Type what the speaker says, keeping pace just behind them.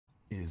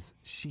is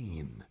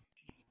Sheen.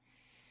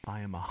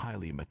 I am a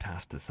highly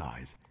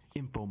metastasized,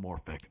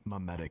 infomorphic,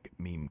 mimetic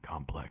meme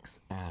complex,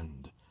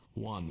 and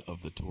one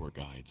of the tour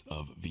guides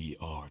of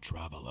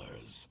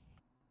VRTravelers.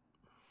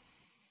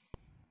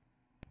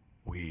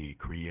 We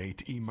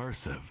create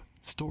immersive,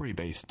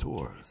 story-based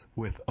tours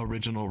with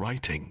original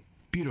writing,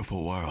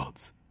 beautiful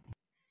worlds,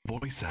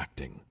 voice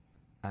acting,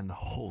 and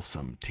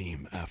wholesome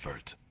team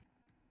effort.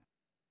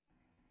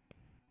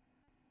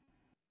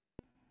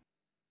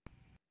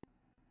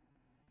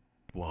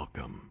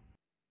 Welcome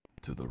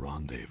to the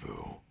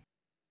rendezvous,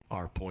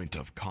 our point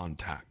of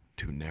contact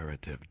to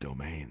narrative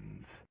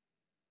domains.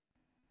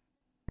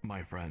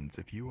 My friends,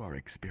 if you are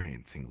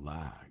experiencing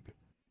lag,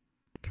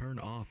 turn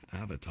off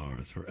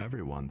avatars for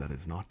everyone that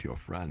is not your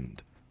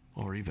friend,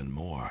 or even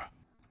more.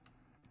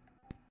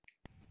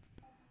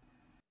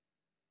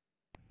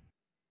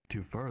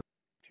 To further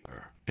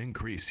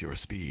increase your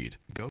speed,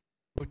 go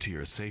to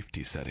your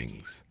safety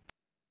settings,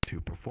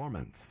 to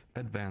Performance,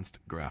 Advanced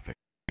Graphics,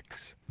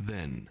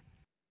 then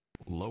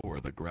lower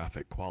the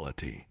graphic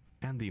quality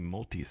and the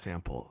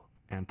multi-sample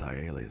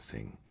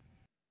anti-aliasing.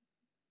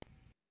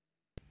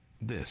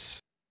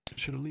 This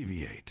should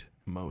alleviate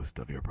most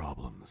of your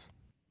problems.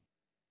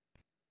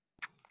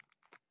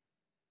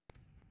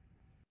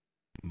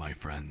 My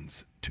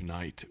friends,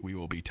 tonight we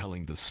will be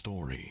telling the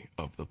story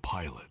of the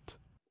pilot.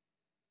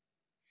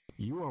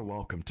 You are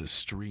welcome to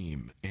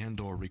stream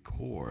and/or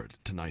record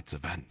tonight's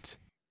event.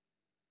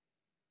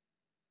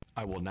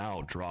 I will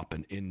now drop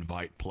an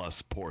Invite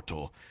Plus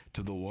portal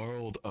to the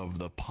world of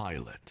the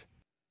pilot.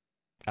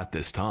 At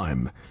this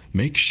time,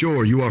 make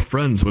sure you are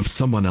friends with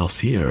someone else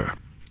here,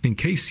 in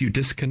case you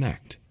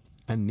disconnect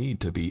and need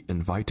to be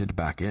invited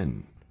back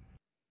in.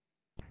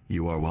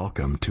 You are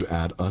welcome to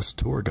add us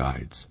tour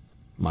guides,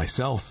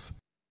 myself,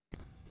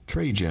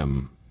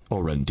 Trajim,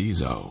 or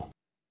Rendizo.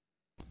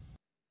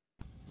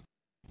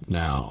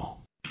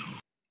 Now,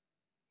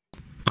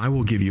 I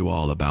will give you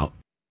all about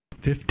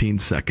 15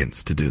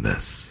 seconds to do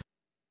this.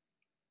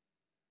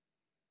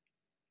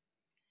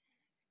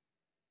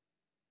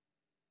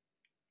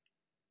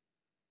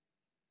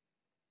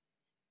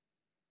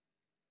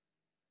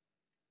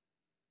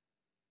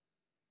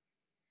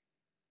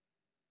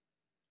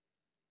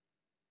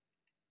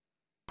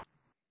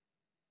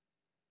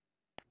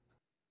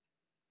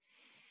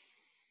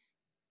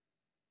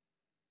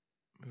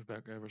 Move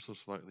back ever so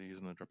slightly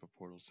using the drop a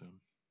portal soon.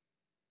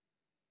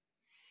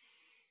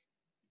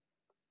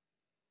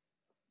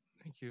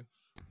 Thank you.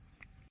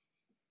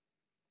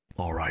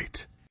 All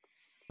right.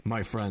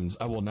 My friends,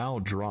 I will now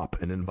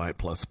drop an Invite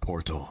Plus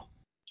portal.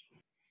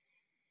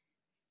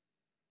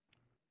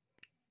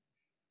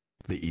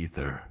 The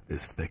ether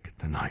is thick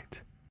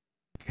tonight.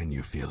 Can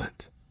you feel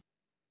it?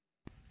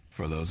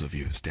 For those of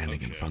you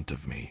standing in front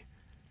of me,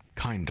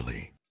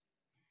 kindly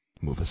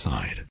move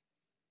aside.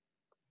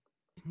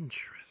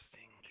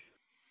 Interesting.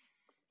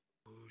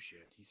 Oh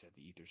shit, he said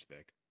the ether's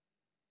thick.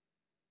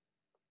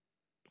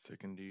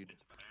 Thick indeed.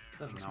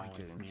 Doesn't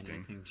always mean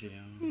anything, Geo.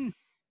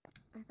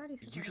 I thought he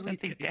said Usually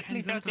that. it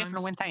Definitely felt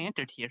different when I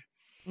entered here.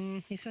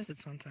 He says it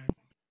sometimes,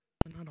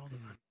 but not all the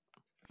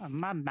time.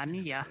 Mamma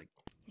mia.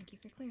 Thank you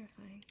for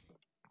clarifying.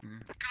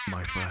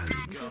 My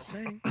friends, Just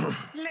saying.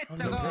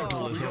 Let's the go!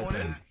 portal is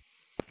open.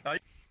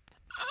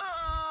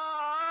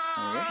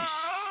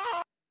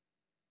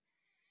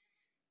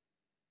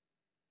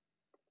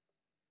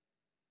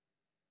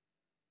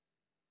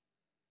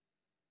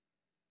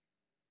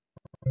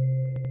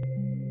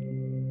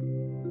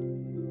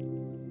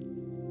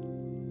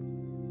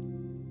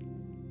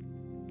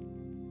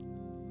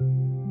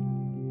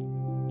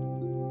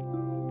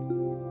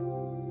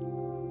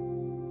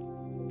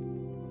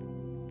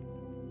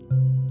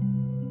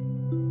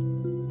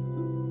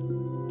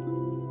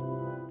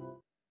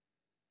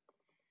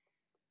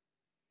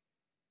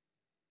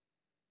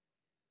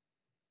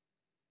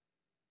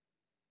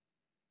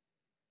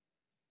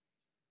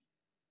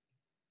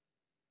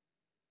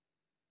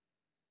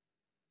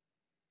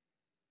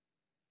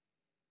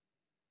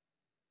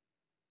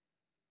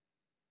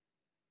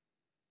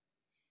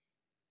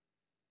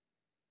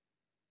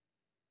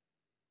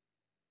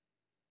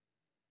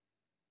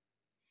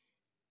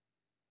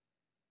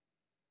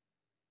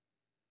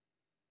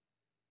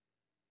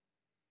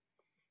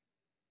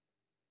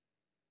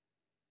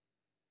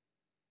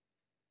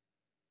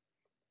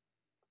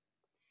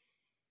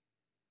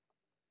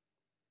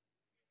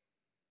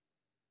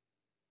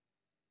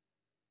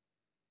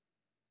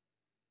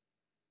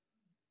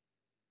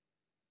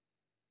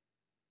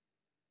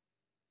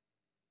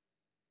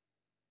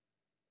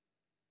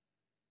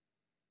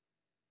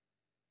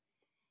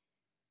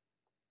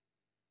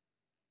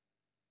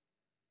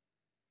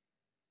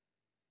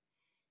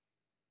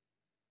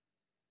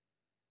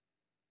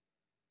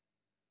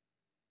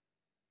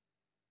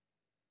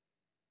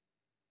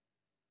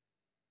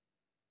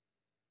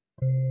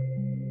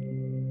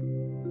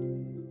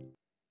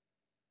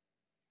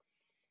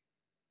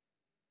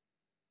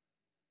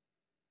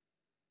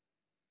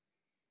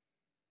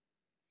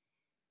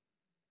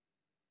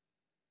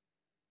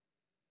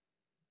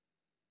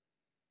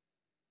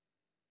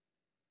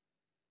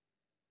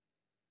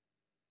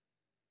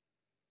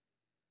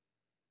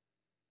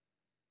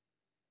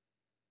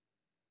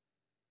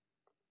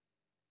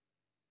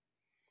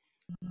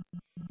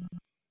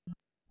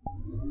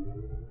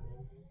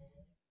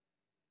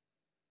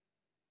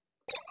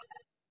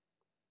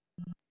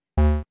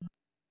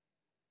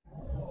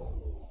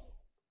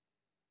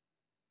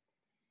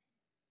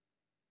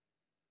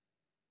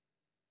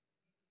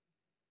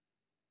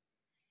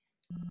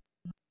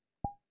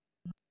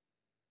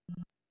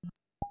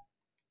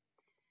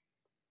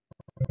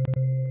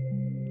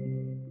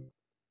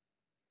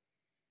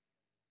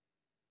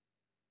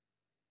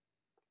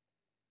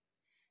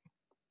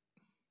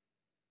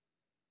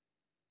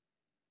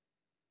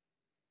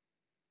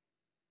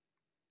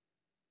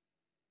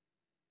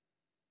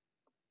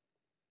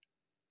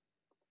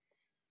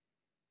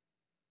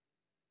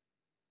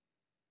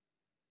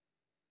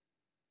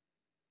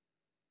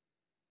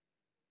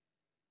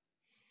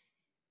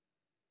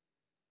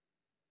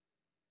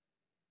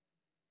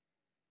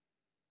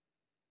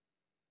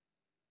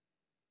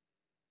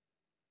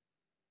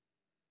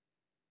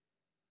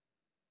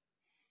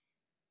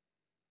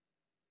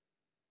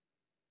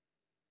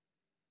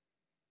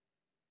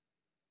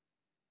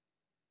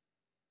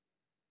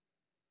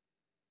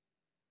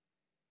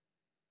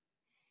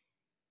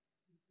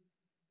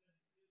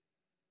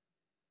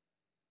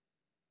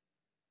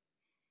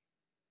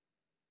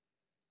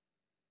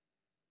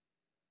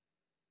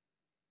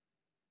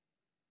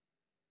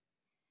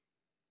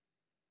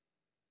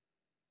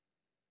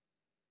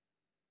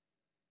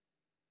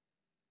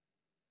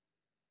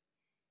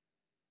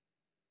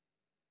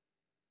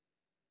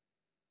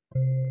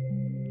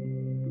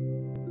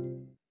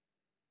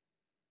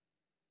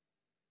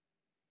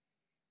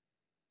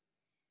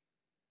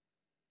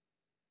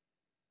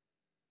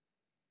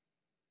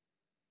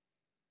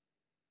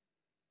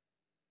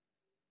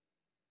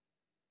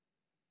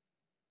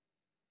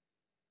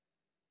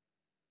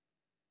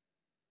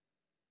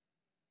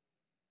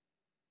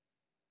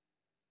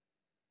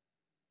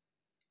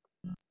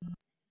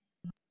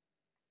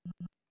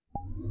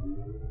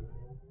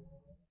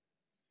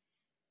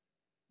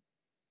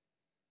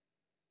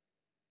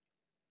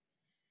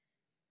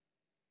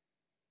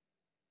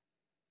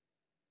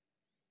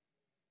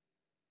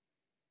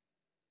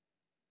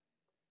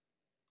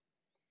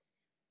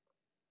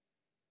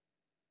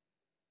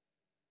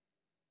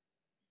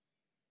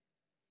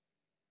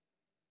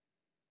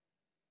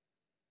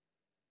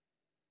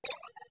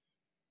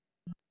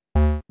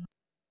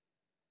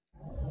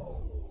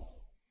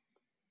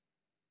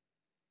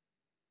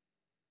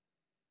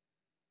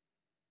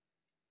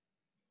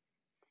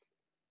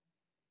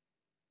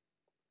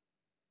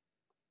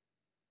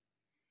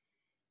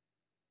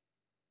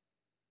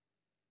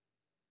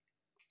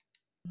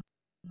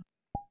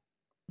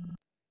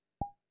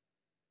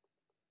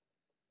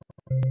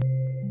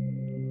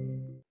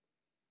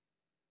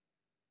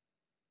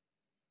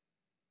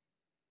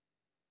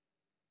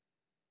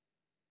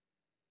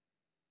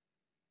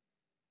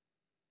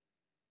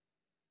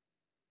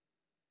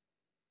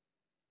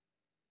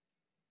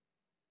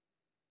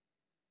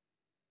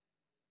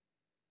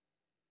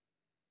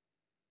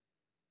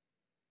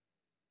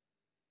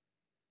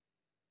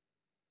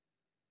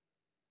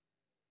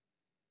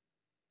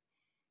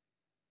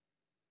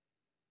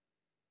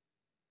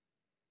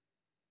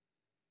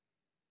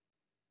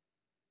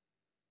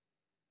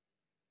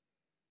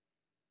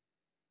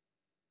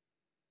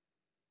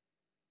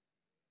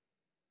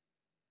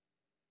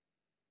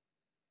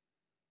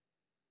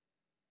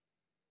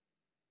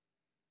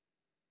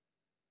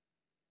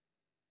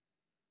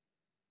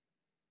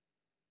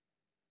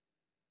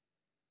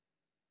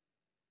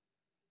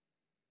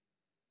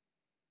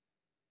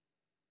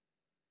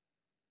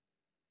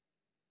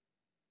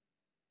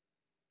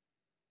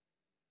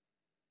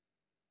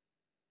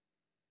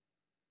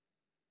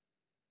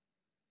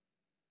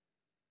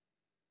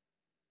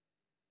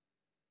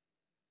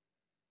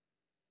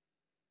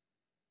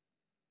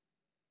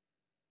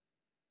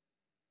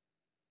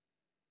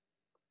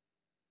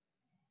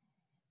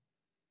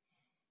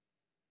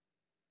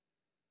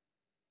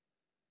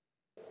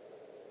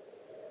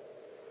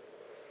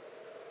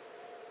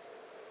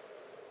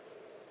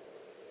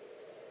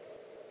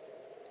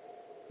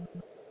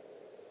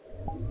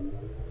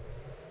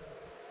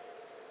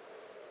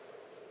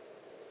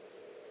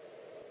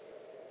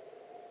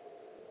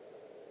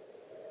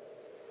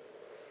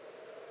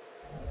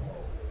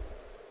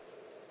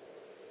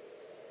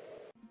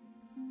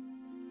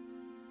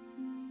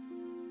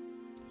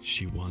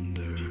 She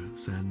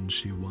wonders and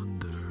she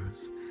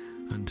wonders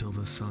until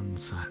the sun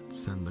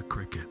sets and the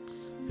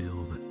crickets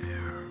fill the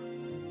air.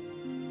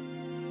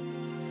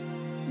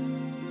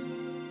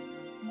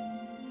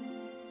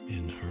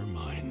 In her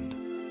mind,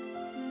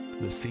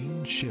 the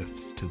scene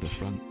shifts to the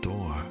front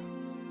door.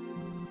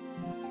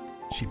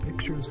 She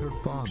pictures her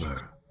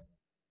father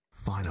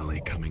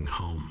finally coming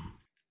home.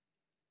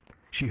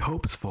 She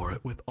hopes for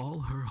it with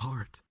all her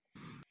heart.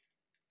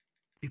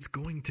 It's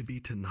going to be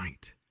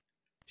tonight.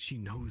 She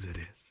knows it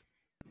is.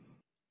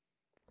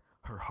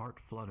 Her heart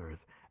flutters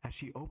as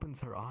she opens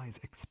her eyes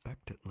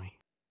expectantly.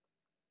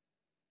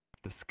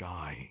 The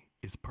sky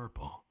is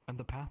purple and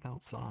the path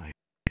outside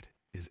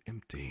is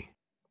empty.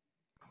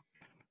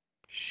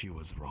 She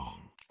was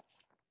wrong.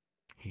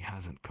 He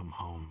hasn't come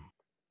home.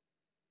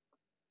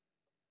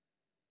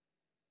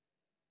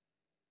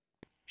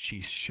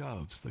 She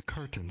shoves the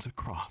curtains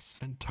across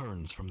and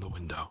turns from the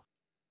window.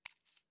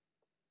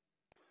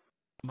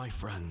 My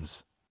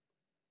friends,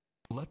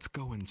 let's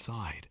go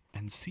inside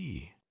and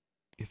see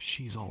if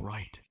she's all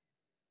right.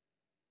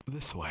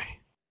 This way.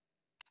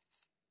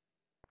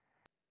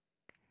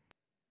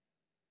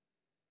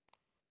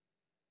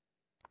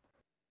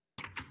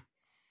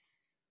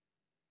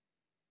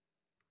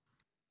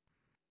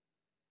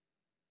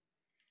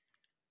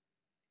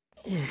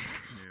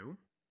 New.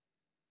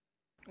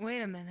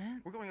 Wait a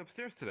minute. We're going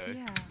upstairs today.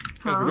 Yeah.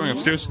 Guys, we're going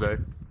upstairs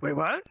today. Wait,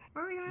 what?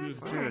 Where are we going Yeah,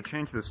 upstairs?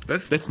 change this.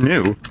 That's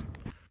new.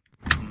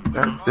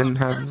 That didn't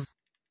happen.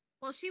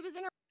 Well, she was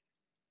in her.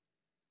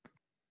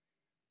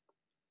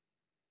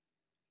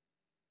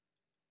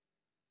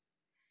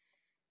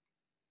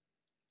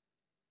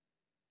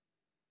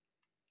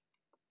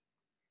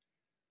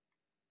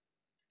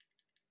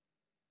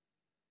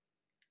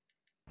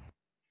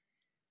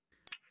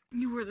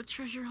 You were the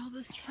treasure all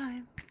this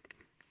time.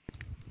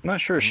 I'm not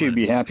sure she'd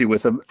be happy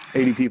with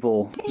 80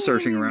 people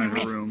searching around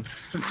her room.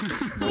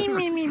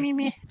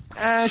 Me.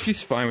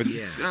 She's fine with it.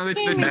 Yeah. They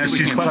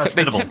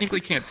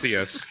technically can't see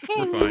us.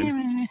 We're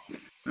fine.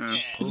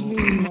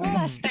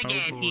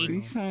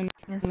 Spaghetti.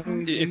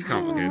 It's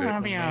complicated.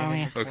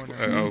 Ravioli.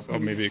 I'll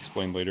maybe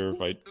explain later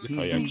if I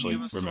actually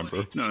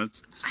remember. No,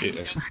 it's... Hey,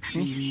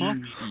 do you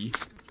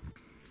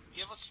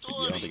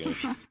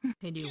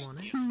want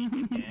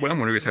it? What I'm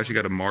wondering is how she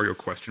got a Mario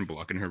question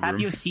block in her Have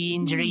room. you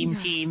seen Dream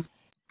Team?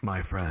 My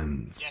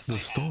friends, the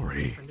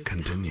story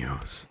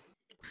continues.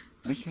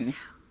 Okay.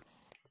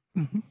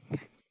 Thank you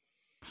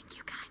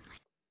kindly.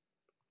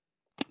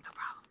 No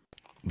problem.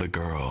 The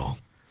girl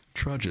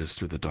trudges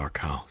through the dark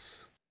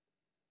house.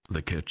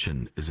 The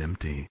kitchen is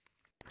empty.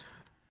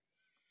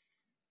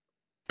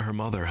 Her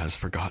mother has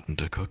forgotten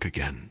to cook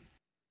again.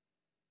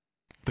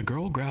 The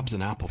girl grabs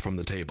an apple from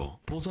the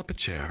table, pulls up a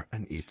chair,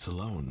 and eats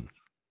alone.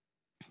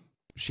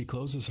 She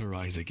closes her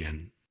eyes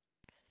again,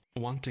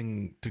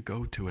 wanting to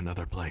go to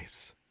another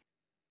place.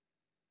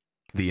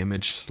 The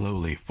image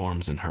slowly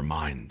forms in her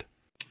mind.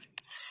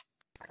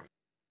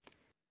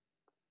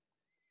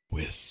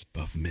 Wisp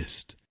of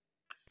mist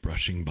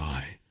brushing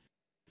by,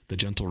 the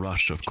gentle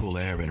rush of cool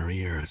air in her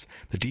ears,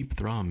 the deep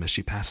thrum as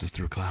she passes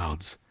through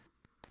clouds,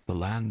 the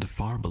land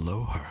far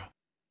below her,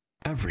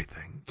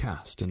 everything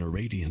cast in a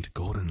radiant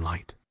golden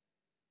light.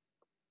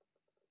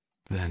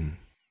 Then,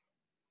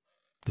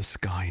 the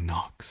sky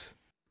knocks.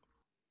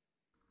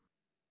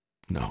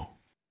 No,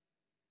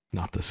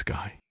 not the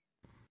sky.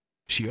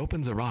 She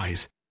opens her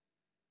eyes.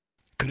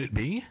 Could it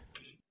be?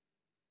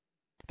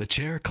 The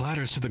chair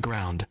clatters to the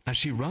ground as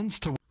she runs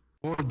toward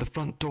the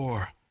front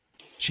door.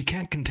 She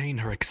can't contain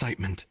her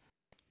excitement.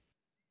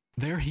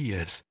 There he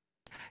is.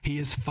 He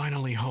is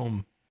finally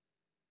home.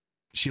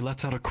 She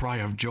lets out a cry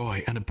of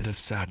joy and a bit of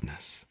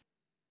sadness.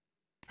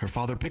 Her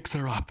father picks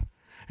her up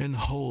and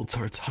holds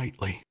her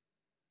tightly.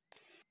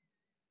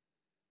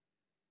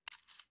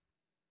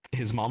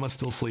 Is Mama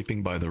still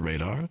sleeping by the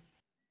radar?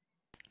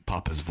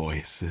 Papa's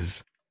voice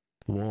is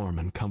warm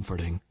and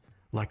comforting,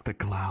 like the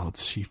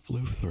clouds she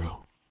flew through.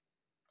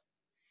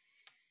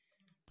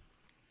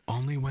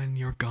 Only when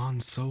you're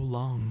gone so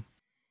long.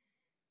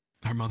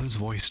 Her mother's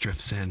voice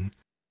drifts in,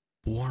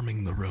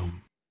 warming the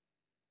room.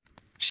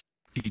 She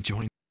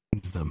joins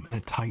them in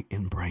a tight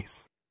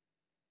embrace.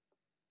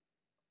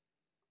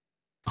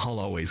 I'll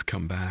always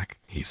come back,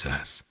 he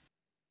says.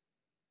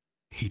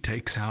 He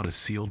takes out a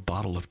sealed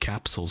bottle of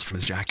capsules from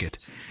his jacket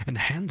and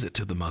hands it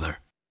to the mother.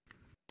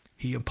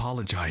 He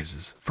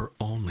apologizes for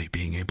only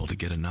being able to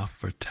get enough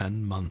for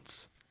 10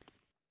 months.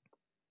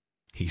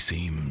 He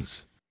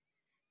seems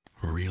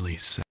really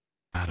sad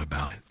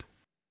about it.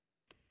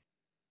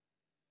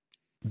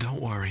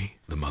 Don't worry,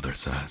 the mother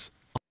says.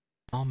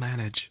 I'll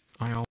manage.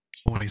 I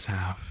always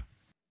have.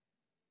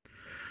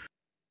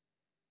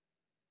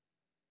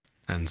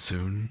 And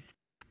soon,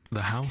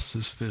 the house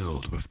is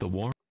filled with the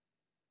warm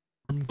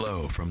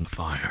glow from the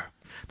fire,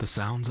 the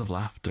sounds of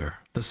laughter,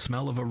 the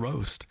smell of a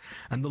roast,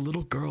 and the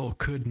little girl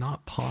could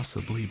not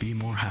possibly be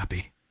more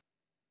happy.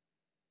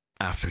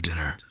 After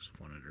dinner,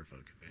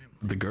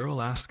 the girl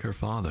asked her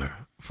father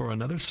for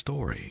another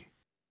story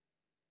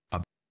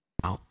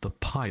about the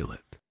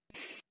pilot.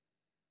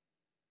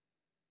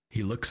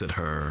 He looks at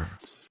her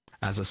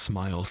as a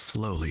smile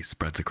slowly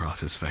spreads across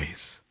his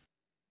face.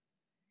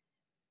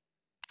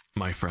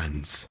 My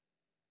friends,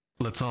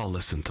 let's all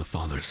listen to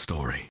Father's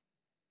story.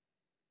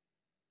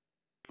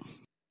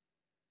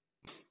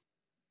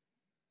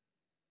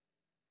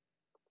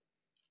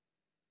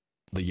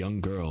 The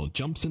young girl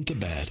jumps into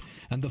bed,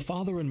 and the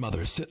father and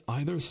mother sit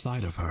either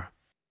side of her.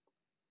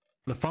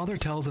 The father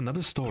tells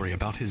another story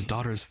about his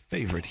daughter's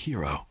favorite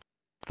hero,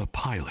 the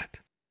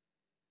pilot.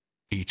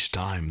 Each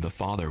time the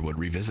father would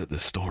revisit the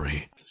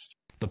story,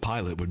 the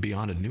pilot would be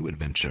on a new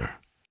adventure.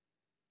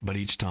 But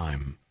each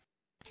time,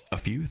 a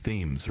few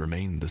themes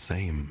remain the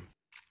same.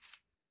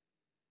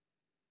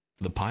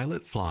 The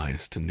pilot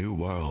flies to new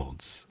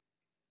worlds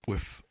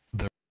with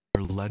their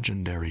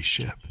legendary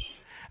ship,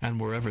 and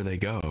wherever they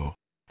go,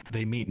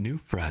 they meet new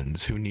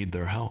friends who need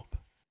their help.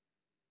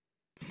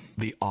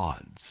 the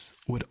odds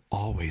would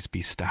always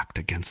be stacked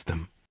against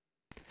them.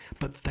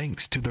 But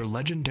thanks to their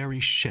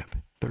legendary ship,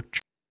 their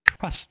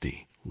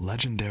trusty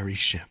legendary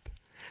ship,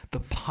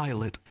 the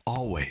pilot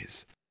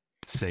always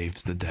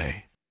saves the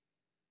day.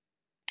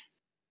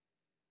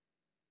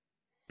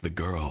 The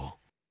girl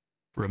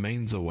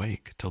remains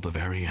awake till the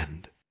very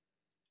end.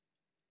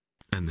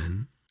 And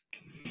then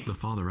the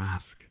father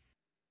asks,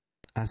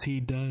 as he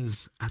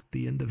does at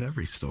the end of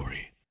every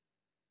story,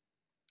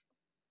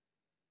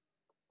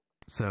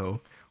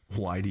 so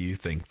why do you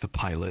think the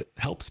pilot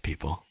helps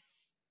people?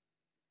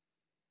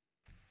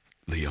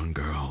 The young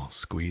girl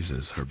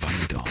squeezes her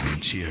bunny doll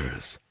and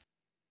cheers.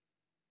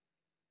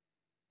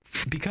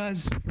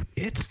 Because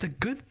it's the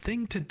good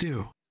thing to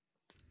do.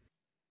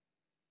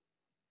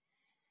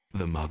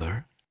 The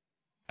mother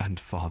and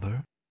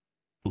father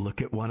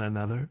look at one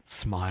another,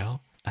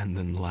 smile, and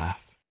then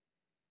laugh.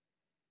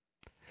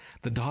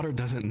 The daughter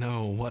doesn't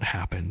know what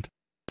happened,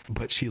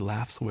 but she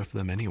laughs with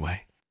them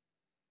anyway.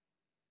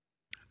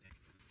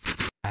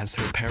 As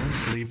her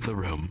parents leave the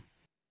room,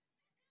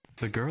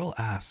 the girl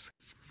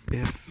asks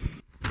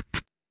if,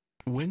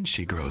 when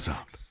she grows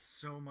up,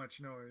 So much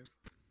noise.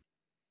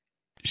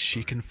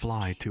 she can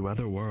fly to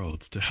other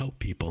worlds to help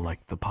people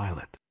like the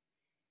pilot.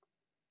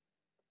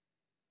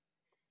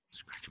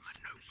 Scratch my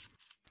nose.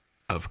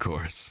 Of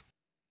course,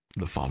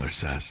 the father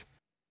says,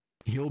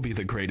 you'll be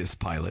the greatest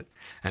pilot,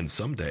 and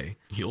someday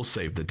you'll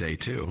save the day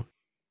too.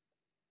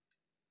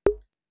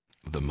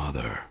 The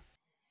mother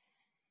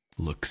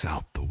looks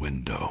out the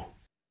window.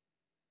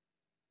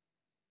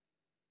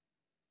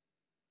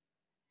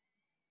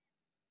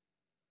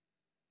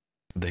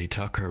 They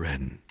tuck her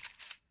in.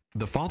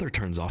 The father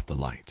turns off the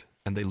light,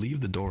 and they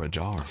leave the door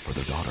ajar for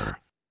their daughter.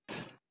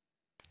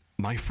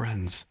 My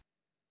friends,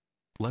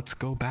 let's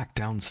go back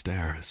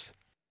downstairs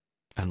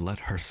and let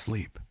her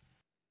sleep.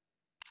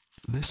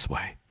 This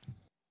way.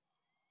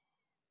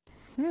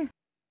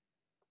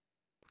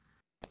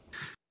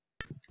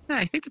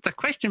 I think that's a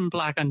question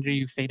block under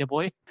you, Fada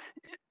boy.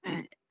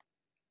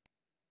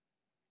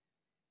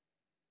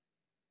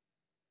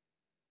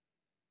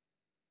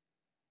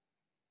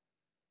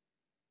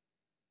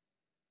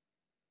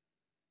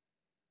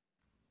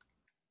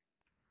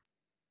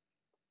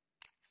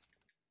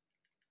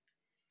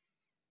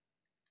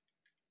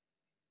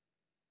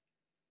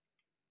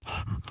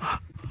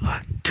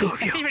 Two of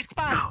My you. favorite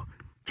spot. Go.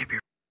 Give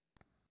your.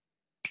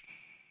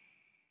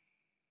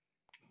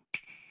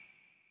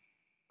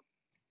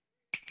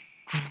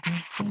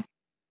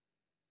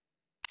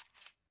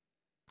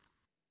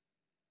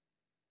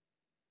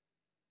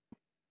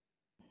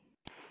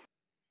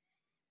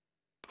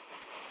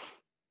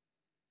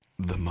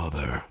 The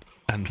mother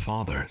and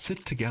father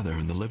sit together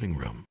in the living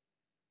room.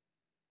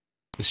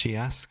 She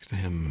asked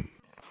him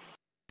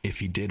if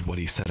he did what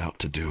he set out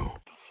to do,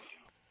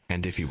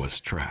 and if he was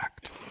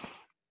tracked.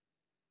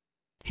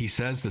 He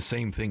says the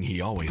same thing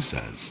he always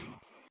says.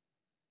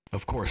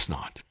 Of course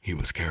not, he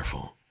was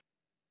careful.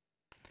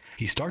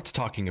 He starts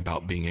talking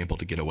about being able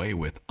to get away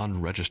with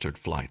unregistered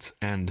flights,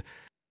 and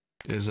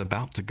is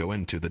about to go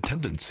into the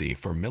tendency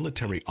for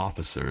military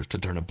officers to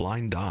turn a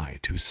blind eye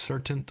to a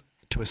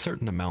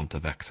certain amount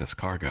of excess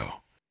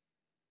cargo.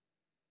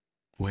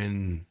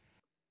 When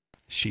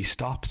she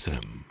stops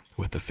him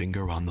with a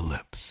finger on the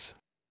lips.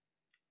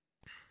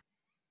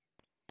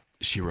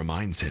 She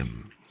reminds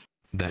him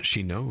that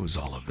she knows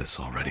all of this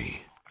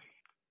already.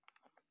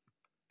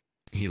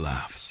 He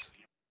laughs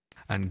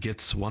and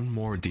gets one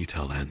more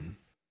detail in.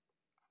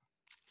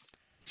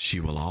 She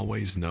will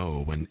always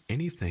know when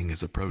anything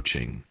is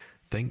approaching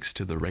thanks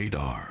to the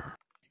radar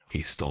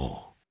he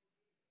stole.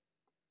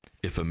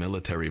 If a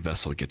military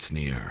vessel gets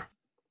near,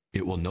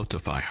 it will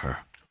notify her.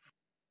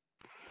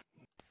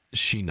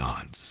 She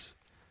nods.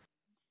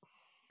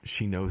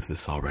 She knows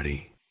this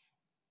already.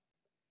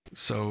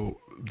 So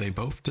they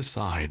both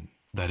decide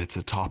that it's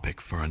a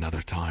topic for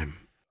another time.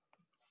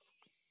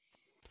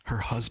 Her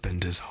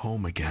husband is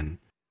home again.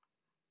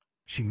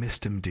 She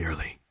missed him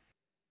dearly.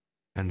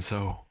 And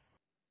so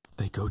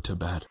they go to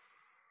bed.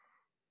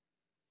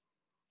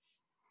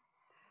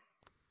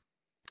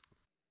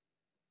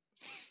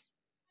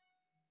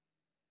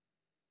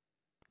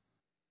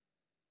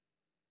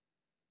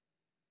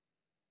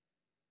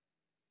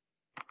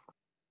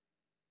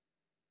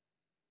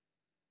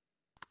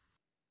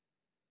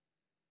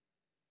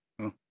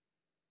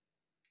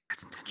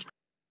 That's intentional.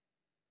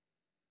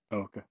 Oh,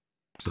 okay.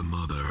 The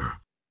mother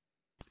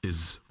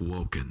is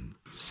woken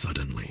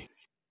suddenly.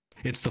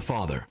 It's the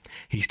father.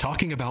 He's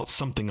talking about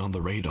something on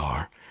the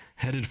radar,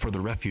 headed for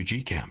the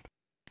refugee camp.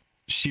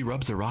 She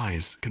rubs her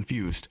eyes,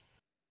 confused.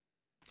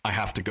 I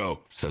have to go,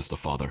 says the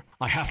father.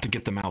 I have to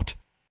get them out.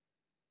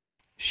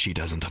 She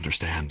doesn't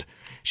understand.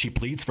 She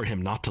pleads for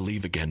him not to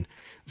leave again,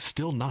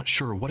 still not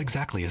sure what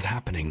exactly is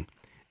happening.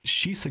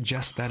 She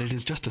suggests that it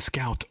is just a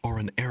scout or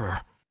an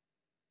error.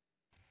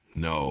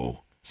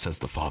 No, says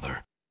the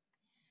father,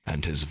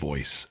 and his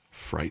voice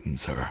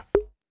frightens her.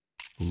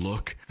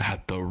 Look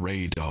at the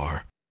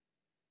radar.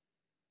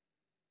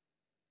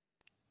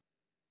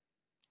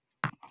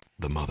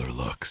 The mother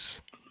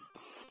looks,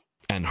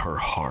 and her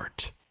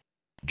heart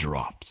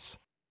drops.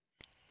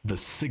 The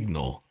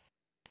signal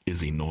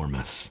is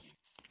enormous.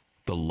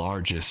 The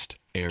largest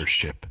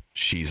airship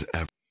she's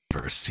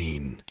ever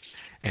seen,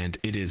 and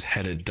it is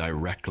headed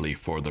directly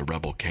for the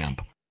rebel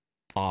camp,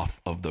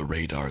 off of the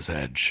radar's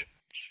edge.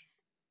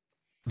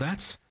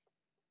 That's...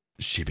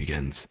 she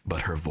begins,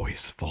 but her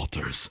voice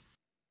falters.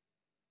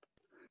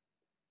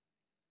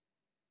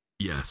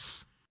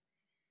 Yes,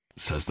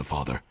 says the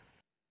father.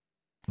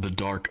 The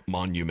Dark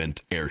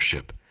Monument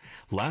airship.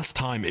 Last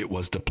time it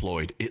was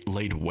deployed, it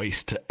laid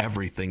waste to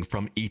everything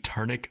from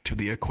Eternic to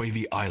the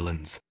Aquavi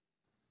Islands.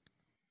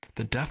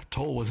 The death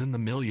toll was in the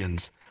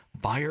millions.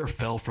 Fire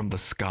fell from the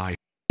sky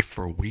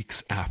for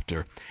weeks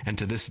after, and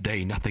to this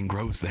day nothing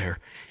grows there.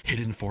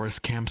 Hidden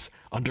forest camps,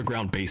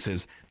 underground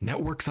bases,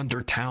 networks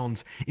under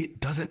towns. It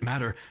doesn't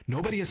matter.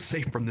 Nobody is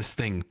safe from this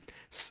thing.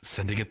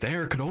 Sending it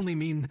there could only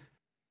mean...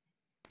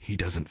 He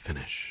doesn't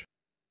finish.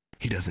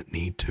 He doesn't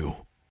need to.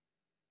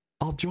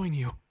 I'll join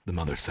you, the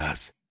mother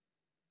says.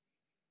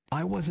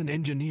 I was an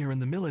engineer in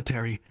the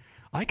military.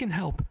 I can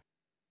help.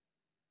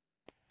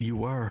 You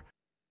were,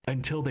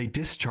 until they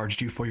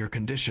discharged you for your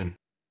condition.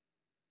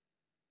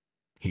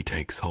 He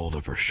takes hold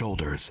of her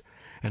shoulders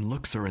and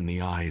looks her in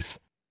the eyes.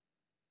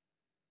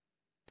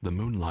 The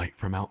moonlight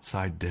from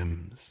outside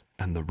dims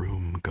and the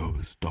room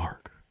goes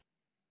dark.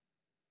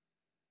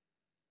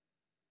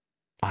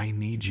 I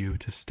need you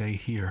to stay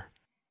here.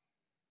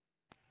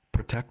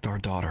 Protect our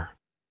daughter.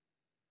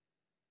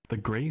 The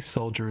Grey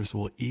soldiers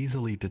will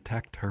easily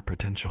detect her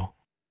potential.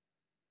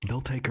 They'll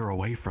take her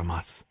away from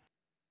us.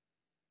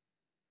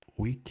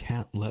 We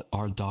can't let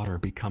our daughter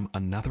become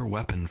another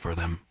weapon for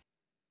them.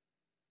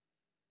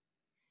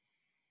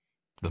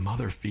 The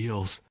mother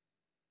feels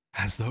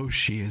as though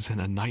she is in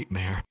a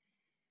nightmare.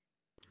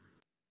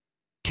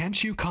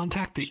 Can't you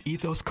contact the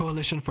Ethos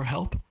Coalition for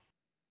help?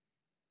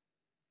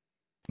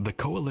 The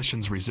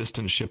Coalition's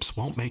resistance ships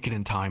won't make it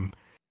in time.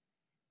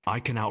 I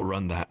can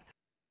outrun that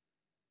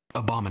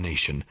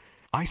abomination.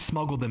 I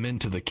smuggled them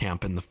into the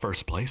camp in the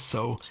first place,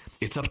 so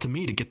it's up to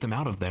me to get them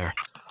out of there.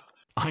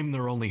 I'm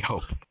their only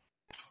hope.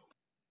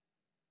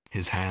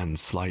 His hands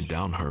slide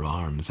down her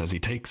arms as he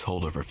takes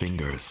hold of her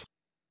fingers.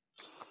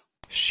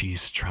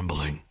 She's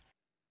trembling.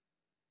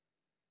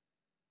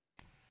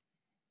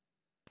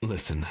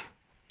 Listen,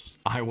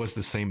 I was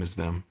the same as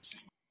them.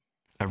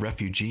 A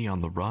refugee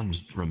on the run,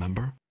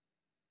 remember?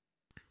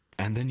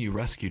 And then you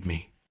rescued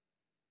me.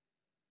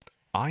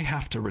 I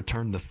have to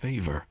return the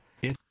favor.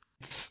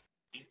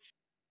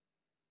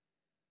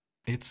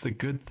 It's the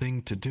good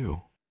thing to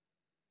do.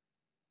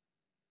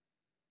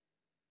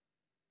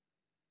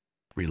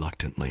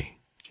 Reluctantly,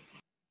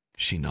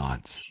 she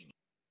nods.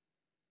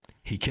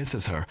 He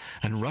kisses her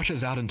and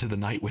rushes out into the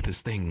night with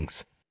his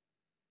things.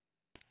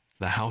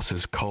 The house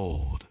is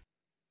cold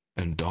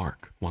and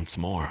dark once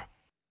more,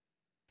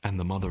 and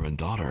the mother and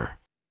daughter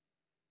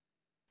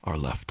are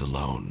left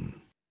alone.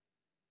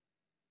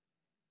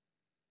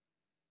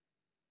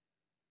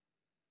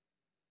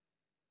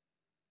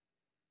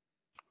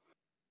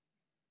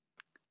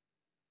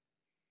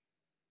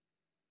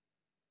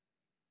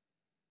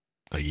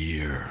 A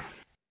year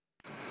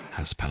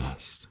has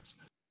passed.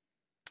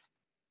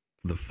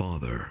 The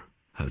father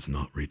has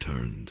not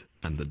returned,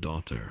 and the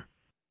daughter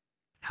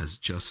has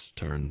just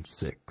turned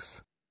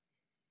 6.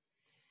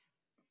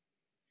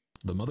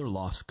 The mother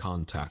lost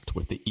contact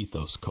with the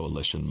Ethos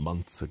Coalition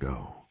months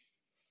ago.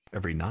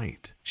 Every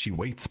night, she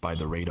waits by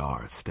the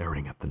radar,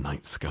 staring at the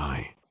night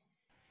sky.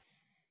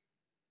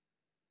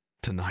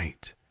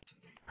 Tonight,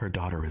 her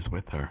daughter is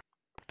with her,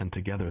 and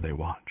together they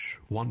watch,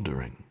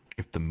 wondering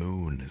if the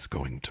moon is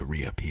going to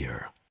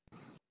reappear.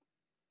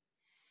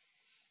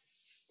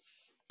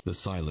 The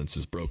silence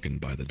is broken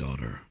by the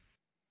daughter.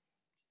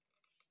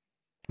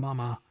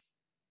 Mama,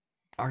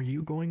 are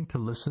you going to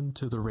listen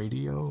to the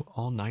radio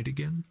all night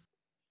again?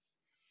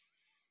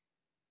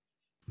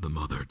 The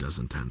mother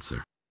doesn't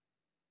answer.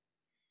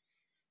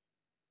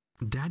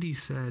 Daddy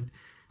said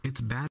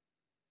it's bad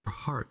for her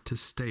heart to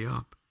stay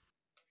up.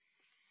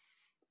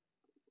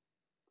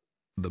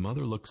 The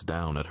mother looks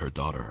down at her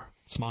daughter,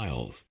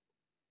 smiles,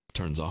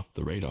 turns off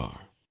the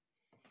radar,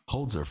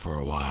 holds her for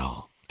a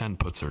while, and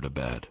puts her to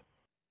bed.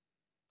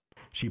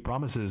 She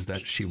promises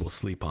that she will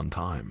sleep on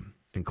time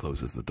and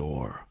closes the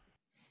door.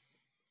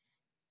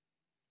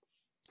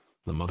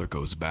 The mother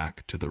goes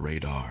back to the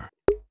radar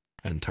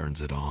and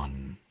turns it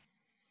on.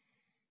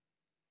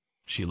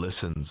 She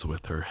listens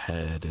with her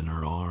head in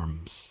her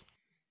arms.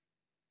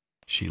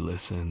 She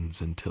listens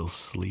until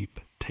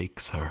sleep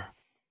takes her.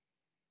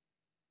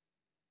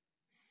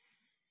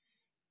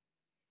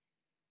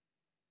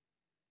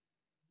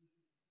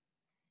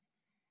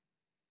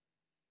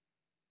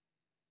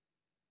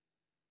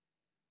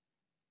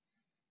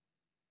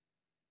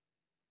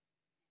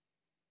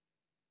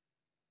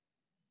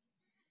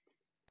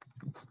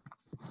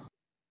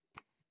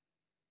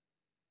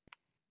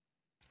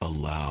 A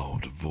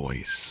loud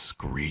voice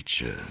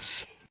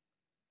screeches.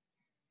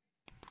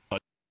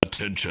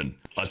 Attention,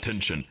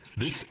 attention.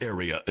 This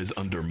area is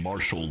under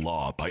martial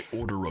law by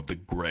order of the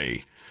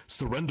Grey.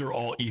 Surrender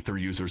all ether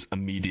users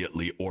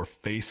immediately or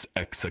face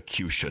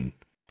execution.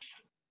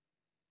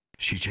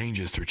 She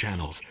changes her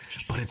channels,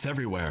 but it's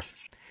everywhere.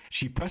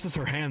 She presses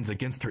her hands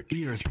against her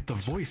ears, but the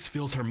voice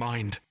fills her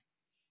mind.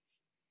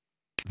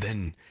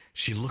 Then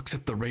she looks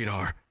at the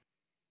radar,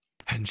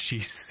 and she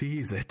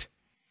sees it.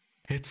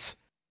 It's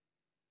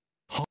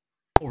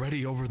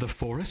already over the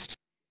forest.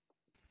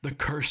 The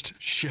cursed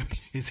ship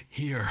is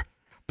here.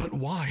 But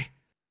why?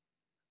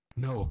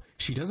 No,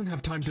 she doesn't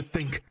have time to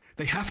think.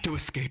 They have to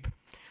escape.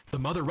 The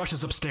mother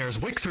rushes upstairs,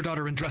 wakes her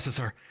daughter, and dresses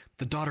her.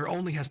 The daughter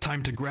only has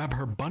time to grab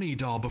her bunny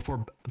doll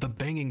before the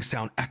banging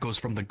sound echoes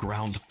from the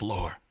ground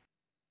floor.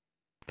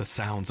 The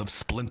sounds of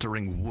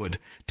splintering wood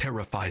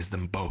terrifies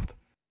them both.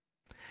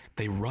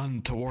 They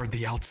run toward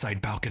the outside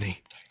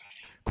balcony.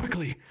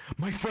 Quickly,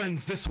 my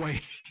friends, this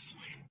way.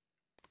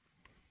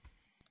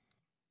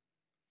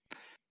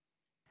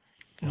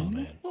 Oh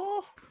man.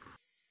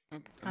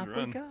 Up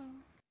we go.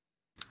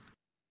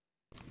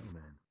 Oh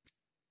man.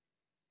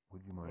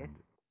 Would you mind?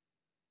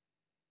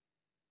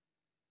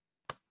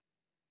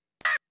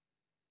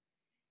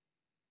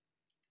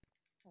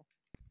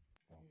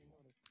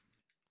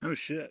 Oh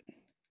shit.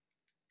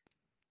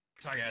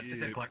 Sorry guys,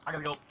 it's 8 o'clock. I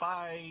gotta go.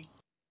 Bye.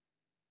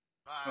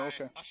 Bye.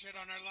 Okay. I'll shit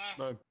on her left.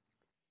 No.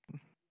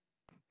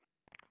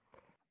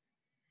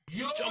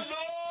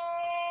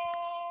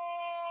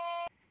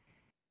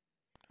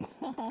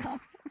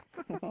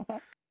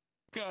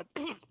 God.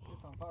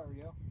 It's on fire,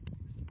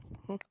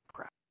 yo.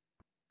 Crap.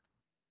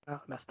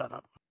 Oh, messed that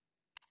up.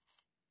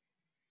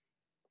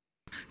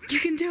 You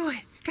can do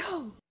it.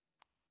 Go.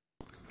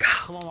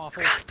 Come on,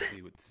 Waffle.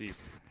 See what see.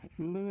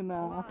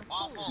 Luna.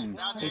 Waffle, down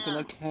I'm here. gonna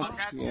I'll catch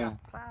catch you. you.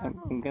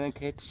 I'm gonna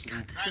catch you.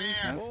 Right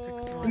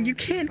here. You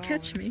can't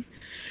catch me.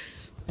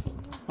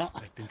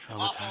 I've been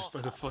traumatized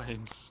by the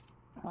flames.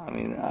 I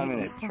mean,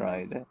 I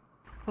tried.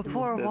 But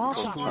poor That's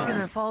Waffle's okay.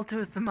 gonna fall to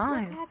his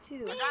demise. I got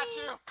you.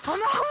 Oh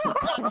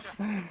no!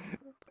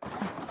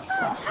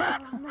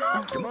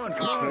 Come on,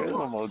 There's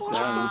almost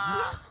done.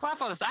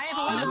 Waffles, I have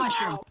a wonder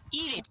mushroom.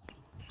 Eat it.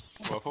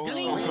 Waffle?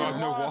 Really? Oh god,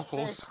 no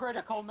waffles.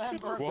 Critical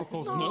member.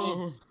 Waffles,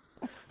 no.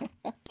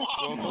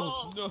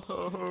 Waffles, no.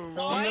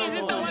 Why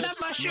isn't the one-up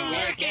mushroom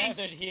working?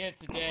 Gathered here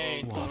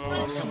today to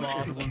welcome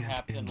awesome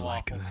Captain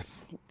Waffles.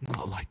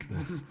 Not like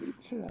this.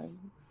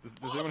 Does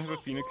anyone have a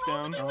phoenix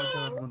down?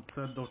 Everyone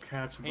said they'll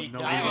catch him, Hey,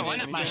 but I have a nobody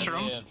one-up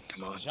mushroom.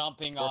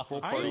 Jumping off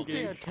of I didn't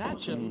say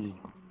attach Who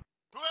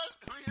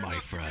here My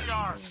does friend.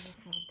 CPR?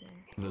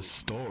 The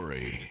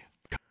story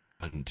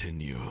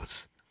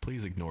continues.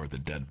 Please ignore the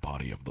dead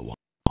body of the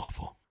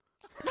waffle.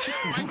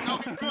 Wait, no,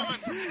 he's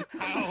moving.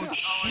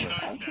 Ouch. Oh, I know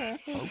he's dead.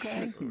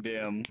 Okay.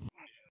 Damn.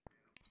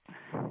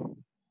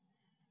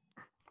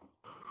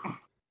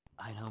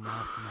 I know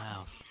mouth to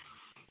mouth.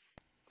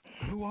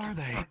 Who are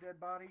they?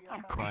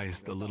 Cries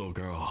the little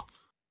girl.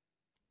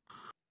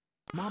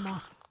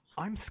 Mama,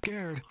 I'm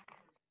scared.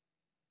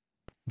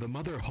 The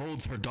mother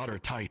holds her daughter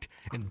tight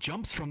and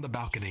jumps from the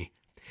balcony.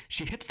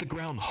 She hits the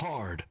ground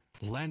hard,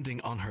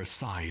 landing on her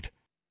side.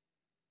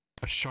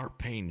 A sharp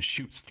pain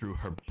shoots through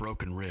her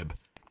broken rib.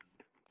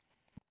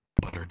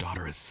 But her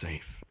daughter is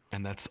safe,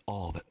 and that's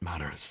all that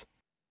matters.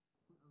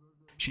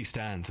 She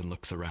stands and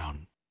looks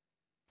around.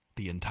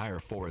 The entire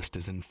forest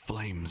is in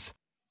flames.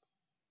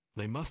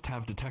 They must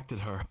have detected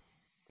her.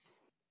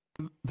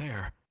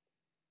 There.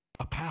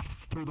 A path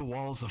through the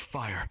walls of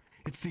fire.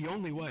 It's the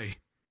only way.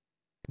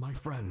 My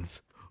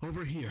friends,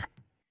 over here.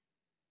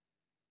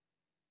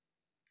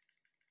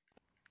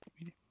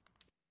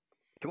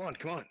 Come on,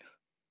 come on.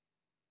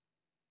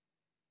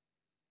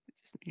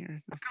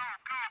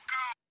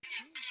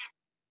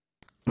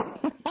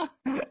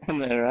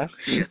 And they're us.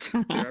 Shit,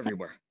 they're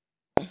everywhere.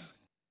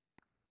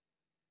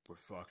 We're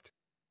fucked.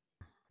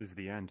 This is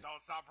the end.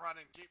 Don't stop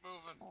running. Keep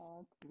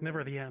moving.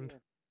 Never the end.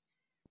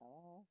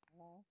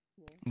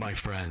 My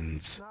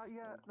friends. Not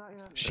yet, not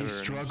yet. She Never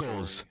ending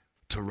struggles story.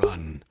 to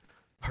run.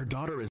 Her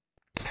daughter is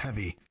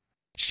heavy.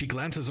 She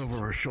glances over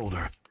her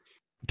shoulder.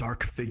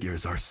 Dark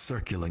figures are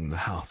circling the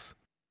house,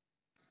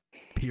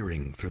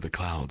 peering through the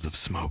clouds of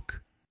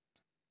smoke.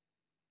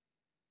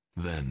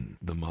 Then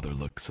the mother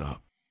looks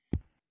up,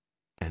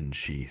 and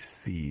she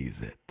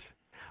sees it.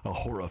 A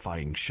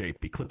horrifying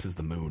shape eclipses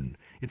the moon.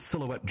 Its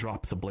silhouette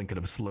drops a blanket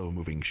of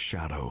slow-moving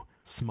shadow,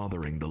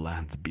 smothering the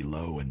lands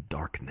below in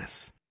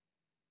darkness.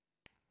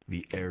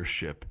 The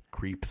airship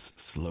creeps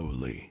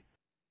slowly,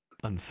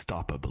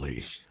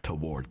 unstoppably,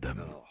 toward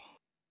them.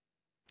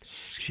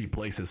 She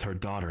places her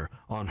daughter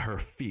on her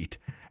feet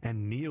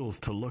and kneels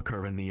to look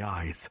her in the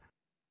eyes.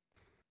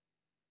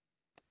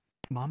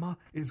 Mama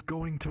is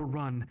going to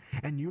run,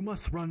 and you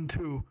must run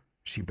too.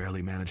 She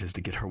barely manages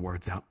to get her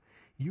words out.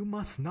 You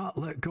must not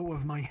let go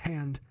of my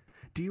hand.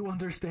 Do you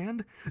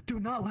understand? Do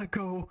not let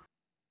go.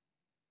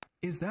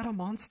 Is that a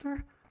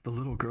monster? The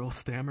little girl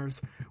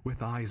stammers,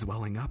 with eyes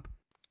welling up.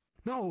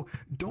 No,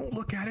 don't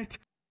look at it.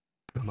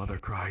 The mother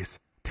cries.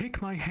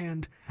 Take my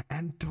hand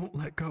and don't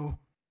let go.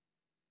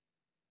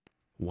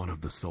 One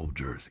of the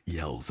soldiers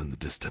yells in the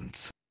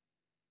distance.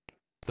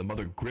 The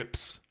mother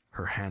grips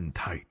her hand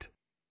tight,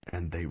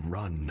 and they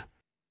run.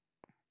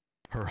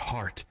 Her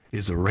heart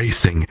is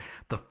racing.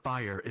 The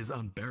fire is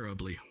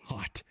unbearably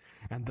hot.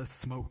 and the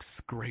smoke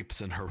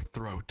scrapes in her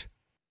throat.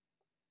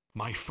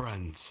 My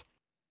friends,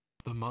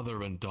 the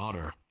mother and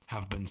daughter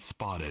have been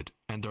spotted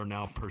and are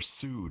now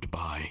pursued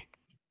by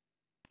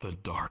the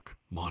Dark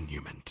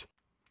Monument.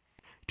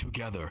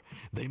 Together,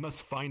 they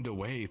must find a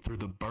way through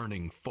the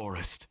burning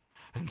forest,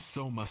 and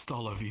so must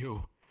all of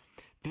you.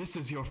 This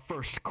is your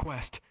first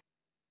quest.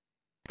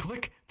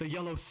 Click the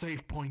yellow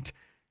save point,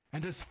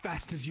 and as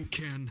fast as you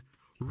can,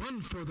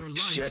 run for their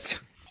lives. Shit.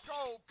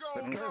 Go, go,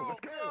 Let's go, go,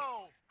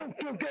 go,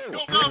 go, go,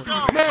 go, go,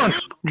 go. Come on!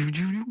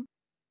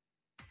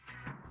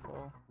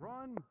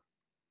 Run!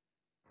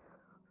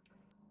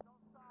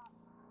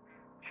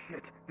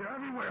 Shit, they're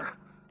everywhere!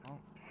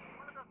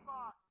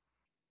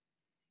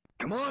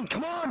 Come on,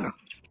 come on!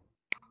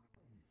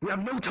 We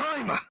have no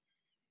time!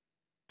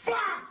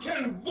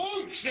 Fucking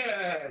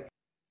bullshit!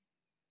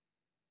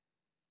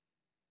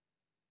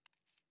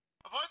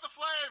 Avoid the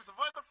flames!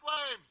 Avoid the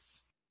flames!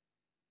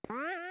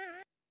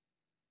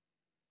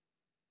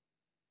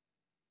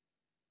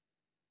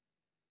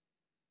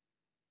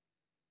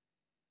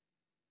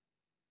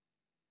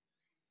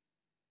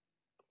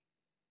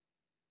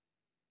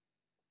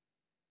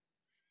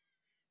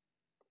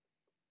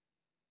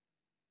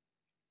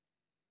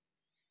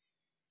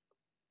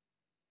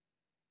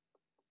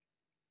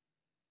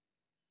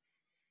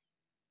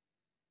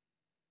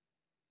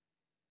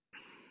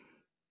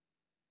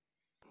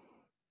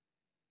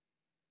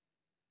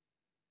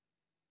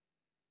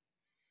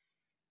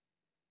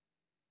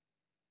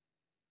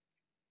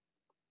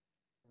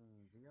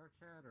 VR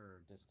chat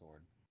or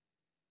Discord?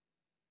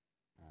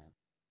 Alright.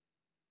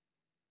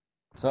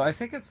 So I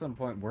think at some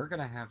point we're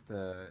gonna have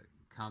to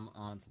come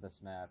onto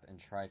this map and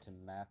try to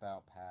map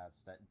out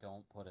paths that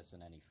don't put us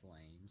in any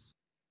flames.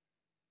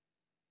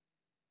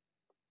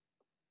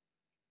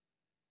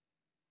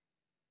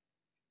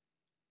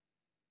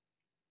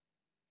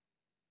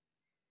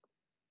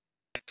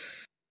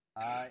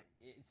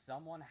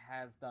 Someone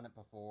has done it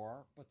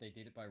before, but they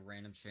did it by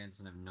random chance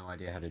and have no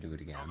idea how to do it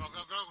again. Go, go,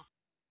 go, go.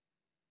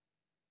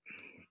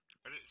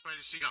 Ready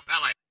to see up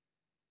that way.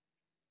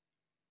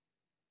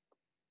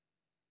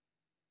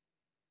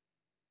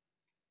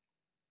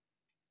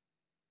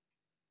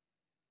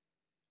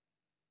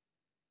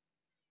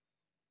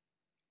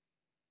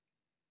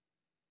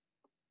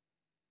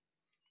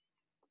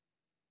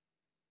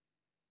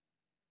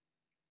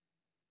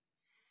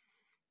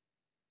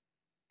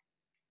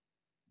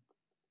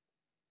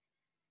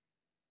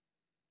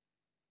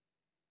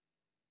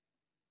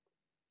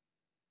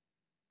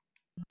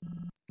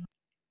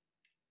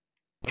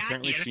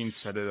 Apparently Sheen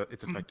said it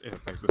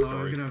affects the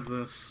story. We can have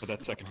this. But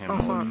that's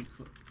secondhand knowledge.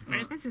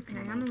 That's okay,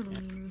 I'm a little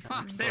mean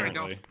recently. There we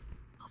go.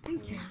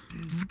 Thank you.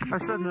 I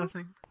said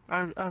nothing.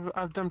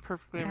 I've done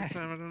perfectly every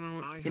time. I don't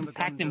know what. You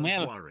packed him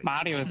well.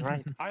 Mario is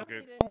right. I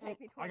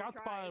got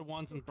spotted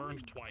once and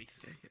burned twice.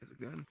 He has a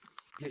gun.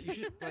 Yeah, you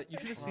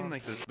should have seen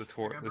like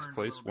this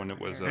place when it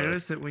was. I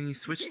noticed that when you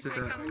switch to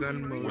the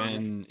gun mode,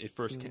 when it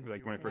first came,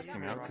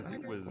 out, because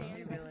it was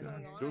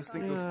those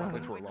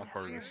spotlights were a lot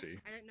harder to see.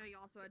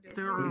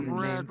 They were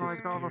red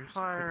like all the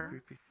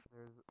fire.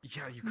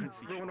 Yeah, you couldn't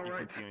see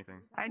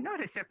anything. I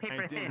noticed you're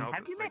paper thin.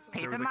 Have you met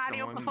There Paper was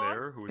Mario someone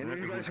before? there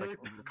who was like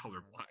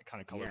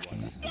kind of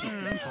colorblind.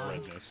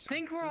 Redness. I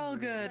think we're all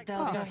good.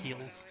 Oh,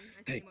 heals.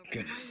 Thank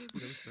goodness.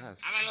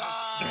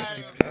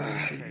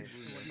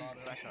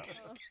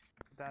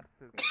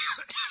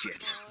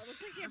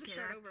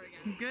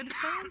 Good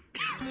fun?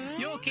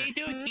 You okay,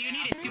 dude? Do you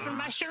need a super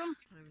mushroom?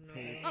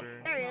 Oh,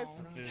 there he is.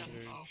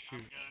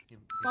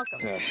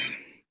 Welcome.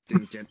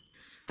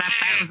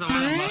 That was a lot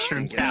of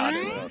mushroom salad.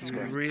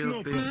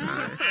 real big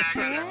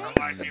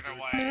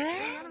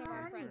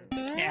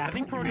Yeah, I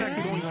think Project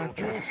is going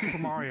full Super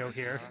Mario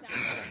here.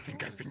 I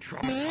think I've been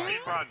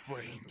traumatized by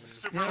flames.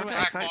 Super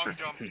attack, long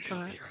jump.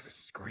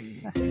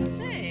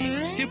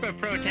 Super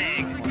Pro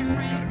Tag.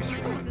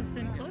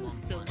 Resistant close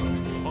still.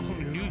 Welcome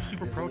to new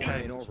Super Pro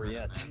Tag. Ain't over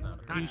yet.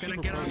 New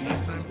Super Pro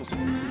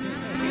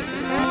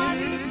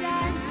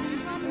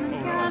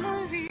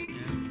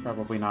It's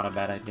probably not a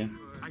bad idea.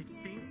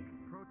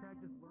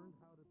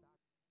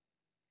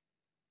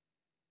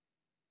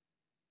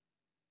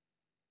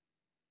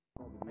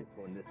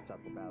 In this type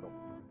of battle.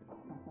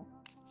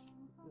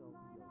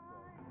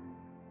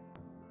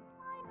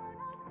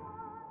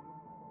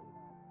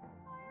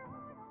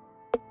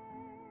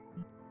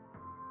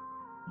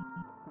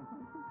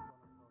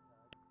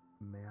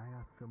 May I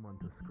ask someone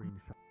to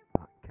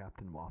screenshot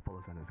Captain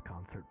Waffles and his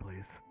concert,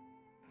 please?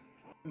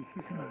 He's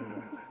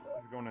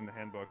going in the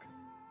handbook.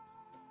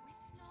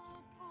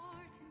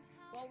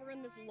 While we're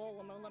in this lull,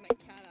 I'm gonna let my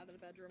cat out of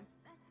the bedroom.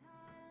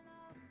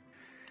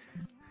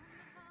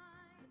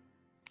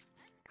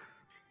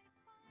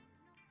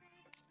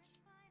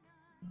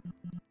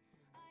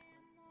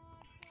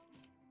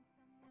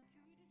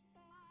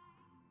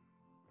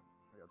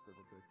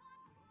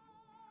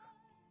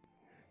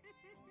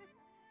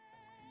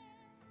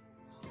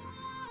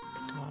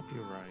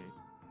 Copyright.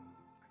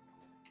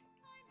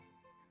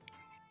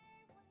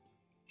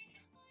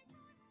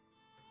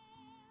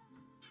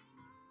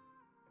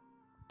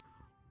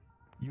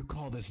 You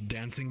call this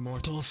dancing,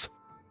 mortals?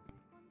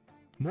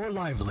 More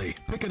lively.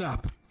 Pick it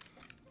up.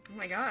 Oh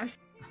my gosh.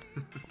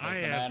 I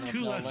have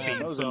 2 left feet,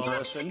 That was so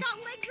interesting. as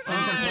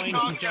I'm playing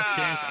some Just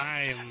Dance,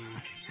 I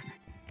am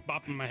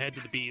bopping my head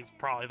to the beats.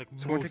 Probably the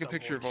Someone most take a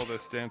picture of all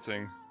this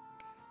dancing.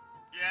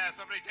 Yeah,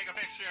 somebody take a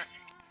picture.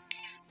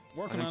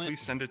 Working And on then it.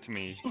 please send it to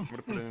me. I'm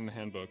gonna put it in the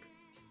handbook.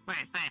 Wait.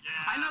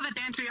 I know the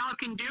dance we all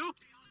can do.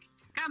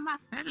 Come on,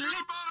 let's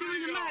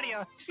do the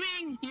Mario.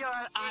 Swing your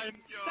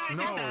arms side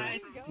to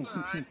side.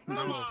 Come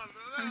on,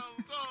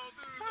 let's all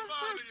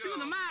Do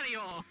the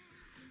Mario.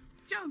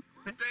 Jump.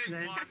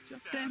 Take one step,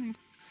 and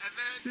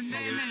then I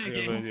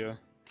have an idea.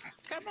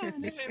 Come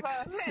on,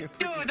 everybody. Let's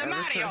do the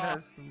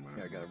Mario.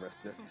 Yeah, I got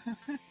arrested.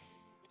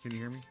 Can you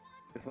hear me?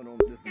 This is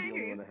the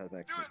only one that has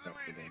access to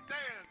Luigi,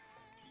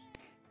 dance.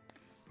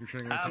 You're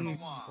shutting everything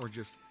or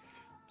just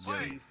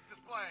Play,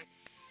 just play.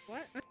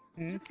 What?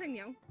 Just saying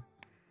yo.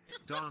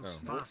 dance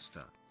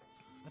faster?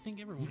 I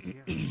think everyone's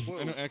here.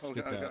 I know X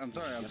did that. I'm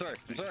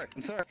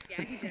sorry.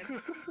 Yeah, he did.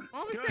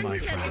 All of a sudden My he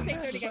said friend.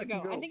 everything there to get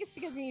go. I think it's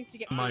because he needs to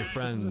get. My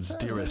friends,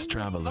 dearest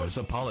travelers,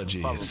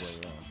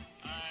 apologies.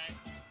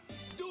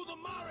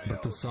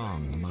 But the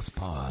song must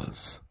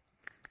pause.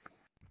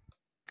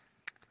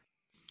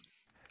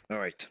 All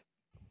right.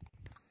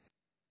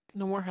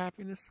 No more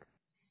happiness.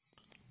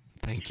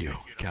 Thank you,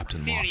 Captain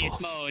Serious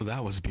Waffles. mode.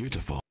 That was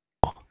beautiful.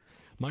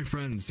 My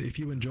friends, if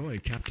you enjoy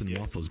Captain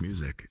Waffles'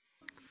 music,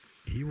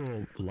 he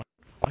will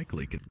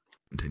likely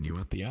continue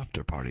at the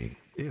after party,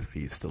 if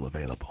he's still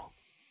available.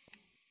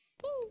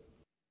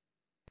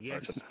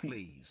 Yes,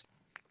 please.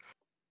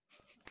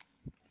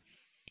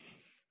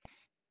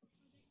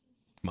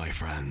 My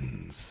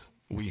friends,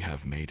 we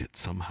have made it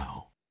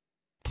somehow.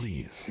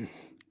 Please,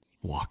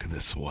 walk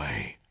this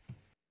way.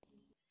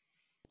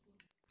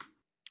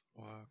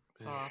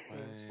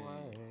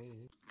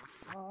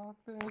 Walk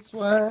this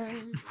way.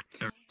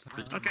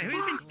 Okay,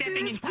 who's been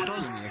stepping in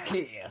puddles?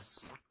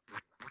 Kiss.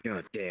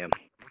 God damn.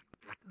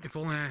 If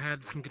only I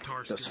had some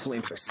guitar skills. Those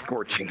flames are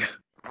scorching. Who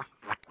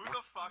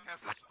the fuck has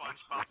the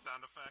SpongeBob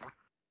sound effect?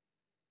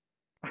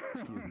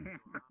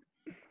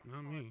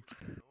 Not me.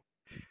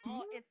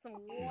 Oh, it's some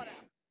water.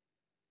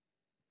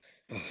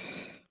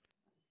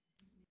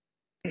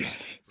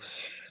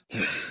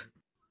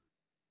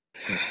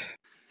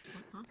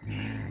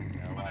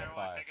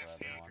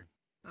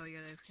 Oh, yeah,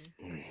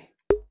 okay.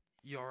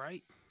 You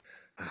alright?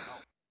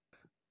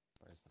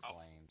 Where's the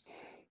flames?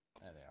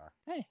 There they are.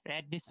 Hey,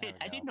 Red Misfit, There we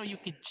I go. didn't know you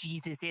could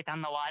Jesus it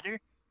on the water.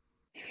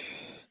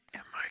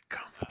 Am I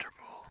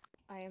comfortable?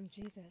 I am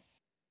Jesus.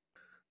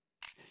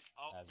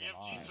 Oh, As we have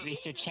am I.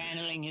 Jesus. Mr.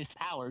 channeling his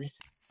powers.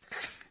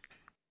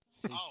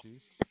 Oh.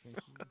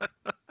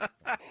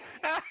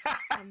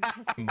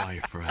 My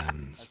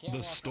friends, I can't the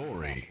walk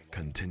story on the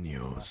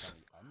continues.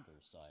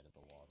 underside of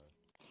the water.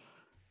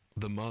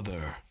 The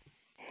mother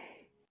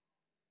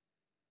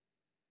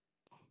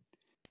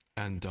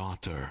and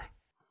daughter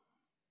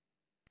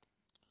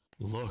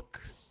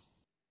look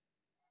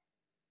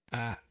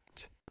at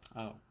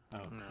Oh.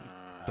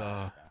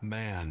 the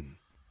man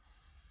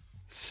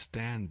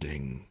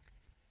standing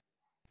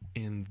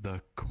in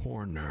the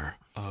corner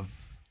of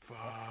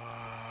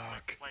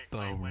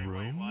the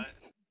room. What?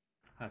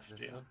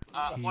 He's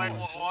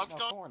What's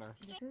going?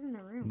 This isn't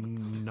a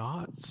room.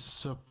 not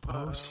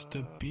supposed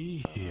to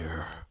be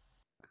here.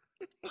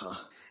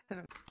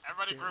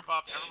 Everybody group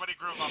up. Everybody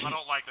group up. I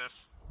don't like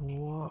this.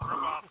 Whoa.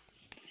 Group up.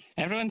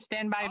 Everyone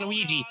stand by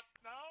Luigi.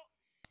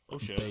 Oh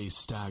shit. They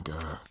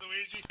stagger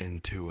Luigi.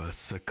 into a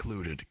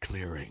secluded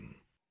clearing.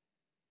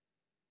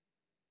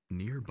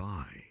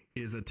 Nearby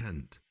is a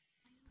tent,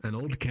 an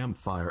old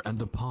campfire,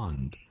 and a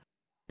pond.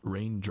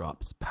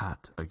 Raindrops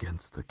pat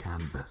against the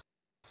canvas.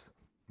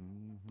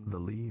 The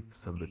leaves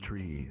of the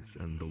trees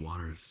and the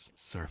water's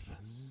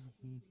surface.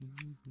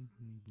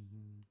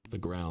 The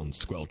ground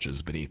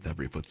squelches beneath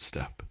every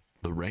footstep.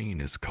 The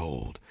rain is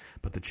cold,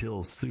 but the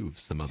chill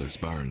soothes the mother's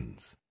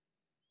burns.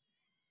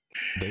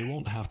 They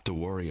won't have to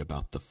worry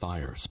about the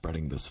fire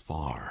spreading this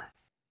far.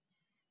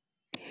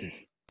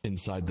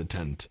 Inside the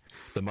tent,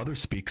 the mother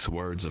speaks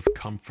words of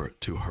comfort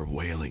to her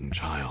wailing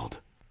child,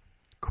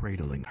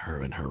 cradling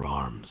her in her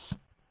arms.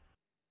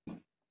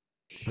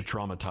 The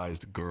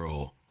traumatized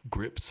girl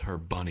grips her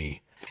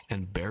bunny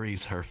and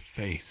buries her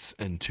face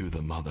into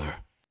the mother.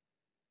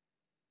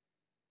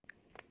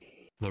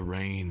 The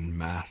rain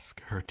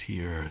masks her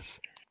tears,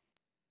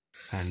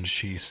 and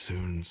she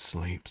soon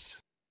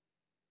sleeps.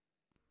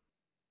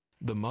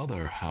 The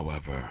mother,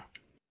 however,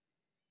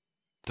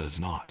 does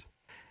not,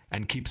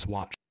 and keeps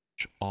watch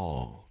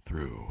all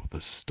through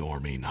the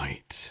stormy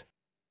night.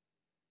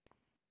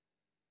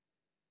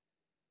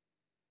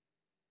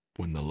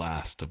 When the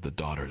last of the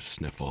daughter's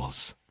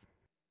sniffles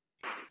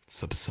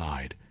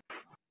subside,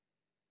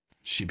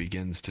 she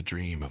begins to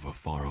dream of a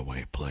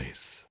faraway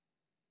place,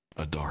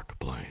 a dark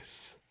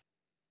place.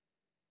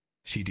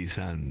 She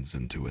descends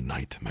into a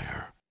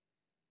nightmare.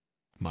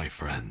 My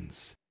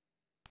friends,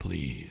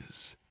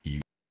 please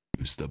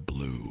use the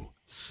blue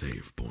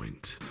save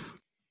point.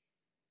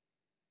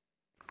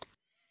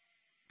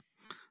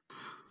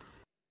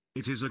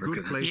 It is a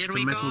good place Here to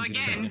we go metal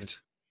again.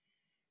 detect.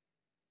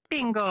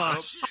 Bingo. Oh,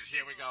 shit,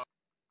 here we go.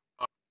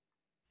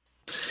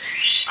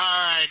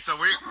 Alright, so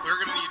we're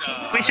gonna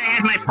need Wish I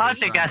had my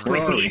poltergust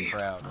with me.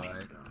 Crowd,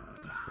 right?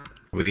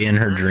 Were we in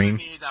her dream?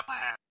 need a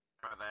plan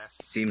for this.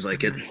 Seems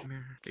like it.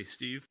 Hey,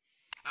 Steve.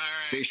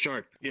 Stay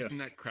sharp. Wasn't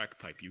that crack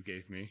pipe you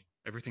gave me?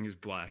 Everything is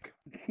black.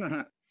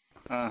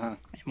 Uh-huh.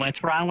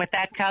 What's wrong with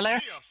that color? Leo,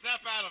 snap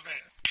out of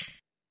it.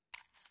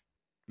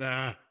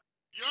 Nah.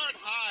 You're in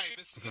high.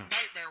 This is a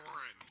nightmare we're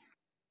in.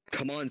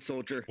 Come on,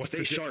 soldier. What's Stay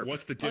the sharp.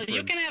 What's the Well, difference?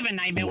 you can have a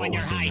nightmare What when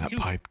you're was in high that too.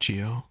 pipe,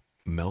 Geo?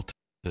 Melted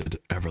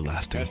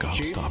everlasting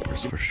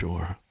gobstoppers for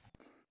sure.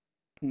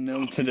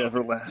 Melted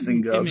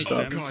everlasting It makes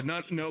sense. gobstoppers. God,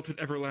 not melted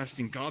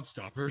everlasting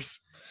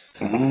gobstoppers.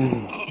 Oh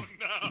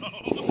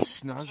no.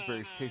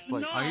 Schnozberries taste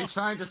like. Are you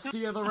trying to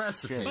steal the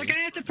recipe? Look, I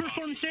have to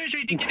perform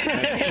surgery to get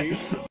it.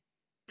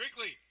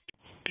 Quickly.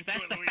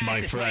 That's the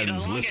My fastest way. The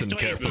friends, longest listen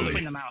way is carefully.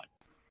 pooping them out.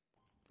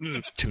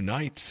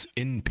 Tonight's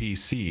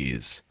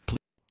NPCs,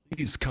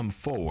 please come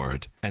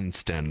forward and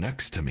stand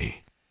next to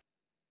me.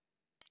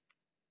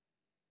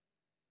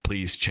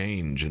 Please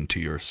change into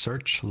your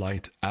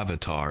searchlight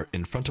avatar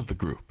in front of the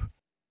group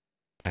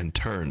and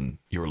turn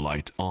your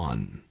light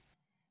on.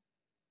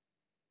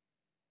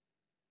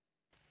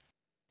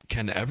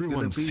 Can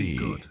everyone see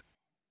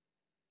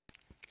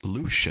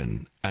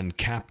Lucian and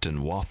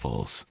Captain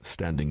Waffles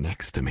standing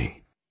next to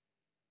me?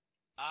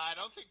 I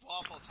don't think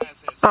Waffles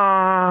has his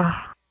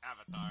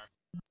avatar.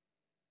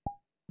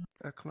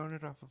 Clone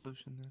it off of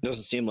Lucian then.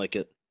 Doesn't seem like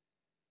it.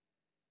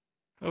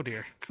 Oh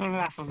dear. Clone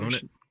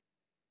it.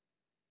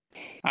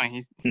 Oh,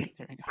 he's there.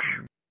 We go.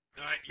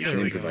 Alright, There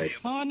we go.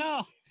 Oh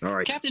no! All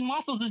right. Captain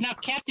Waffles is now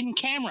Captain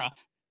Camera.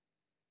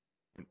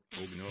 Oh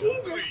no.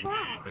 Jesus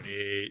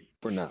Wait.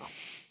 For now.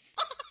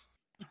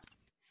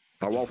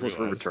 Our waffles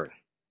will Realize. return.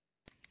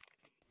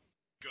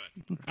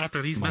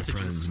 After these My messages.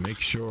 friends, make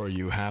sure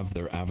you have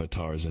their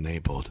avatars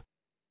enabled.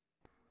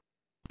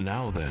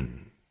 Now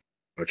then,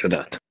 Roger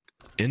that.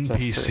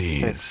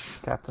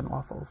 NPCs. Captain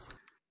Waffles.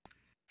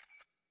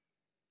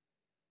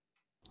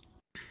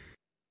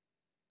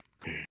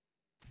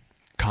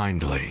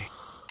 Kindly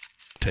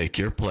take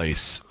your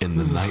place in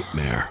the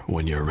nightmare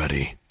when you're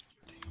ready.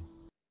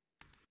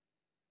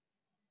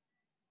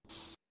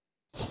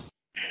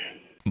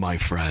 My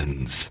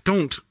friends,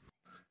 Don't.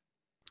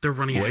 They're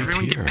running wait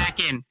Everyone here. get back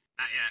in.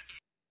 Not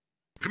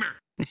yet. Come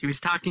here. He was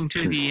talking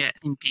to the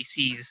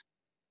NPCs.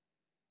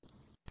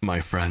 My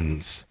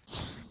friends,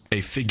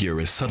 a figure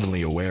is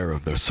suddenly aware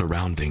of their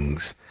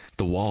surroundings.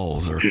 The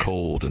walls are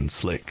cold and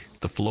slick.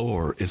 The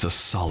floor is a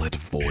solid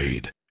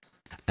void,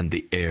 and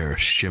the air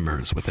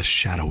shimmers with a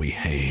shadowy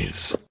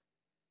haze.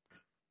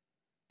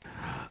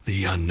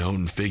 The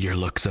unknown figure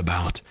looks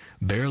about,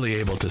 barely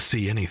able to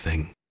see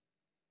anything.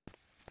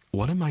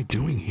 What am I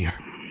doing here?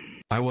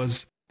 I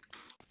was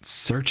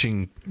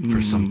searching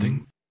for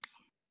something.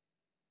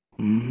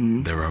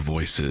 There are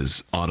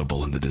voices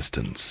audible in the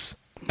distance,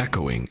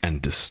 echoing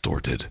and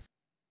distorted,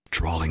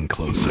 drawing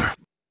closer.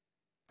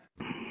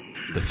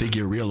 The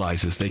figure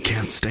realizes they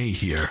can't stay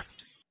here.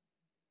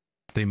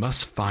 They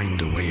must find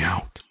a way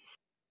out.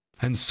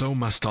 And so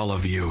must all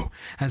of you,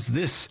 as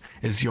this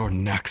is your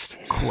next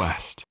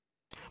quest.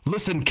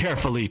 Listen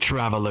carefully,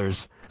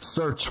 travelers.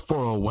 Search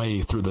for a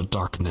way through the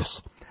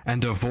darkness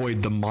and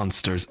avoid the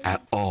monsters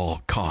at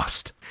all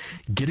cost.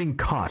 Getting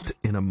caught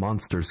in a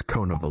monster's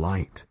cone of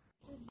light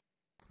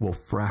will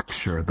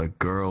fracture the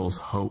girl's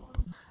hope,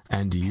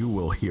 and you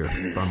will hear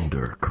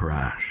thunder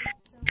crash.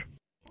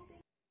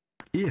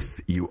 If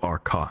you are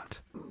caught,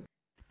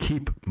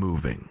 keep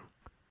moving.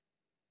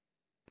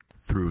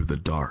 Through the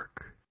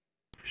dark,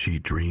 she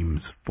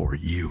dreams for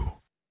you,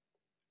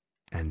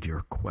 and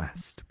your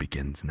quest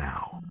begins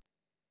now.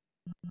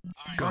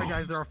 Alright,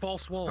 guys, there are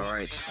false walls. All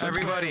right.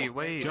 Everybody,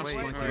 wait. Just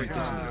like we did.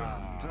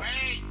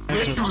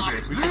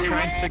 Wait. We can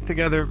try and stick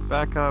together.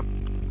 Back up.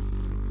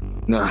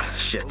 Nah,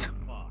 shit.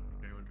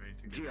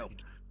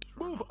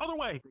 Move, other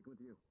way.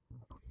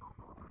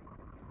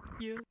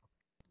 Yeah.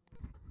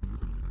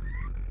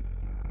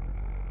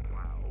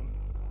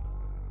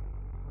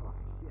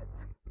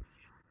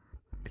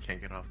 I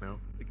can't get off now.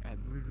 I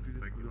literally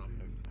can't get off.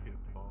 I can't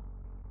fall.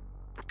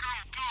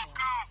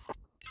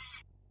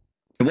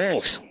 The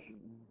walls.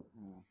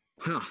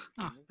 Huh.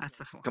 Oh, that's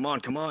the one. Come on,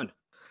 come on.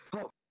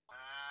 Guys,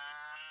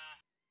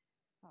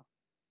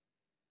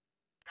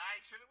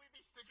 shouldn't we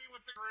be sticking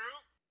with the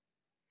group?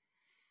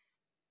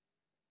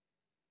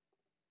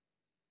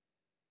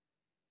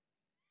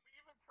 We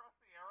even trust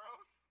the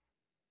arrows?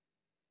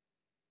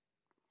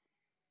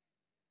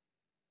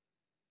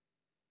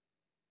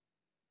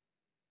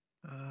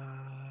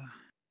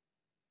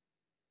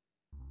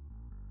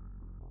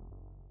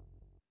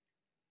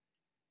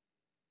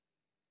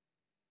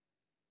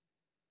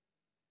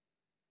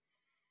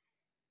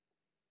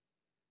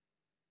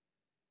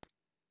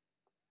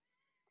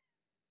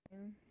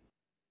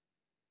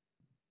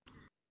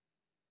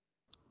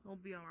 We'll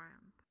be alright.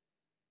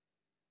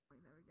 Wait,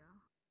 there we go.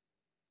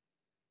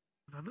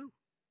 Babu.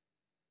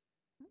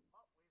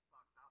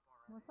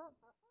 What's up?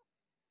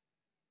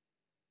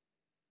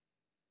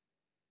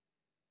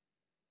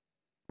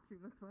 She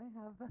must have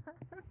that.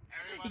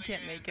 He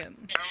can't make it.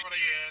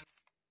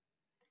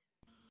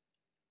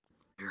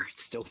 It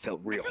still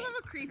felt I real. feel a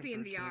little creepy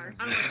in VR.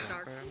 I don't like the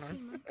dark.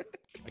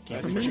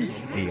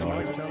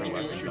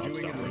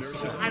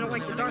 I don't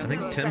like the dark. I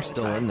think Tim's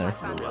still in there.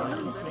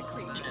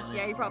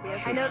 Yeah, he probably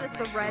is. I noticed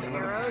the red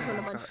arrows when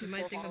a bunch of people. You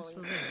might think I'm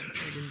still there.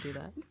 I didn't do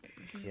that.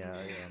 Yeah,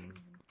 I am.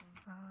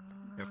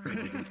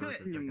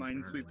 You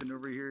mind sweeping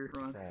over here,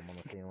 Ron? I'm on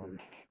the feeling.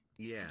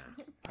 Yeah.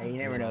 Hey, you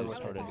never know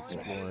what sort of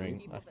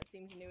exploring. I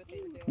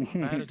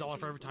had $1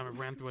 for every time I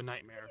ran through a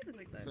nightmare.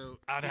 So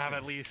I'd have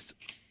at least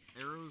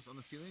arrows on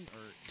the ceiling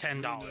are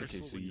 $10.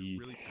 Okay, so you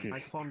really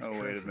tiny. Oh,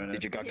 wait a minute.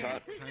 Did you got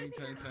caught? Tiny.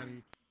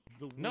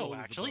 The No, wall is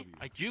actually,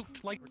 above I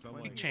juked like So I'm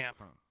a like, champ.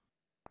 huh.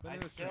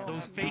 But no, so-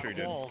 Those fake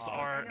walls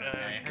are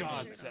a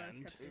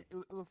godsend.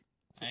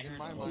 In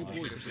my mind,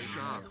 it's just a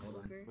shop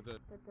with a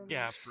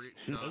Yeah, straight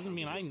shot. doesn't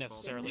mean I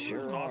necessarily was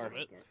Sure the cause are. of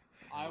it.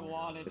 I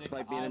wanted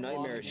Despite being a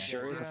nightmare, it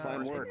sure is a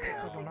fine work. So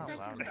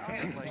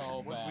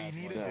bad.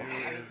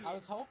 I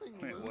was hoping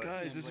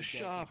Guys, there's a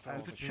shop.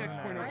 There's a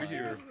checkpoint over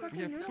here. We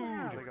have food.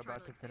 I'm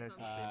about to finish.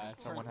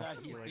 Someone turns has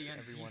out to he's like the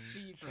everyone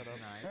NPC for shut up.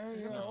 tonight.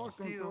 Hey, so-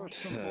 welcome to a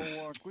simple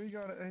walk. We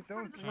gotta. Hey,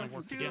 don't. I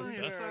worked against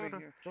Get us. out of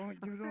here. Don't.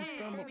 You don't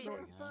stumble. Get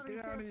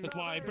out of here. That's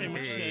why I pretty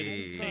much said,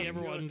 hey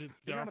everyone,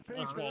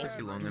 us walls Took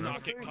you long do enough.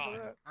 not get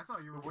caught. I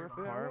thought you were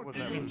Part was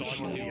that That means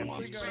all you do.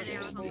 because I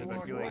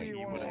feel like he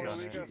would have done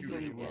it.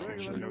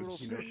 People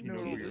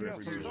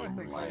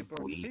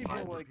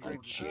like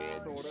drink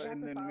soda,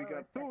 and then we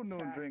got 2 new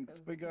drinks.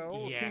 We got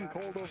old King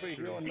Cold over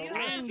here on the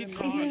I didn't get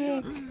left.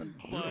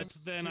 caught, but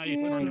then I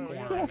turned the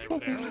corner and they were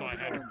there, so I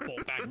had to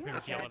bolt back and pretty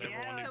much yell at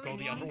everyone and go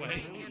the other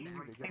way.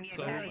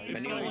 So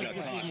it felt like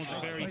this one was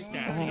very I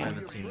staffy.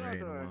 haven't seen Ray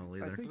in a while I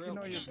either. think you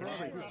know your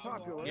brother. He's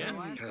popular. Yeah.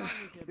 Mario.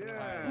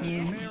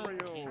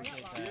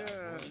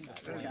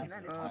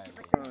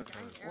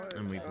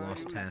 And we've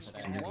lost task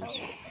to noodles.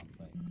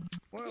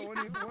 Well, what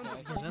do you want?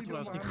 That's what I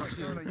was thinking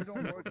too. You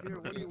don't work here.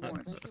 What do you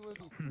want?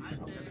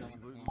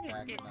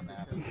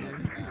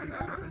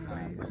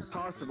 It's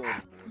possible,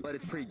 but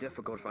it's pretty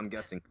difficult if I'm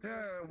guessing.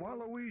 Yeah,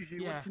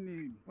 Waluigi, Yeah. what you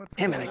need? What's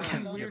Damn it, I up?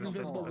 can't Weird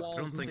invisible walls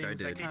I don't and think I things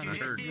did. that I kind of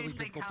heard, really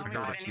difficult to I heard a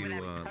dodge. few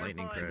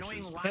lightning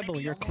crashes.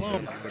 Pebble, your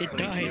club, it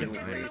died. Don't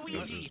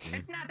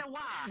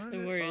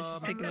Don't worry, it's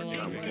just taking a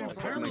long time.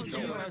 Apparently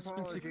Geo has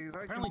been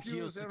apparently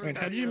Geo's Wait,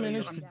 how did you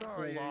manage to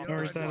pull off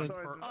or is that a...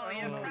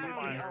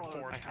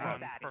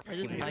 I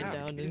just lied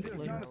down and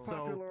clicked.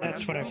 So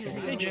That's what I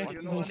figured. Hey, Jack,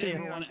 we'll see you.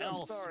 everyone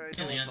else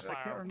Killian.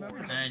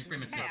 And pretty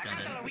much just got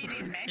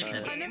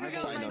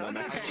Side note, I'm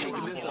actually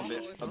taking this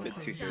a bit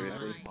too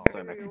seriously. So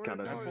I'm actually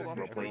kind of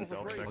role-playing. Yeah,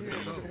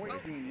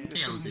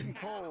 I'll see.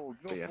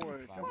 But yeah. I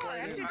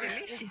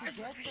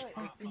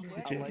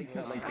like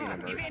being a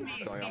nerd,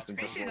 so I often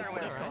just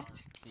role-play.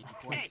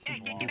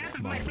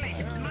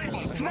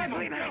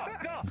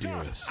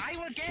 Dearest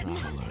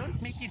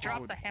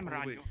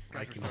travelers,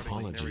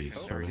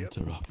 apologies for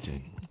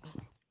interrupting.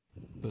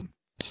 The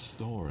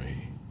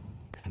story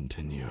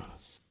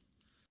continues.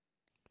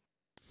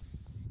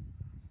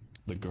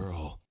 The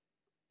girl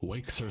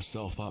wakes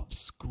herself up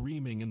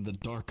screaming in the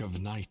dark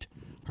of night,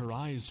 her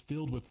eyes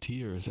filled with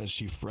tears as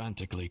she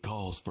frantically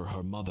calls for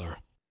her mother.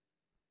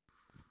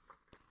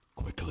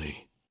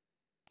 Quickly,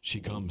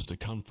 she comes to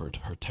comfort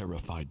her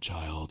terrified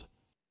child.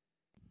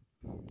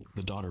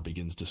 The daughter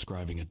begins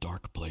describing a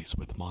dark place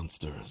with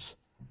monsters,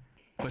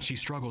 but she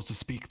struggles to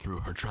speak through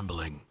her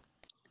trembling.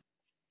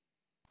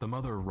 The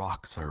mother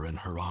rocks her in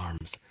her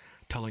arms,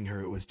 telling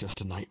her it was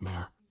just a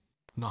nightmare,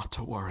 not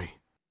to worry.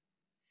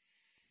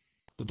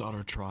 The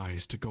daughter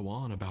tries to go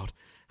on about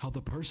how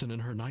the person in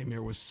her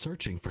nightmare was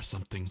searching for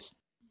something,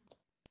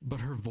 but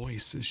her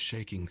voice is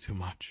shaking too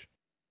much.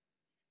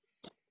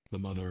 The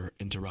mother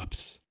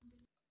interrupts,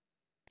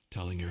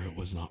 telling her it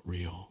was not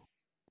real.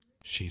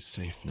 She's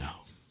safe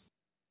now.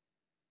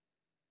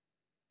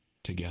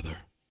 Together,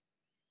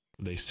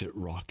 they sit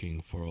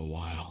rocking for a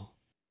while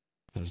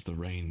as the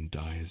rain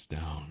dies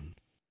down,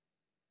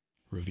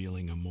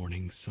 revealing a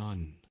morning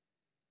sun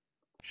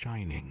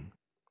shining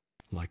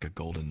like a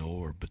golden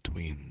orb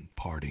between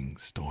parting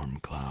storm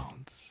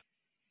clouds.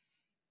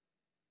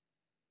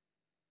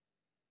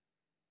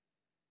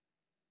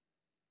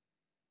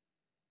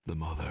 The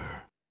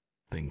mother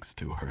thinks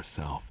to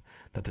herself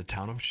that the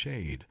town of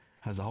Shade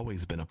has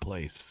always been a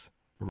place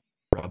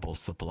rebel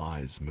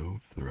supplies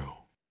move through.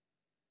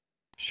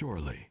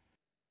 Surely,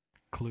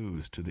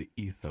 clues to the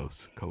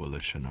Ethos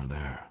Coalition are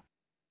there.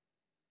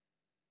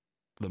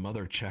 The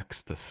mother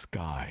checks the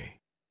sky.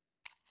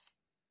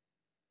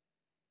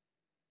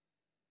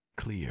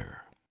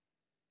 Clear.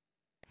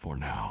 For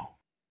now.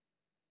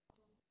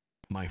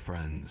 My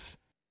friends,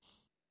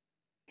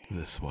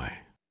 this way.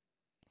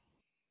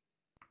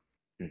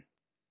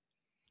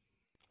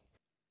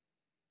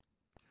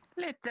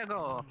 Let's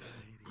go.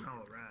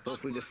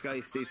 Hopefully the sky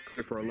stays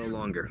clear for a little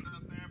longer.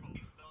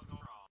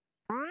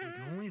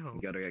 You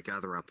gotta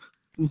gather up.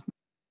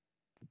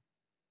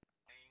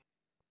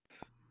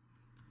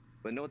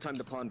 But no time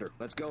to ponder.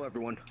 Let's go,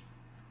 everyone.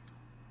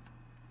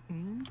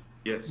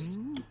 Yes.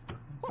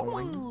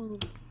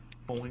 Boing.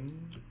 Boing.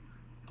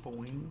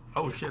 Boing.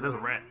 Oh shit, there's a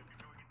rat.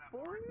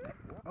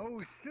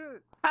 Oh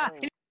shit! Ah,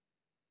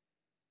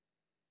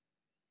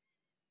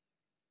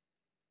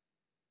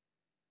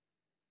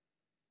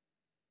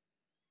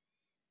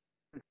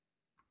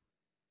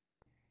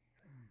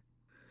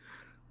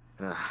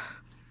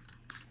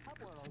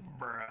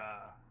 Bruh.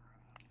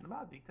 The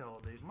amount of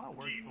detail they my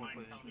work will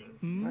put into this.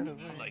 By the I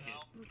way, like it.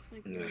 Looks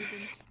like Yeah.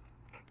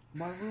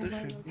 My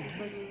roommate was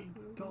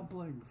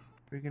dumplings.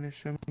 We're gonna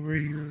show me where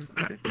you.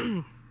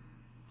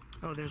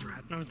 oh, there's a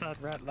rat. No, that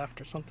rat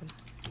left or something.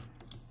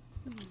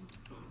 I'm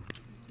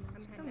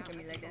heading out.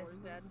 My controller's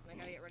dead. I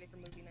gotta get ready for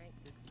movie night.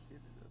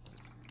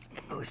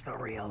 Who's the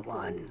real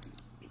one?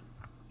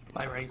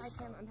 Bye, Hi Rice.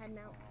 Tim, I'm heading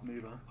out.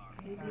 Neva.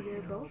 Maybe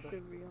they're both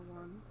the real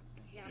one.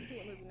 Yeah, I'll see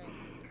you at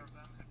movie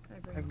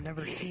night. I've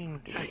never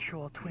seen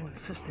actual twin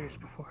sisters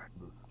before.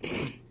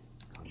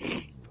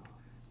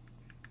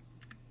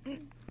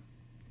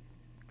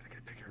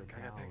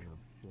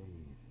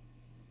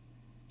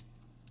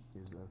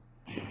 Is a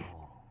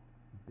small,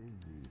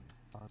 busy,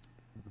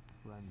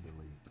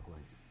 unfriendly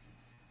place.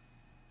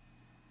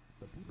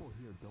 The people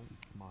here don't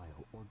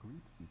smile or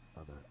greet each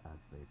other as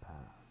they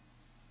pass.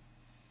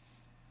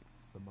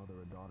 The mother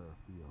and daughter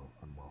feel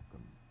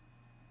unwelcome.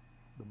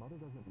 The mother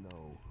doesn't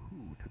know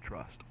who to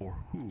trust or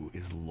who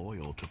is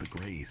loyal to the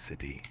Gray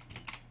City.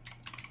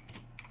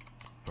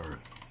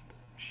 First,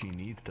 she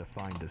needs to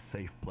find a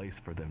safe place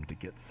for them to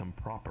get some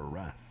proper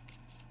rest.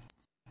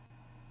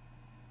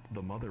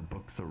 The mother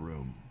books a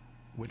room,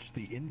 which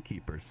the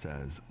innkeeper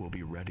says will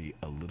be ready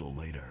a little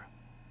later.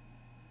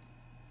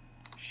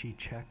 She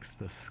checks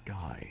the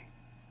sky,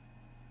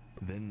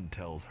 then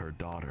tells her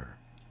daughter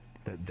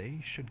that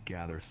they should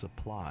gather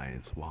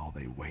supplies while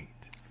they wait,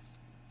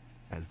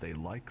 as they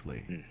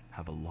likely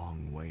have a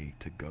long way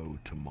to go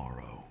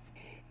tomorrow.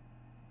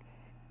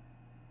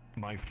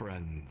 My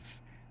friends,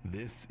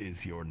 this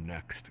is your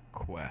next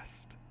quest.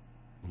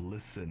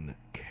 Listen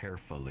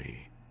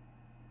carefully.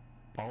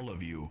 All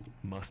of you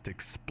must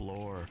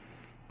explore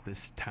this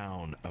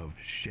town of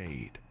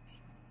Shade.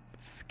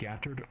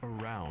 Scattered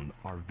around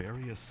are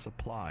various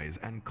supplies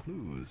and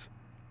clues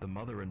the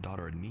mother and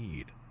daughter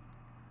need.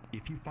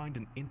 If you find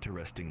an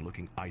interesting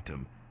looking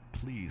item,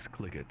 please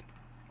click it.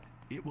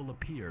 It will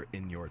appear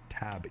in your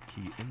tab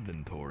key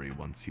inventory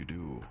once you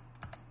do.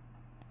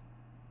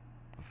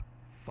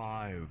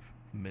 5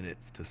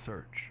 minutes to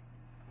search.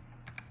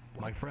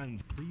 My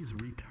friends, please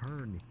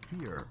return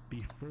here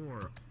before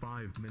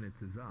 5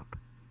 minutes is up.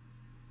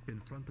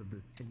 In front of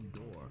this inn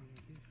door.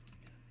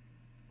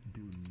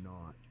 Do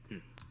not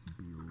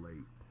be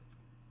late.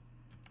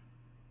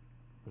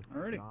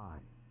 Alrighty.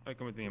 Alright,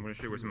 come with me. I'm going to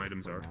show you where some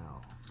items are.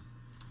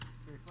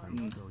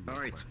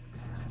 Alright.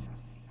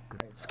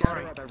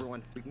 Scatter up,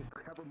 everyone. We can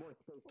cover more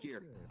space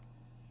here.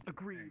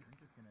 Agreed.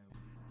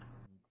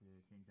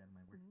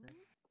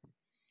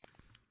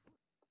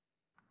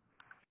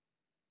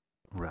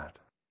 Rat.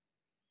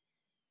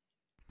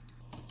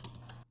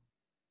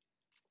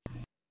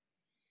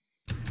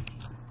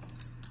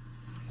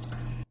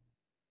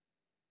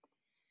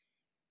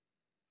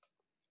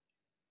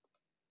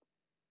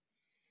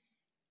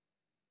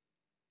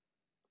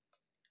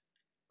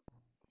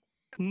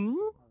 Hmm?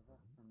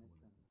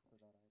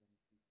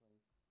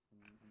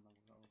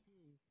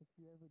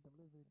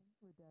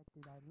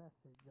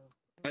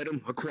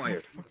 Item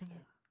acquired.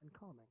 And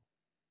calming.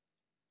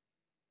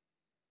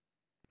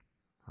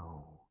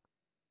 Oh.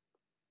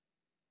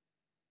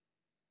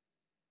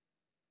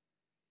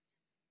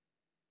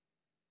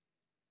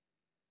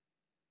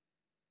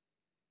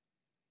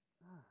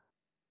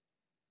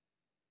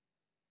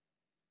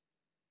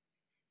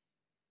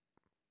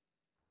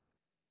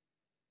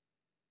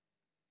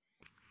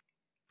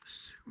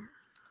 Sewer.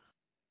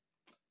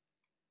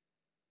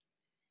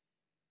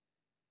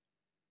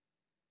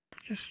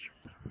 Just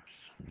remember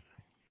something.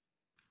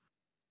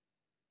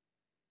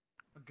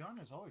 A gun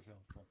is always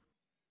helpful.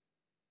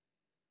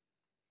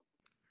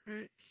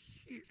 Right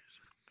here's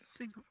a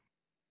thing.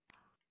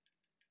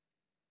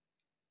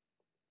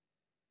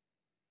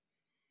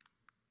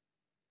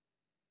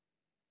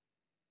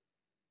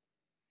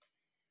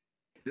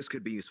 This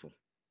could be useful.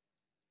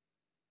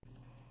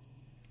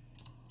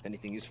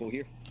 Anything useful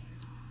here?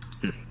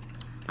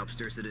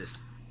 Upstairs it is.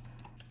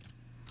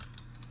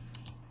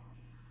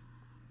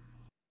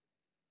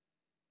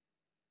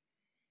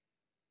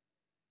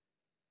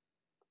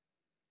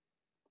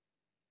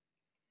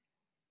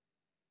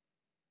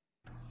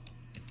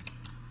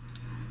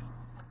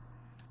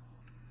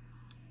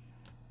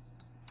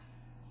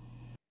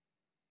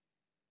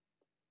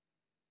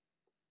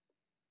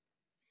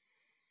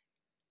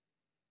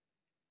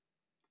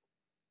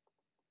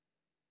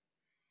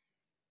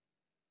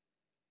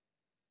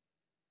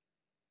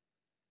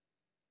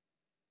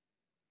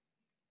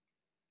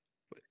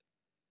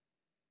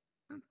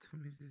 Don't tell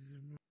me this is a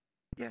room.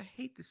 Yeah, I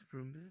hate this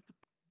room. This is the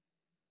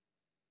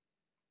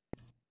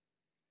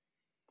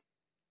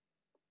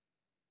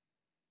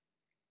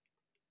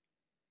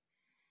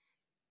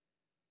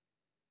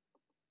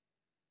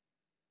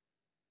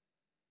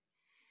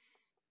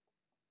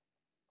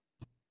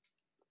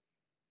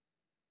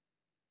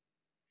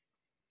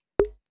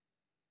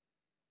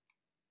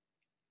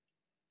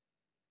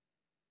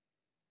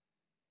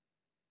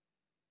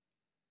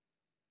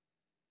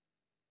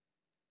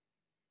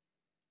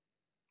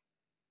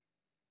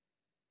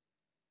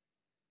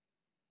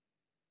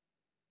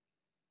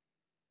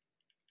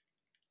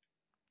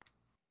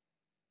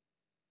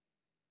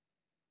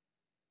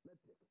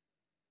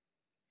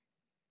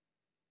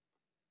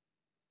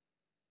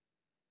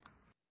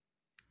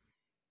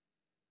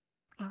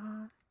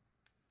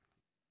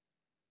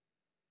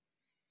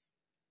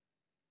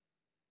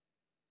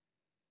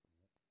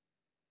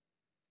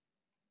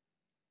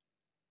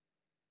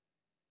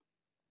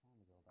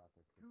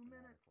 2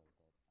 minutes.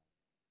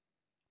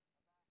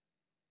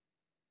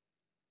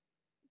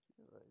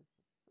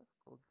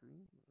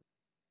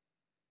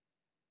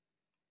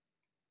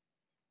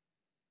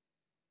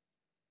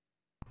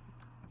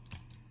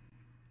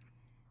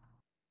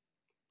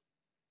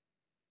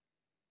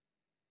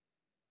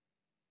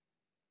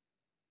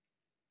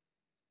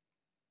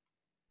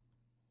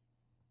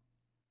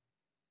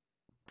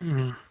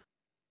 Mm.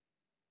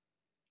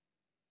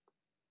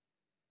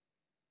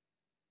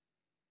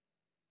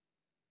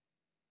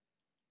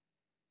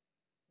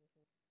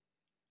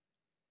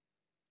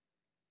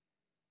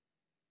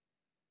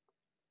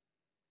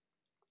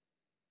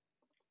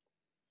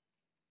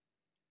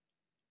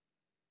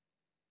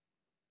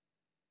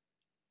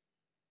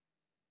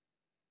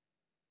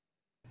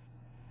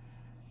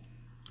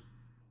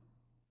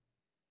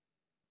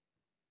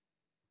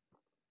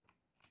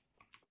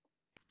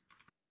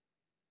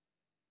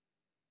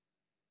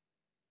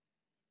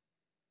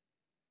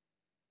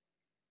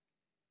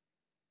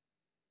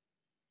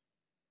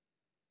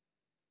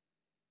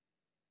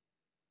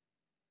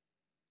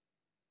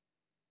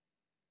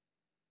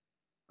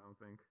 I don't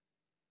think.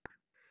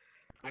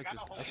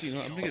 Actually,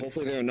 no,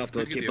 hopefully they're enough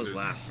to keep us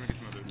last.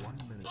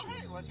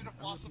 Okay, Legend of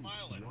Blossom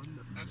Island.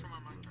 That's where my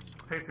mind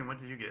goes. Payson, what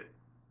did you get?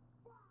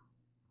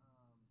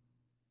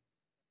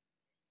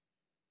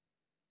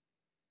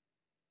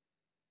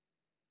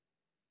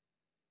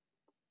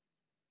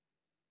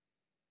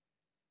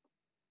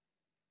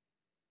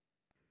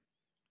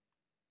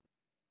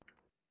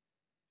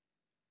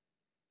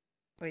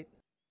 Wait.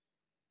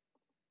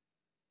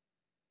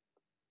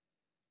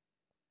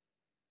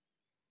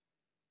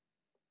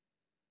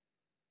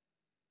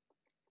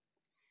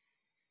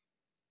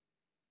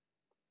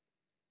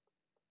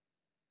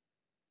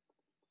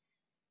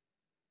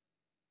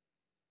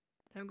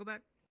 Time to go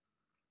back.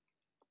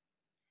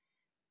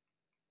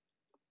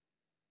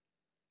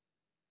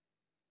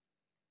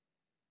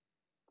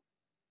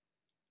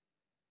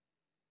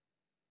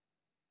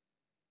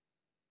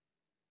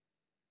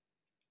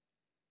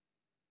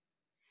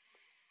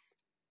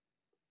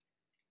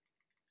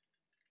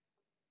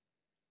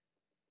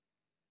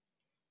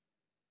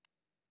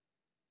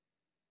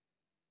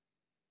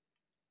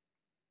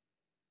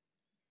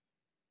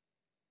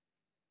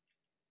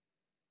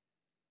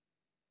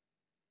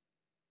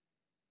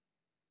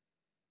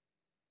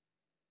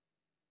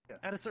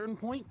 At a certain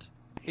point.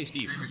 Hey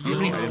Steve,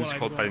 You you know items what I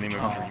called by the go name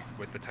with. of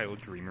with the title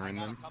Dreamer in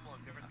them.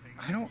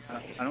 I don't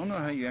know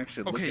how you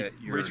actually look Okay,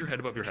 at your raise your head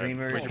above your head.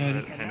 Dreamer. Raise your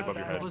hand above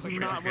your head. This is Raise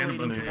your not hand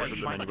above related your to head.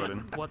 The menu button.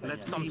 what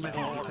some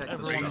people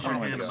everyone Raise your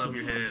hand above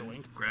your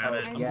head. Grab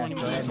it. Yeah,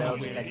 go ahead, that'll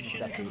detect some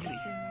stuff.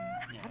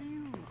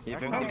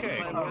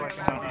 Okay.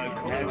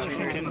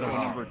 Coalition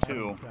number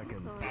 2.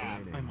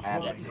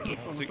 Add that too.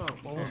 Wait,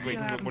 what do we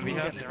have? What do we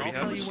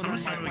have?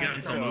 Suicide we got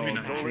until movie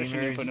night. Coalition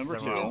info number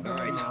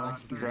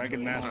 2.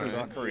 Dragon Master's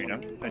Ocarina.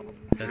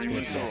 That's what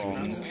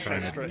this is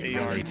trying Extra to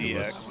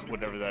ARDX,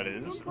 whatever that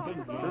is.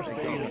 First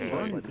aid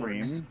Burn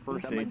Cream.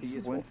 First aid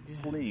Splint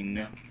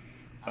Sling.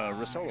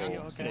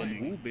 Risolo.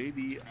 And Woo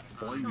Baby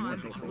Boy No,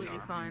 it's completely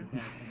fine.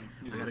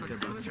 I got a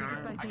good luck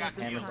charm. I got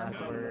Hammer's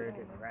last word,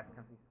 Rat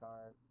Country Star.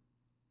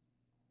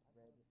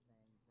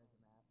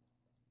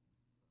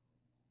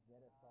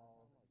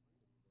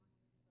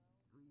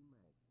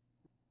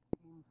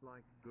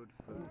 Like good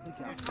food.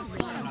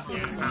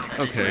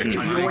 Okay.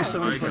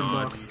 I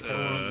got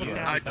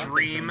A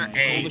dream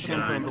egg.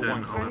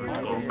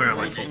 where I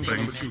like both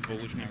things.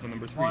 Coalition info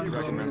number 3.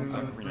 Dragon Master's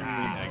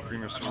Ocarina. Egg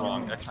Creamer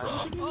Sarong. Extra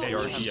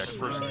ARDX.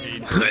 First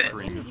aid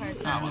cream.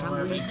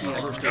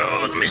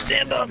 Oh, let me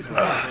stand up.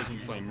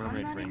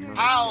 Mermaid Ring.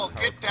 Owl,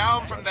 get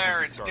down from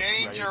there. It's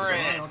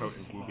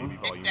dangerous.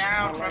 Get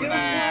down from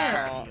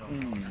there.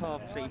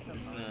 Top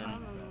places,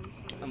 man.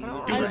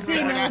 I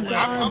see no I'm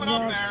coming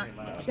up gods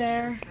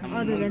there. there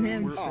other than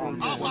him. Oh,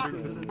 fuck.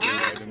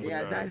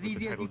 Yeah, it's not as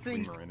easy as you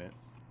think. Can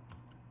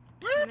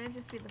I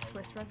just be the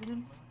Swiss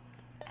resident?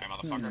 Hey,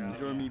 motherfucker.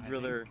 Join me,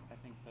 brother.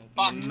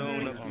 Fuck.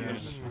 Known of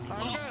this.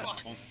 Oh,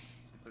 fuck.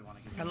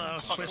 Hello,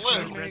 Fucking Swiss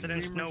live.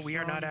 residents. No, we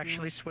are not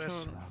actually Swiss.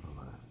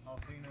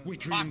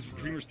 Wait,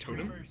 Dreamer's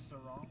Totem?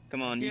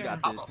 Come on, you got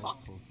How the this. fuck?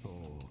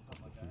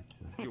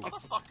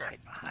 Motherfucker.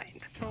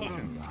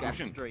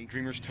 Ocean.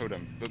 Dreamer's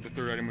Totem. The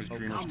third item was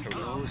Dreamer's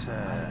Totem. Oh, just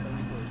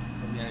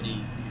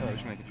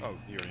make it. Oh,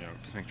 here we go.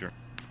 Just make sure.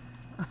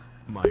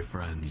 My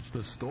friends,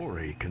 the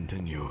story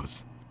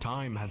continues.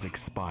 Time has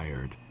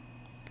expired.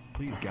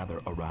 Please gather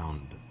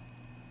around.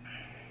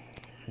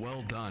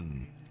 Well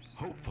done.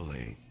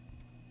 Hopefully,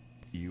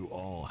 you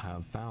all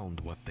have found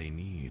what they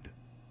need.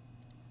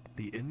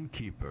 The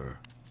innkeeper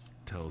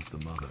tells the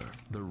mother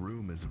the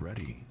room is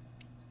ready.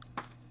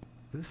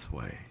 This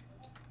way,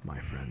 my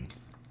friends.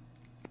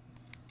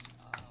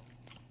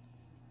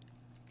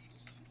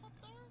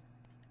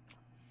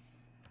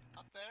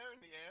 Up there in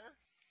the air?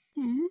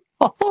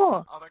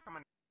 Oh, Oh, they're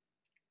coming.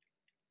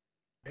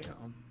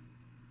 Damn.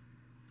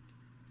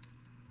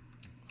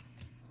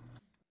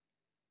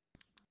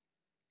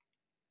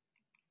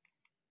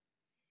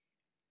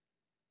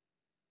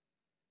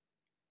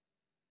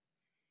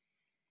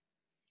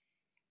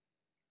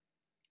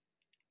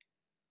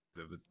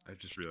 I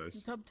just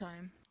realized. Tub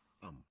time.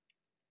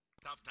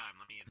 Tub time,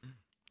 let me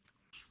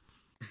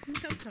in.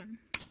 Tub time.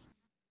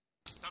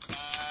 Tub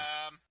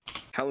time.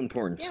 How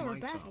important? Yeah, we're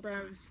bath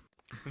bros.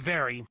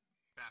 Very.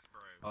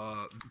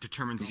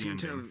 Determines the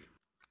ending.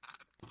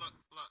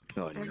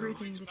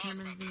 Everything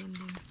determines the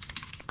ending.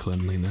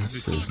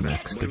 Cleanliness is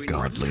next to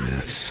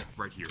godliness.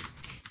 Right here.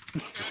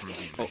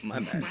 Oh, my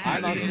bad. I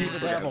must be the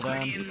devil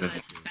then.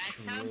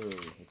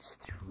 It's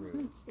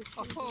true.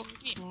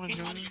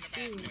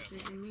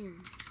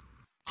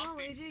 Oh,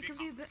 AJ could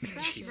be a bath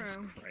Jesus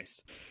bro.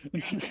 Christ.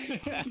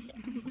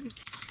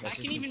 I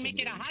can even make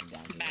it a hot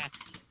bath.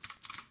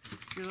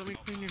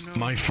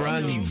 My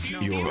friends,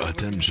 your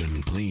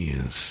attention,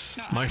 please.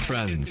 My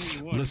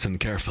friends, listen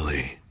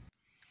carefully.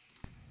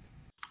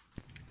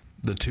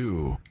 The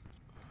two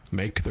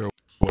make their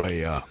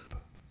way up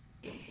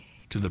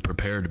to the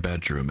prepared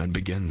bedroom and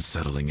begin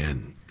settling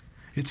in.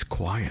 It's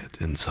quiet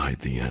inside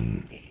the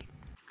inn.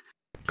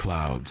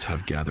 Clouds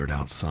have gathered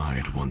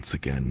outside once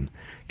again,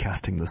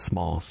 casting the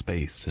small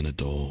space in a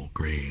dull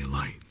gray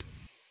light.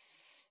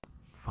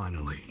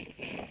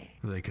 Finally,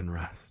 they can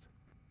rest.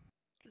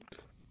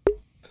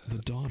 The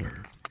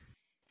daughter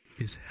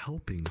is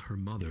helping her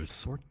mother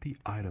sort the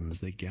items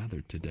they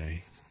gathered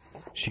today.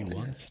 She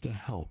wants to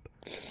help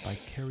by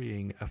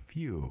carrying a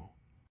few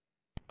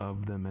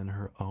of them in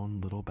her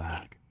own little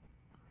bag.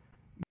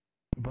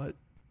 But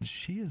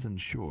she isn't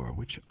sure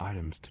which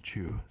items to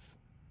choose.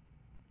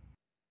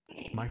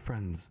 My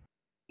friends,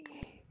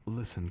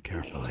 listen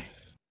carefully.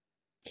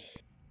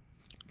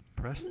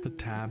 Press the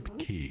tab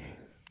key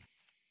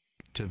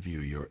to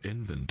view your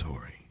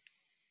inventory.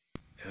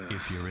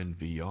 If you're in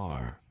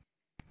VR,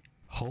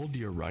 hold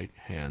your right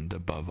hand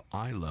above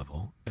eye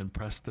level and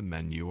press the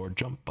menu or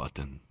jump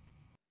button.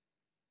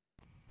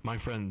 My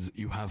friends,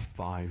 you have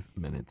 5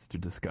 minutes to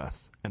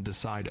discuss and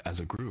decide as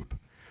a group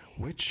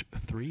which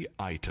 3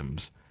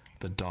 items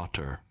the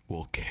daughter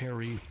will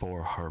carry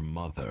for her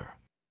mother.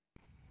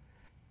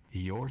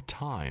 Your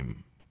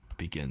time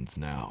begins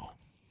now.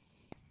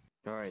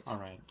 Alright.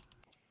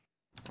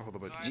 Hold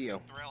on, but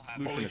Geo.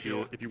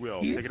 Lucian, if you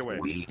will, take it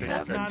away.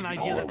 That's not an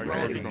idea that's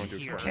already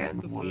relevant here. Can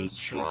we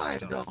try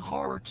the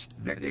heart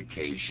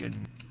medication?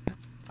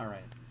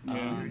 Alright.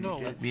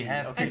 No, we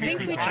have I think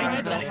we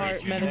tried the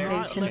heart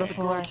medication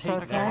before,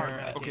 Protect.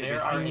 Okay,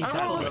 there are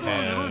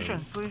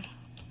please.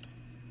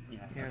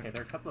 Yeah, okay,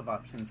 there are a couple of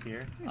options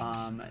here.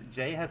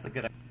 Jay has a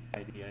good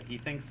idea. He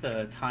thinks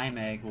the time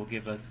egg will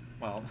give us,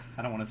 well,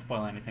 I don't want to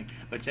spoil anything,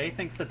 but Jay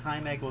thinks the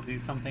time egg will do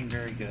something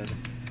very good.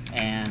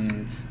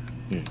 And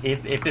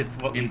if it's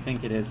what we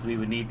think it is, we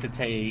would need to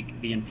take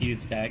the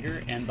infused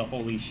dagger and the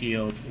holy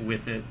shield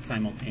with it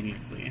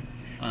simultaneously.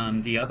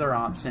 The other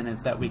option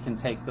is that we can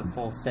take the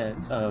full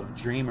set of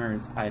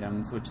Dreamer's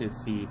items, which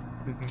is the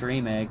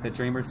Dream Egg, the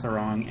Dreamer's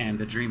Sarong, and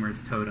the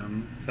Dreamer's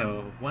Totem.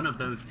 So one of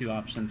those 2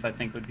 options I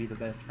think would be the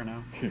best for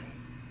now.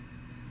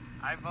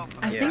 I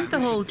think the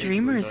whole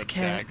Dreamer's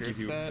kit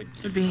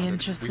would be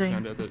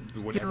interesting. See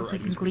what we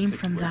can glean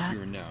from that.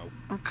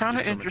 I'm kind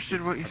of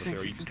interested what you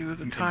think you can do with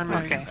the time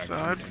egg, so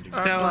I'd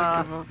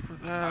like to vote for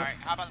that. Alright,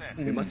 how about this?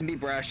 We mustn't be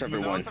brash,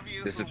 everyone.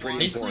 This is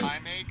pretty important.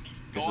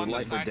 This is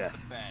life or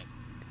death.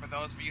 For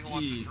those of you who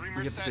want the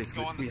Dreamer set,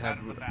 go on the side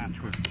of the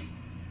bathroom.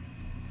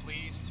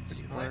 Please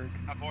split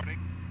accordingly.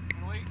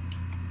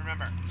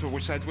 Remember. So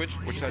which side's which?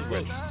 Which side's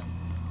which?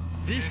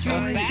 This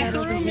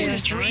bathroom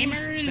is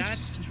Dreamers.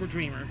 That's for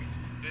Dreamer.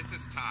 This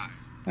is time.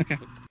 Okay.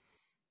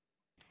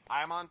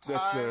 I'm on time.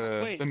 That's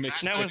Wait, the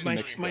mix. now with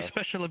my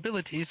special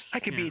abilities, I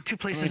could be 2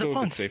 places at Go a bit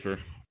once. safer.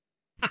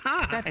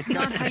 That's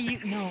not how you.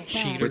 No.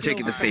 We're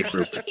taking the safe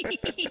route. With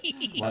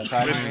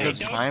the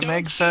time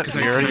egg set,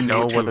 we already know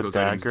what a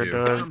dagger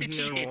does.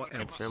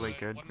 It's really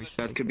good.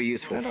 That could be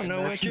useful. I don't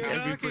know what you're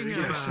talking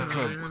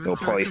about. They'll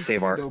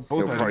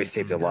probably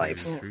save their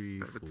lives. 3,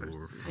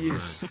 4,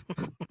 5,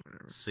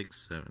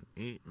 6, 7,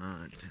 8,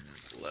 9, 10,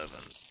 11.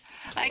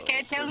 I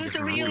can't tell who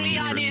the real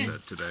Leon is.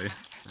 Today.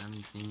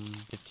 17,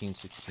 15,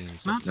 16,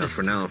 Not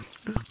for now.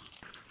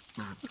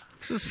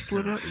 This is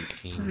split up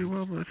pretty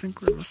well, but I think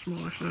we're on the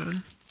smaller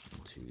side.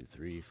 2,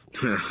 3,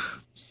 4,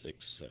 5,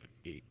 6, 7,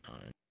 8,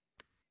 9,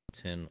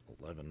 10,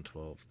 11,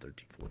 12,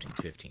 13, 14,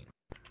 15.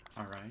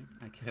 Alright,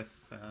 I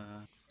guess,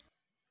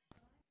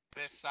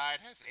 This side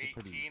has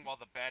 18, while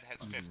the bed has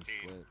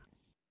 15.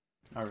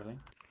 Oh, really?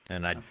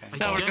 And I... Okay.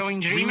 So we're going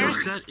Dreamer?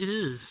 Set it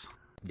is.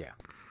 Yeah.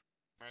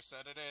 Dreamer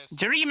set it is.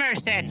 Dreamer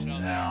set.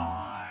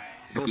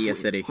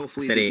 Yes, Eddie.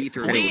 Hopefully the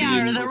ether We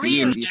are the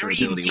real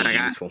Dream Team.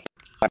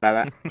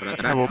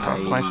 I will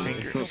cross my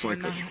fingers. Most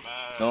likely.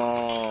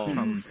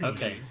 Oh.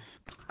 Okay.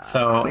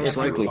 So, Most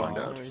likely.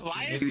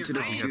 Due to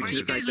the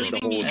fact that the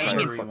whole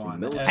entire fucking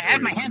military I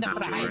have my hand up for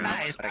the high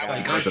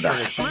five. because of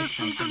that.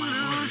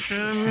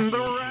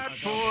 The rat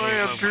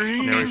boy of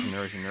dreams.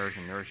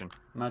 Narration.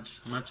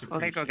 Much appreciated.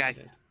 Okay, go, guys.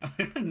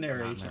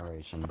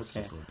 Narration.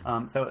 Okay.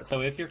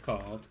 So if you're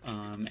called,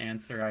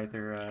 answer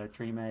either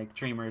Dream Egg,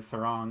 Dreamer's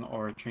Sarong,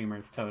 or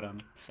Dreamer's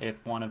Totem.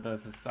 If one of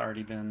those has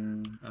already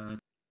been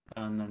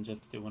done, then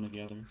just do one of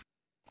the others.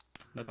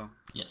 That's all.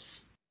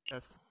 Yes.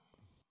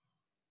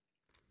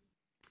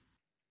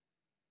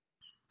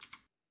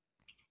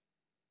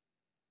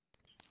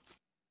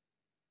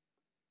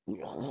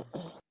 Ooh,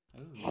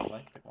 I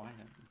like it. Why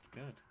not? It's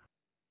good.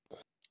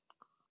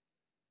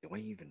 Why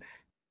even?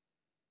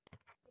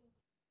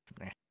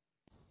 I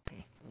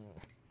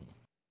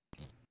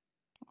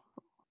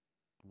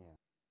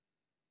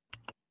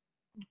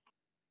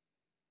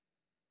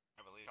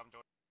believe I'm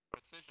doing a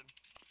decision.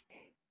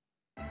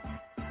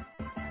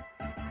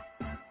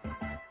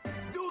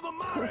 Do the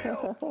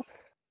Mario!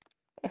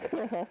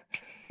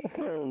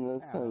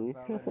 That's funny.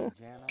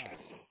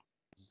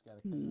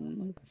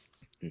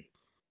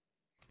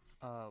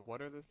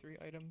 What are the 3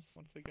 items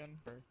once again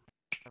for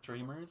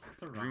Dreamers,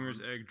 sarong.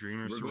 Dreamer's egg,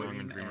 Dreamer's sarong,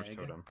 and Dreamer's egg,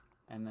 totem.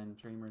 And then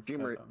Dreamer's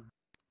Dreamer- totem.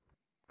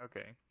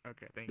 Okay,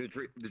 thank you.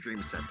 The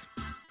dream set.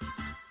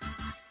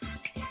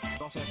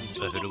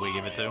 So who do we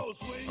give it to? Or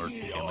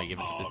can we give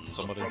it to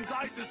somebody? From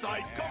side to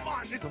side, come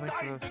on, it's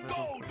time to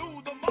go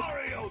do the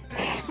Mario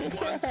dance.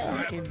 One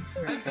step,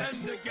 and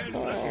then again,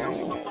 let's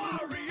do the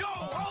Mario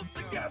all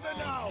together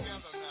now.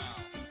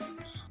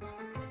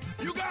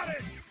 You got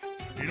it.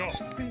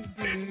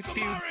 It's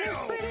the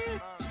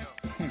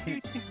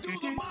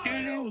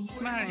Mario.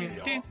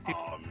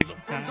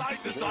 From side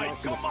to side,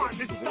 come on,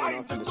 it's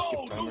time to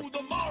go do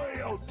the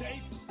Mario.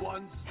 Take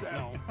one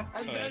step,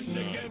 and then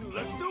again,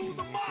 let's do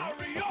the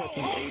Mario all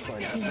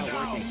together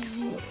now.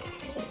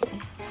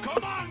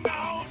 Come on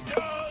now,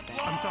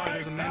 just I'm sorry,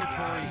 there's a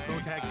mandatory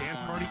Protag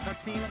dance party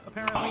cutscene,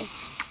 apparently.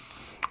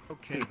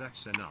 Okay,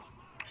 that's enough.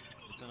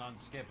 It's an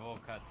unskippable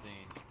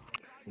cutscene.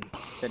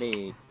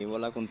 Sari, ¿qué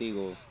bola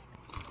contigo?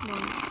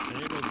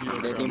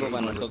 Decimos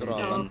para nosotros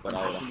hablan por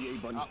ahora.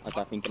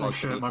 Hasta fin que la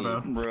shit, my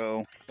bad.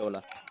 Bro.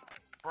 Hola.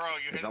 Bro,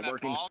 you hitting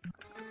that ball?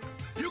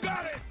 You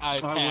got it! I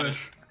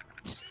wish.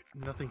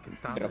 Nothing can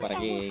stop Pero it. para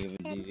qué,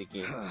 de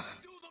qué.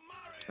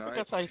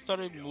 Because I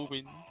started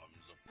moving.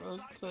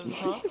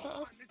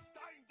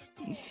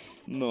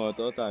 No,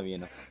 todo está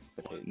bien.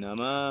 Okay, nada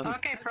más.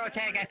 Okay,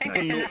 Protag, I think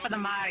that's enough of the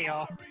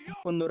Mario.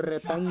 Cuando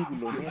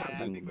rectángulo, no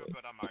rectángulo.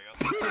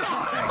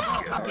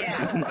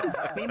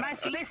 Yeah. We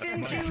must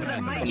listen to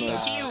the mighty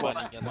cue.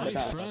 My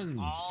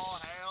friends,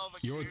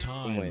 your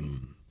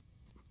time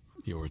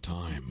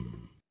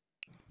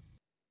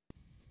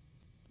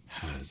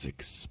has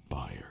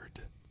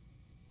expired.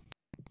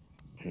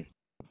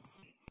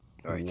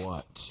 All right.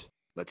 What?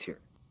 Let's hear.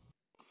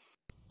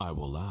 I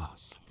will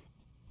ask.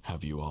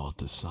 Have you all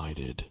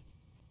decided?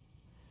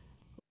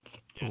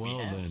 Well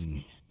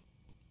then.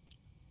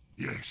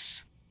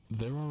 Yes.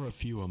 There are a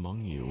few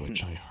among you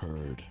which I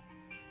heard.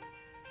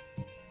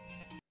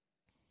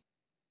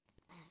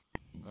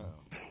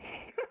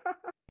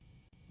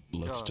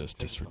 Let's just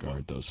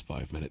disregard those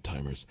 5-minute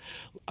timers.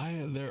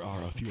 There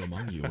are a few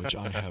among you which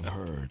I have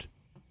heard.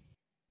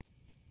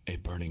 A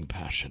burning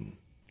passion,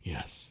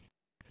 yes.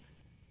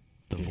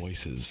 The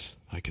voices,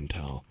 I can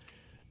tell.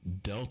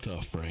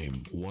 Delta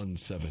Frame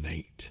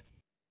 178.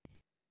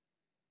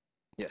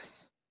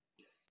 Yes.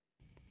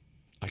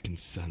 I can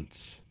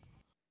sense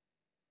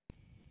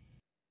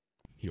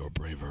your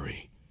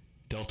bravery.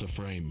 Delta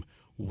Frame,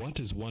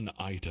 what is one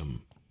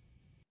item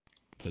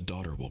the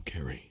daughter will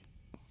carry?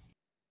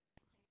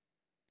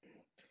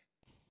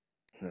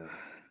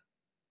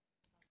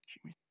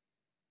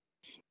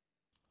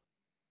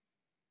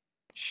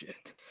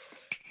 Shit.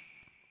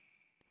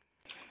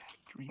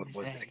 What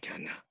was it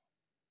again?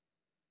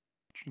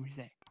 Dreamer's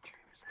egg.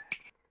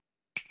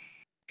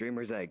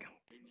 Dreamer's egg.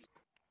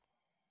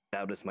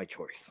 That was my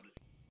choice.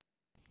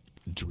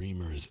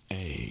 Dreamer's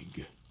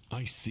egg.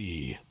 I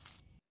see.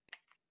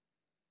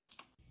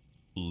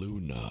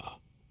 Luna,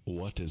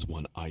 what is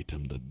one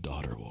item the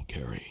daughter will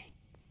carry?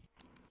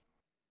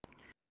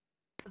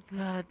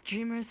 The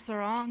Dreamer's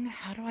Sarong.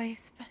 How do I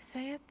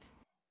say it?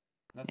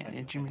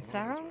 Yeah, Dreamer's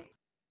Sarong?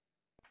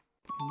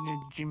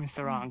 Dreamer's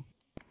Sarong.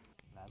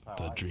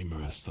 The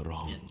Dreamer's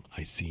Sarong.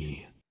 I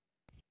see.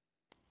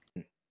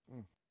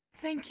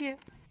 Thank you.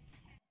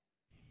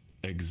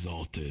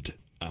 Exalted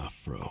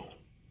Afro.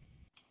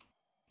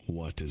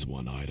 What is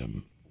one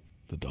item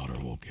the daughter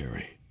will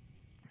carry?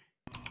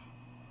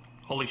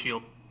 Holy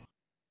shield.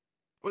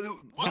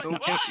 What?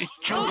 Dreamer's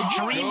totem.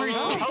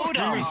 Dreamer's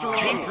totem.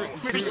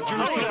 Dreamer's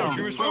totem.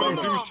 Dreamer's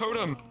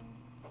totem.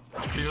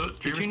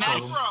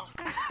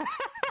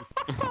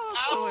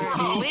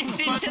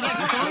 Listen to the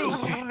group. Oh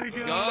my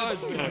god!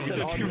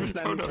 Dreamer's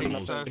totem.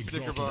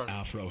 Exalted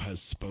Afro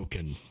has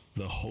spoken.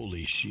 The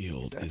holy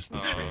shield is the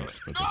choice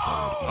for the third.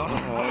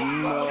 Oh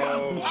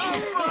no!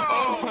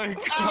 Oh my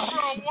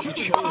god! You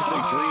chose the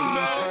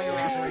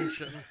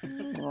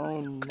dream.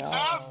 Oh no!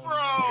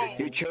 Afro!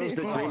 You chose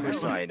the dreamer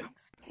side.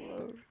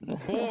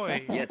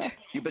 Boy! Yet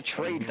you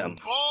betrayed them.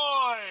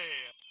 Boy!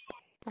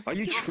 Are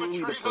you truly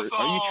betrayed us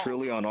Are you all.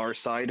 truly on our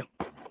side?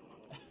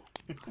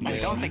 I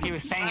don't think he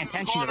was paying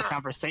attention to the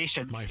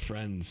conversations. My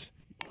friends,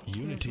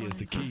 unity is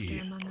the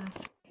key.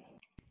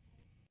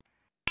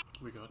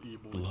 We got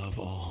evil. Love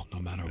all, no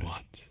matter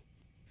what.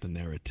 The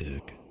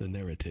narrative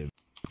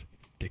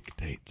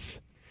dictates,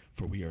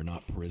 for we are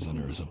not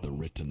prisoners of the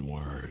written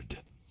word.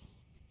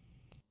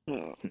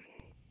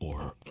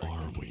 Or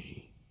are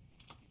we?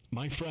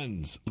 My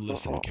friends,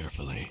 listen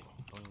carefully.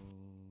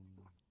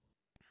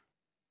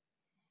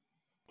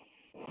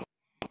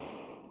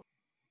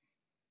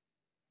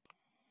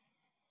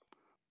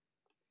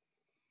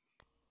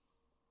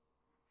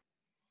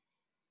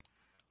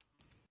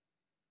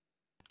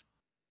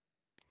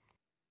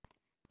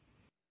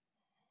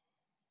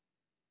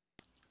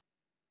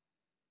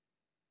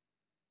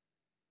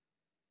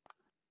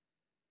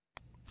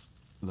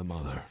 The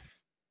mother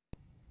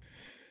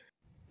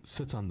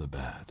sits on the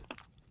bed,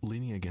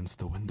 leaning against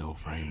the window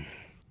frame.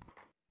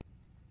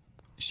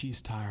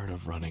 She's tired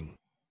of running,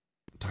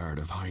 tired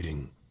of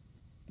hiding,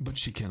 but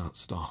she cannot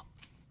stop.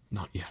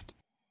 Not yet.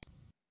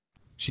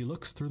 She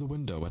looks through the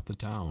window at the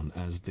town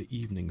as the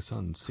evening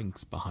sun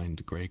sinks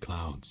behind gray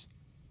clouds,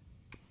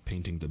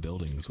 painting the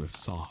buildings with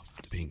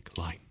soft pink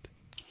light.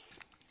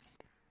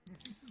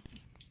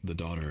 The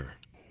daughter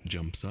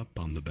jumps up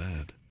on the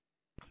bed,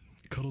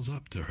 cuddles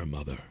up to her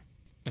mother,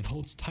 and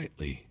holds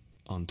tightly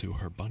onto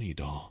her bunny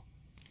doll.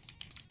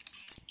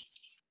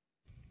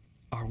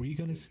 "Are we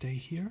gonna stay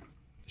here?"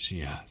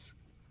 she asks.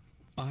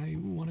 "I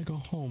want to go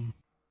home."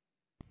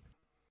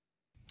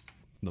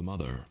 The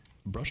mother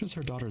brushes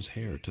her daughter's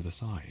hair to the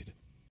side.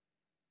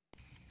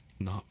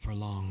 "Not for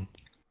long.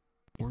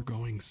 We're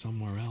going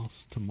somewhere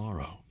else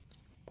tomorrow.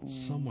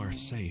 Somewhere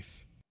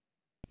safe."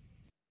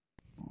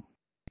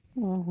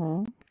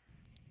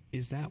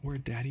 "Is that where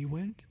Daddy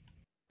went?"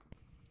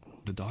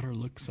 The daughter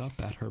looks up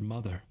at her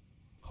mother,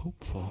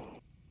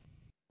 hopeful.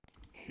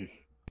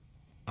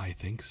 "I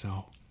think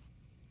so.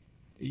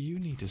 You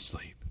need to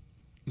sleep,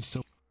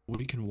 so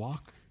we can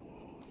walk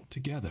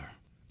together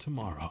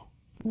tomorrow."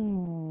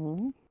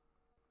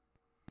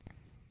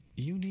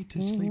 "You need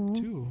to sleep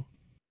too."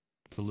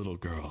 The little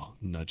girl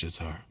nudges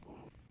her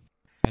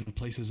and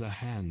places a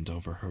hand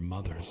over her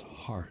mother's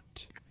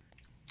heart.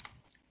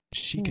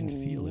 She can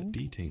feel it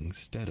beating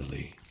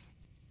steadily.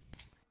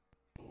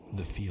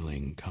 The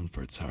feeling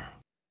comforts her.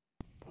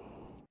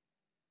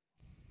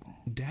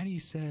 "Daddy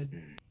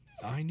said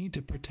I need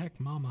to protect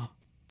Mama."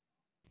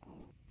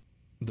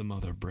 The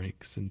mother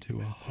breaks into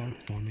a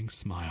heartwarming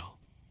smile.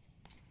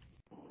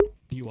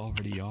 "You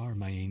already are,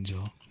 my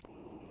angel.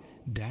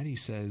 Daddy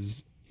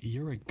says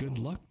you're a good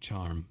luck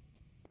charm,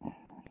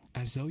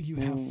 as though you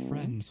have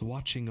friends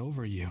watching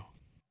over you."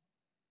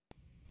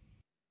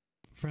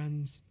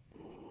 "Friends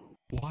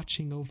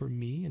watching over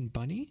me and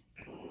Bunny?"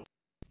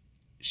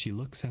 She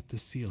looks at the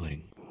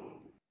ceiling,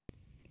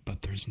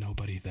 but there's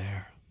nobody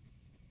there.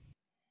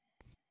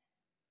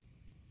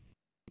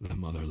 The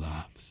mother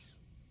laughs.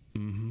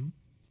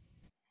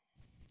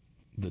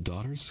 The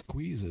daughter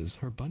squeezes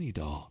her bunny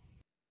doll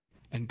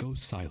and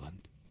goes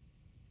silent.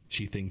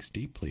 She thinks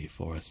deeply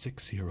for a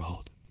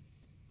 6-year-old.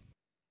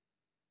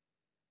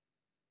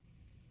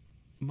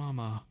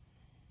 "Mama,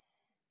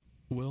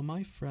 will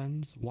my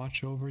friends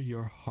watch over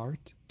your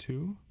heart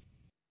too?"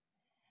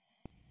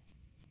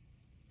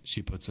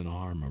 She puts an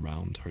arm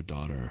around her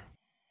daughter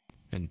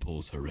and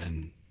pulls her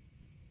in,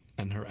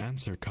 and her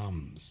answer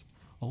comes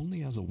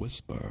only as a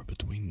whisper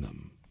between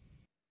them,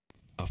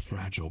 a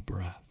fragile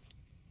breath.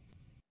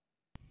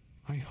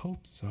 "I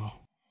hope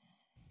so.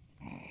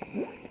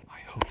 I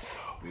hope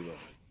so."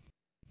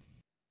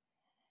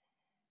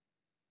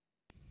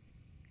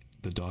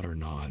 The daughter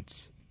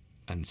nods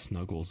and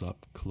snuggles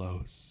up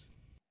close.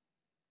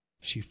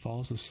 She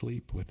falls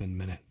asleep within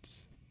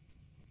minutes.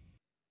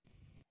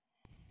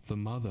 The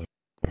mother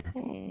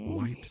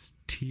wipes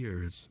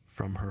tears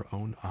from her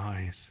own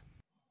eyes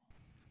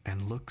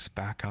and looks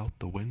back out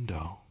the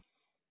window.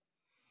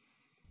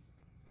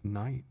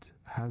 Night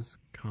has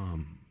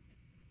come.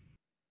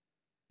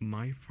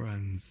 My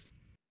friend's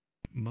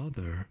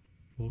mother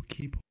will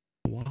keep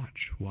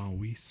watch while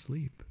we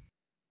sleep,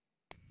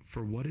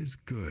 for what is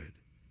good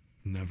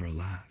never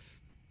lasts.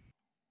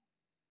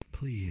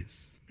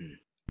 Please,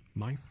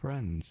 my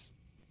friends,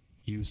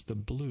 use the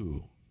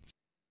blue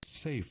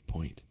save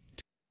point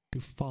to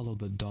follow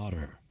the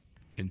daughter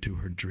into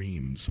her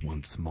dreams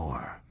once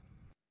more.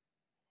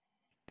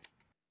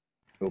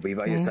 We'll be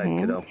by your side,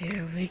 kiddo.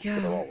 Here we go.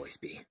 We'll always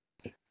be.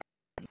 Here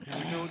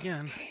we go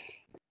again.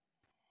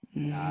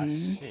 Ah,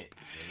 shit.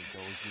 Here we go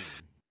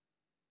again.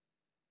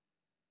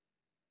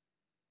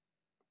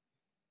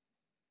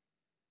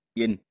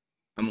 Yin.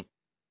 I'm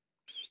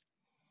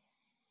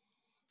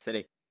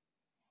steady.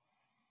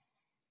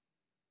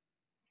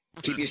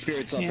 Keep your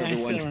spirits up,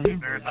 everyone.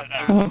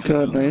 Oh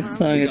god, nice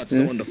target this.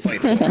 Someone to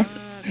fight for.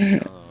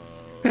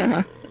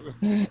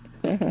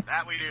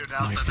 That we do,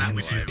 Delta. My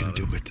friends, you can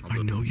do it. I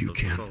know you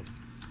can.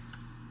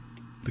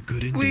 The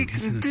good ending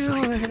is in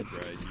sight.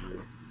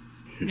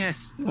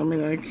 Yes. I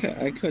mean, I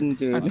couldn't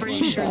do it. I'm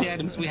pretty sure the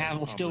items we have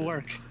will still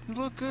work. You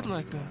look good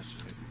like that.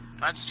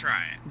 Let's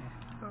try it.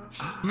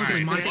 Look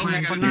at my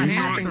plan, but not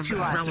happening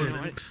to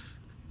us.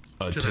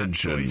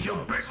 Attention.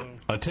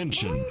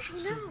 Attention.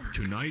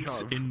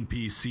 Tonight's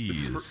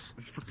NPCs.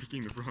 It's for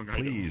picking the wrong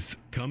item. Please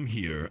come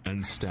here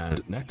and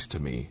stand next to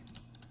me.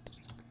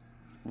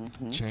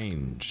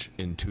 Change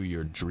into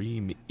your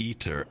Dream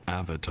Eater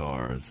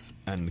avatars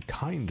and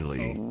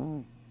kindly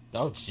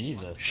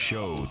Jesus.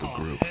 show the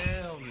group.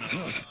 Hell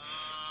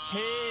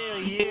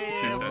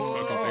yeah,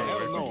 boy.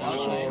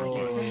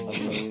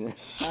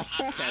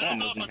 That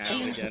doesn't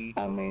happen again.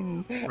 I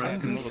mean, I'm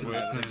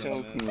just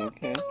joking,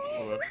 okay?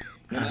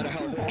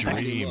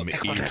 Dream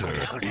Eater.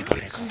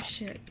 Oh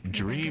shit.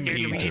 Dream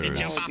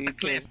Eaters,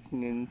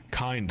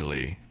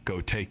 kindly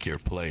go take your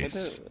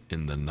place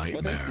in the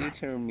What does nightmare.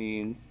 eater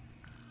means?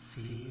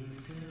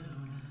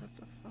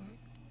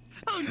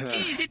 Oh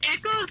jeez, it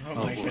echoes. Oh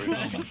boy.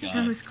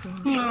 That was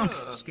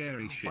cool.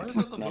 Scary shit.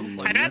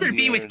 I'd rather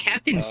be with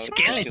Captain My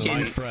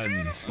Skeleton.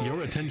 friends,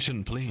 your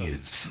attention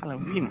please.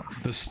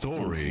 The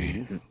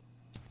story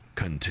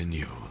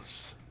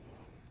continues.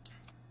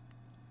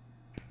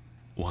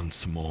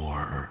 Once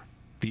more,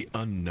 the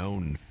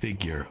unknown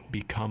figure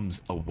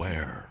becomes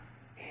aware.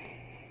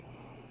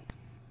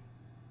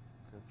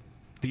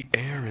 The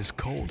air is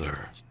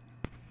colder,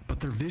 but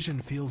their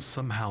vision feels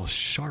somehow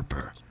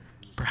sharper.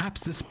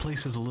 Perhaps this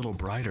place is a little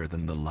brighter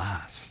than the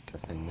last.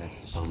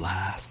 The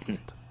last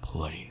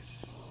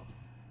place.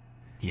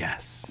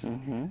 Yes.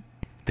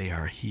 They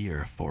are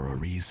here for a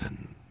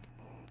reason.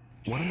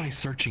 What am I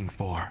searching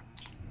for?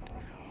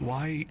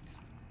 Why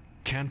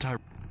can't I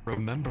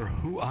remember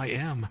who I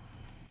am?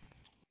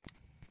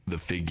 The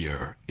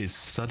figure is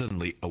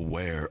suddenly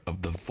aware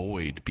of the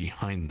void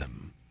behind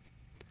them.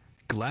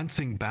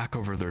 Glancing back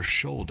over their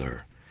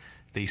shoulder,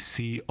 they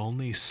see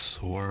only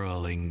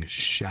swirling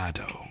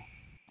shadow,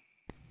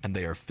 and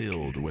they are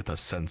filled with a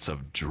sense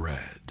of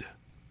dread.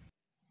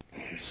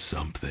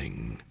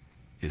 Something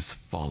is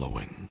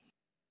following.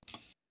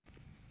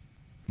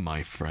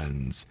 My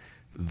friends,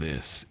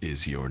 this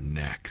is your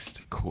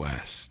next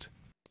quest.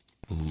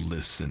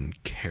 Listen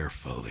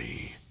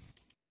carefully.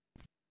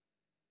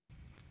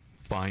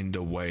 Find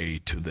a way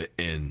to the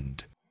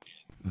end.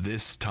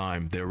 This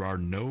time there are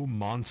no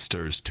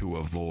monsters to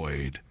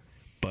avoid,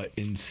 but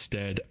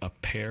instead a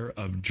pair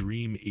of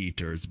dream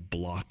eaters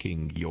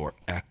blocking your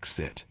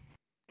exit.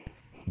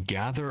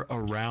 Gather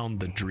around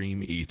the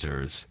dream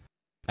eaters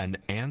and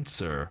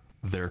answer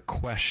their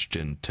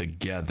question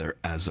together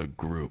as a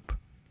group.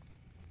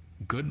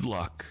 Good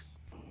luck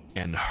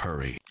and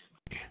hurry.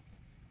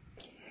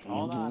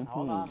 Hold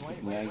on,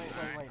 wait.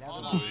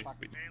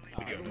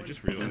 I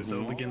just realized. And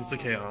so begins the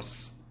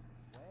chaos.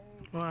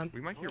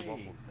 We might hear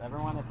wobbles.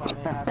 Everyone, if I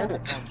may have your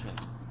attention.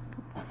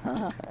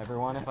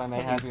 Everyone, if I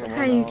may have your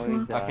Hey.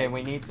 attention. Okay,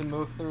 we need to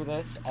move through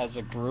this as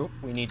a group.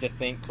 We need to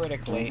think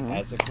critically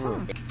as a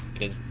group.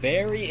 It is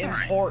very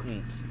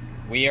important.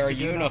 We are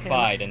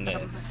unified in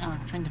this.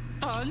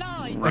 Oh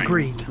no!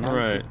 Agreed. All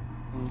right.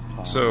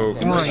 So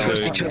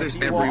Trust each other's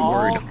every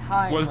word.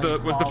 was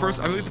the first?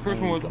 I believe the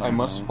first one was I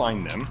must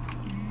find them.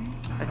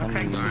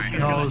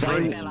 No,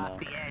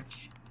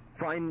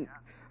 Find.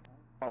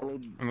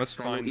 I must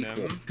find them.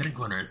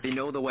 They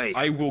know the way.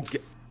 I will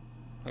get.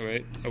 All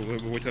right. We'll wait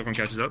till everyone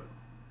catches up.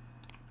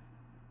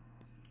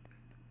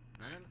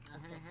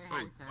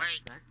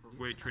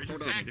 Wait, Tracy.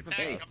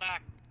 Hey, come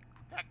back.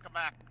 Come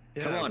back.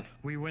 Come on.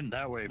 We went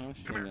that way.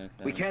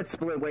 We can't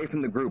split away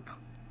from the group.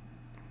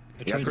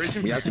 We have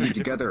Tracy- to be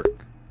together.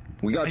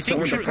 We got I think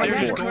someone to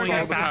fight for. Follow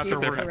the path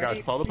that they're guys.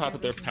 Follow the path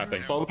that they're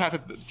tapping. Follow the path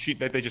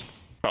that they just.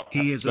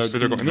 He is no, a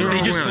they're going.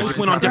 They just both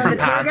went on The different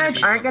tour paths.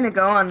 guys aren't gonna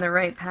go on the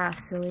right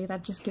path, silly.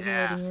 That just gives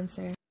away the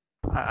answer.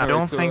 I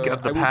don't think the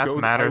path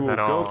matters at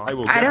all.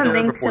 I don't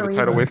think so the tidal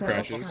either. wave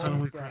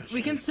crashes.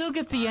 We can still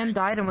get the end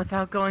item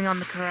without going on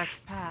the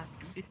correct path.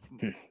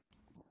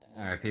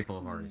 Alright, people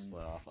have already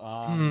split off.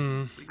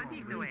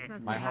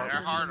 My heart.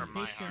 Their heart or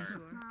my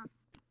heart?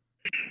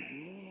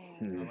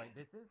 Wait,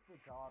 this is the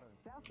daughter.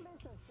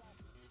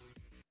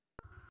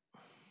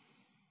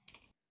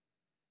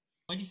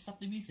 Why did you stop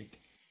the music?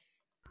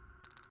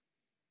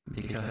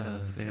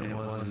 Because it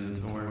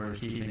wasn't worth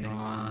keeping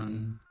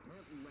on.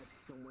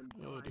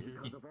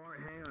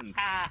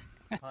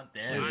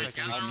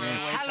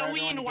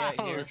 Halloween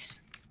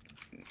waffles.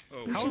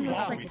 How is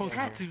Waffle supposed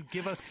to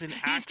give us an He's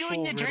actual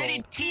doing the dreaded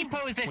riddle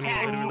T-pose when he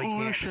attack. literally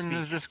can't speak?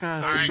 Is just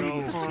gonna Alright.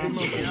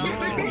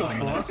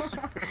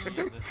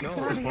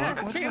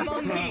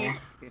 Monkey.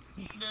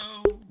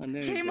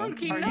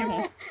 J-Monkey, Are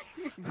no!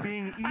 you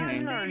being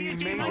eaten or are you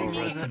made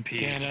Rest in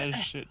peace.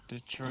 Shit,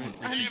 Detroit.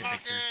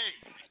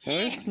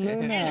 Where's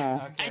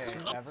Luna? Guys,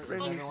 don't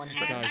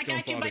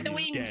bother.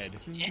 He's dead.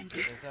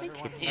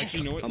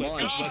 Actually, you know what?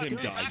 Let him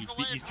die.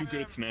 He's too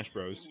good at Smash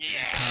Bros.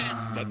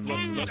 Let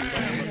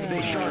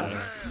Stay sharp.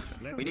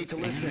 We need to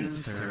listen.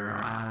 Answer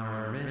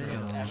our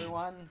riddle.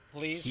 Everyone,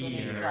 please remain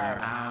Hear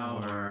silent.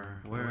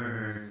 our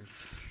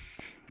words.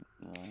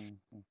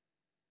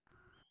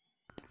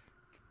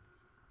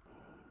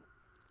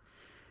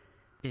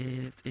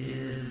 It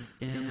is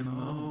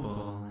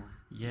immobile,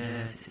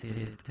 yet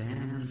it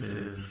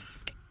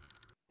dances.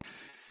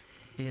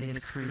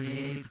 It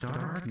creates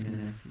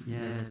darkness,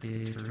 yet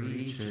it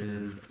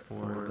reaches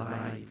for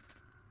light.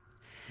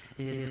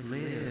 It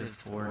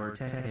lives for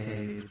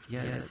decades,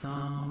 yet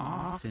some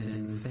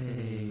often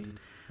fade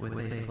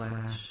with a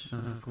flash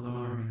of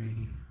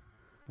glory.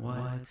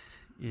 What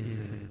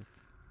is it?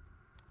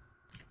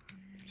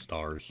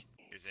 Stars.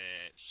 Is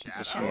it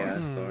It's Shadow? a yeah,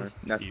 star.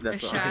 That's what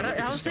Shadow?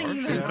 I was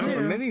thinking that too.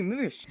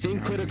 Maybe.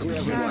 Think critically,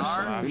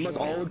 everyone. We must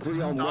all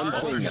agree on one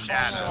thing.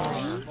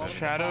 Shadow.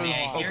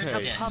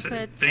 Okay.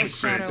 Puppet, a Think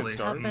shadow, critically.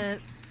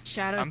 puppet,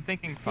 shadow. I'm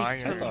thinking speaks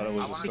fire. for I thought it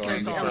was light, a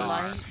because star. of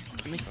light.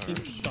 Makes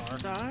sense.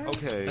 Star.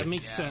 Okay. That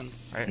makes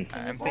sense. I'm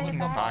thinking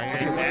fire.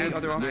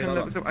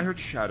 So I heard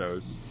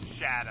shadows.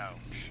 Shadow.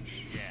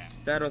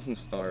 Shadows and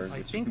stars.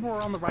 I think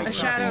we're on the right A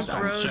shadow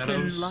grows in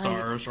Shadows, light.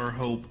 stars, or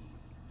hope.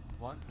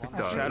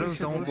 Shadows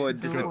don't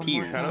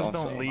disappear. Shadows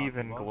don't leave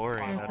in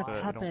glory. It's a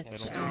puppet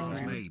show.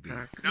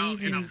 No,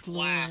 in a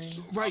flash.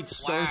 Right,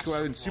 stars go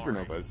out in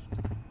supernovas.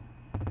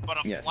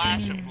 But a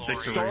flash of glory.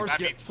 Stars That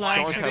get means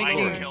lightning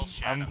glory. kills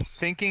shadows. I'm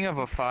thinking of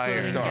a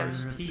fire.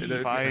 Stars.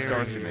 The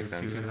stars can make To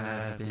sense.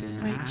 have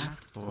been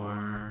asked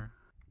for.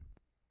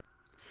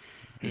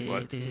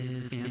 What? It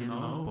is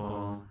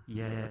immobile,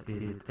 yet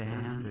it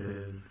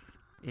dances.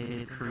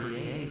 It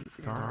creates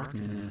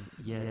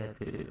darkness, yet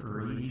it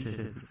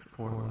reaches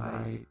for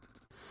light.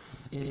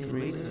 It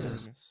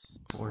lives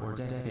for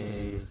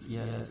decades,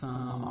 yet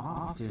some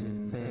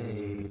often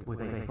fade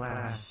with a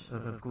flash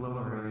of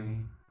glory.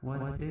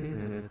 What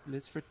is it?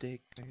 It's for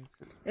decades.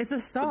 It's a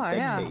star,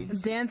 yeah.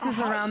 It dances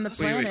around the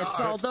planets,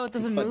 although it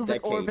doesn't move,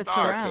 it orbits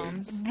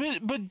around.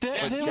 But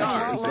It's they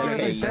last longer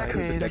than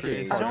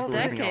decades. I don't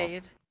think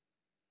Decade.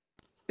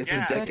 It's in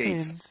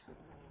decades.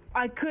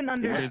 I couldn't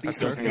understand. If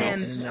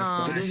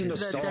it isn't a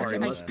star,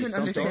 it must be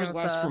something. Stars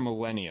last for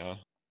millennia.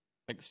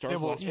 Like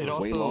stars last for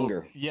way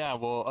longer. Yeah,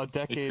 well, a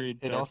decade.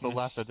 It also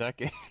lasts a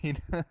decade.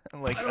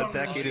 Like a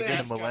decade is in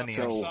a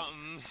millennium. So,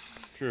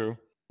 true.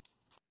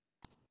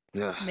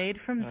 Yeah. Made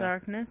from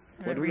darkness.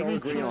 What do we all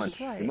agree on?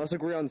 We must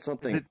agree on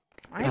something.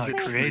 I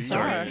creates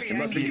darkness. It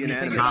must be an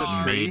It's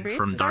not made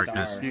from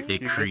darkness.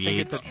 It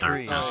creates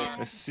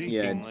darkness.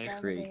 Yeah,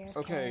 it creates.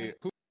 Okay,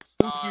 who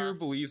here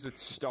believes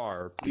it's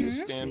star?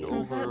 Please stand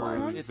over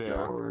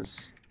there.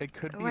 It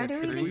could be Why a do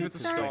we tree. think it's a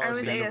star? I was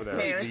Stand over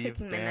AFK, I was there.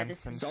 taking my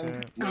medicine.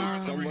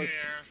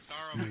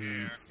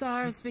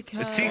 Stars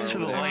because It seems to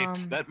the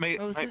light. That might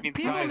mean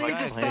people need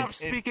to stop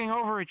speaking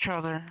over each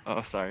other.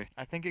 Oh, sorry.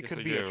 I think it Yes, could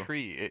I be do. a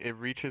tree. It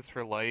reaches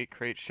for light,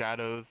 creates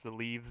shadows, the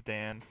leaves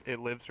dance, it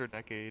lives for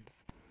decades.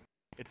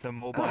 It's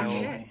immobile,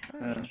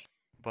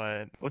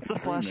 but... What's the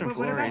flash of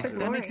glory?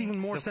 That makes even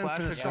more sense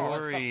than a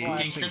star.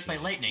 Getting struck by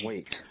lightning.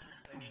 Wait.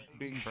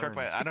 Being struck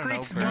by, I It don't know,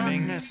 creates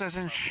burning. darkness as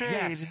in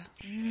shade.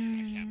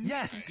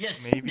 Yes. Yes.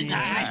 Maybe.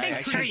 I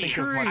think can't think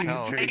of much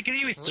else. I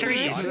agree with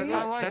trees.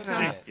 I like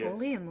that.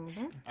 Fully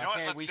immobile.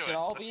 Okay, we should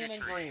all be in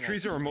agreement.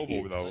 Trees are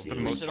immobile though, for the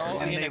We most should all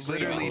part. be in And they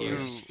literally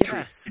agreement. do,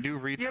 Yes. do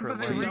reach Yeah, for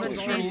but light. the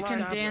the trees can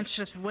dance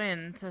with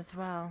wind as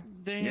well.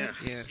 Yeah.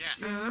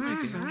 That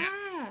makes sense.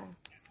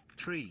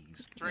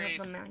 Trees.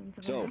 Trees.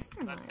 So, Is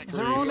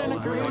everyone in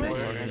agreement?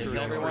 Is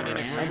everyone in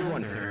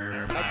agreement?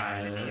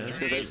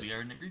 We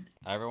are in agreement.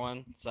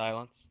 Everyone,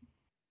 silence.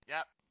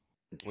 Yep.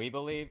 We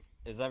believe.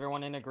 Is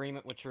everyone in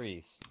agreement with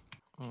trees?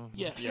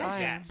 Yes.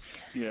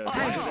 yeah. Oh.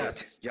 Roger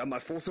that. You have my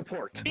full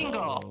support.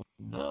 Bingo.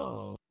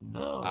 No.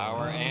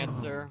 Our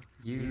answer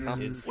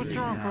is What's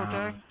wrong,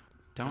 Protag?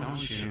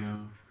 Don't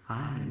you?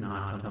 I'm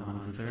not a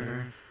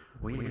monster.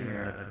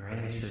 We're a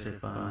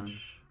gracious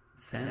bunch.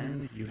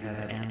 Since you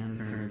have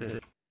answered this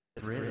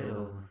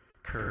riddle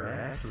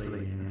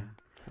correctly,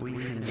 we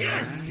can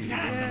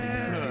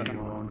yes!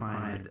 You won't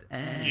find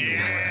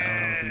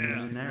anywhere else in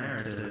the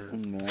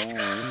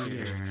narrative.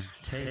 Here,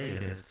 take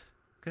it.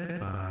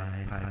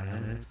 Goodbye,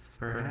 pilots.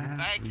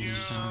 Perhaps Thank we you.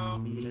 shall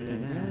meet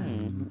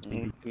again.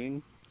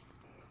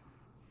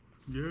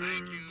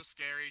 Thank you,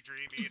 scary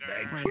dream eater.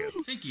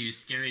 Thank you,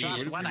 scary.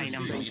 What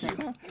item?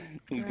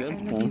 You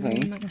got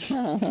something.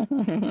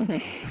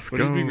 What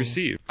did we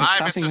receive? Bye,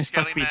 Something Mr. is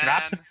supposed to be Skelly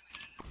dropped. Man.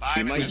 Bye,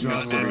 You might Mr.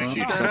 just Skelly Man.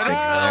 receive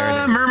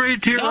something.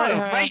 Mermaid to your No,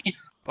 right. right.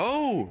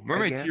 Oh,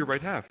 mermaid Again? to your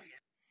right half.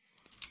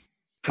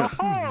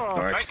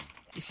 Alright.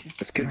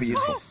 This could be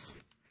useful.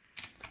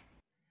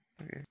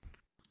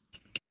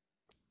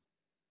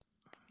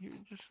 You're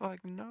just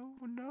like, no.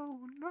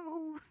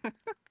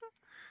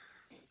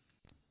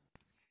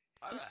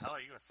 Why the hell are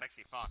you a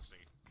sexy foxy?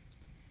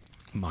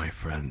 My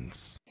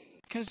friends,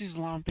 Because he's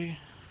lumpy.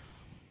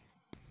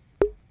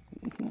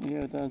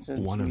 Yeah, that's it.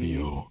 one of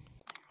you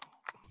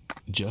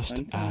just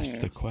I'm asked the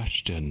tired.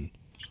 question,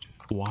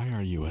 why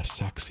are you a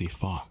sexy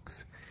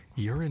fox?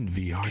 You're in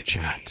VR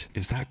chat.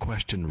 Is that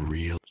question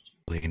really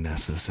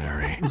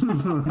necessary?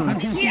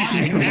 Yeah,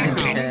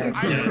 exactly.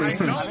 I know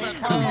that's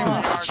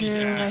Oh,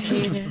 true. I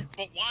hate it.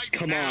 but why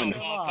Come now on.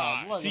 of all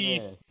time? Look at See,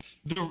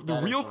 this.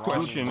 the real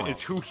question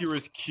is who here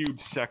is cube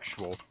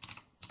sexual?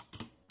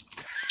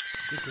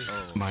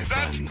 My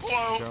That's friends,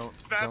 quote.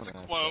 That's a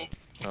quote.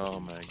 Oh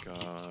my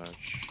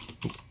gosh.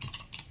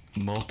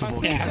 multiple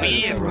I think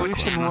candidates the are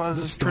evolution required. was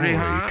The pretty story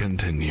hot.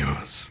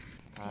 continues.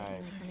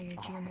 Alright.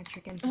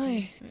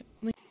 Oy,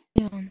 leave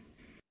me alone.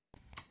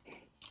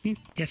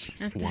 Yes.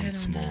 I have to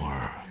Once head on more.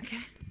 down. Okay.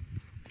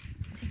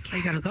 Oh,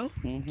 you gotta go?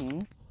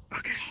 Mm-hmm.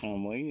 Okay.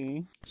 I'm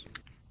waiting.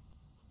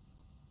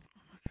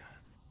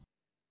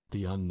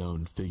 The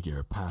unknown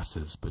figure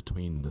passes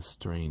between the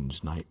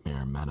strange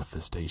nightmare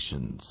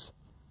manifestations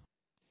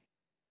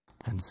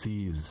and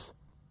sees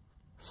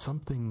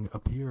something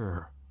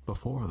appear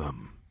before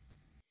them.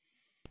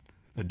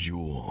 A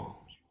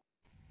jewel,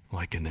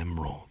 like an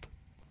emerald.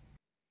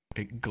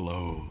 It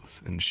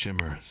glows and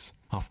shimmers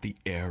off the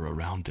air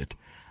around it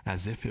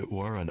as if it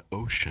were an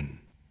ocean.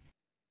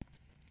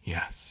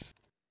 Yes,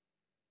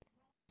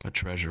 a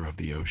treasure of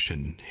the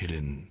ocean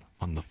hidden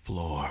on the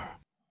floor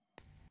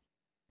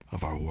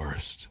of our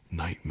worst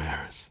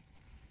nightmares.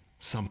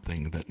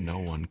 something that no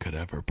one could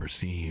ever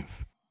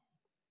perceive.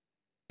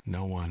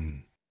 No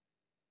one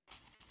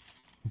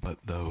but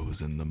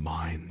those in the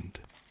mind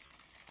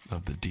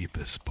of the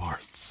deepest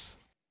parts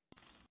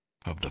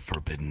of the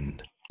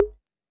forbidden.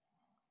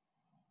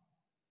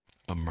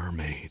 A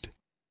mermaid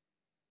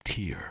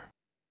tear.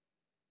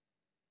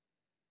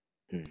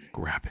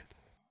 Grab it.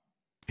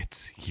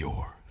 It's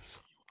yours.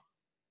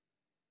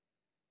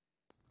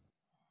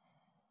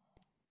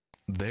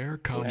 There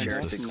comes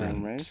the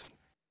scent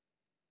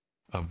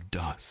of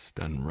dust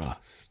and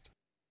rust.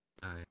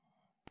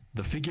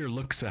 The figure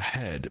looks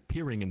ahead,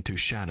 peering into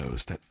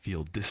shadows that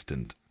feel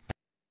distant,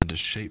 and a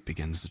shape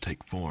begins to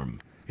take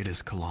form. It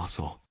is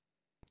colossal.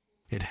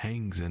 It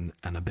hangs in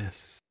an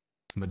abyss,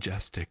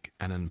 majestic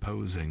and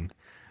imposing,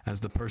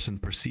 as the person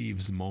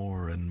perceives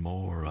more and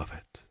more of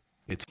it.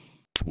 Its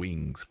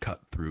wings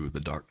cut through the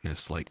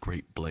darkness like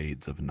great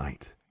blades of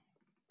night.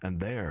 And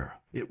there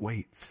it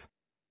waits,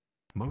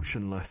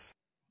 motionless,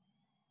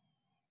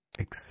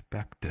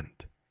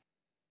 expectant.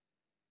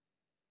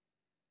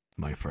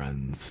 My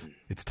friends,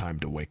 it's time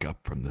to wake up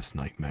from this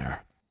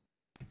nightmare.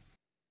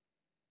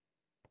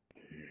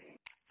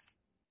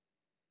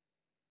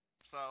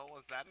 So,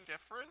 was that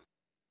different?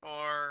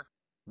 Or...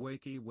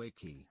 Wakey.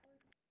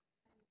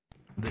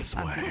 This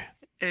way.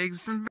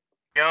 Eggs and...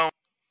 Go.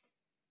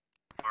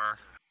 Or...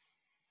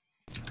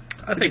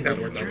 I think that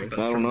worked out with that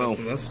I don't for know. most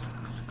of us.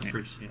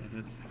 Appreciate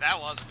it. That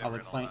was I'll different,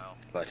 explain.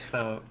 But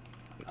So,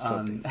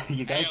 something.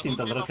 you guys Hey, seemed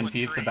a look little up with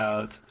confused trees.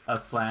 about a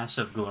flash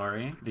of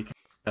glory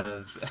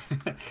because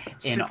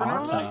in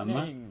Supernova?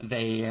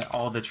 autumn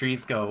all the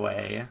trees go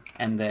away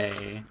and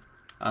they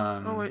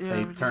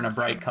they turn a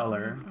bright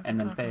color and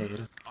then fade.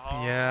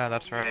 Yeah,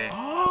 that's right.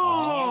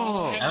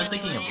 Oh! I was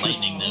thinking of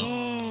lightning,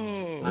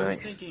 though. I was Right.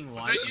 thinking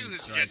Was lightning that you who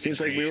strikes suggested Seems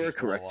like we were trees?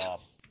 correct.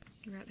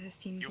 Rat has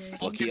team You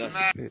good. Lucky fucking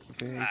us.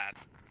 mad.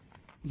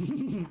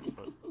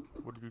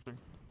 What did you think?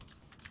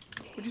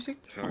 What'd you say?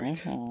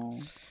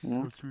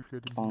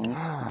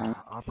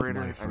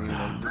 Operator, I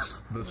mean,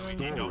 The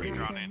story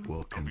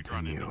will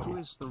continue. Who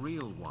is the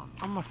real one?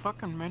 Oh, my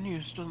fucking menu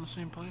is still in the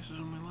same place as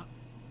on my lap.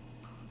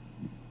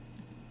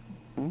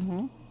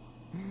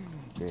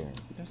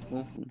 Just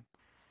listen.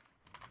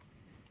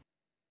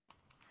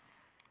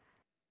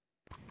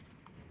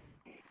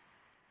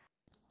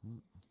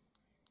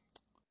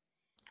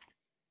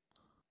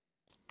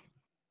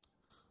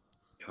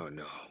 Oh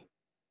no.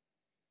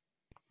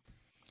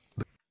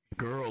 The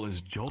girl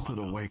is jolted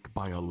awake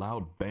by a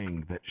loud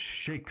bang that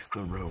shakes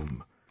the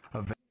room.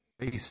 A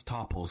vase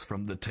topples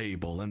from the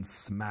table and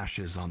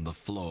smashes on the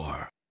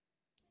floor.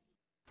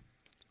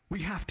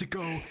 We have to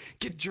go.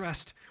 Get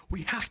dressed.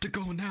 We have to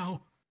go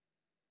now.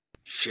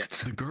 Shit.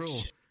 The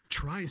girl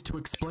tries to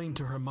explain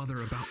to her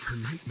mother about her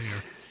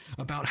nightmare,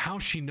 about how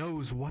she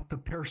knows what the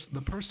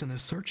person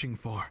is searching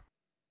for.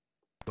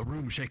 The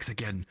room shakes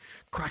again,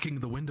 cracking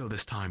the window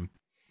this time.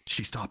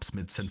 She stops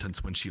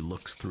mid-sentence when she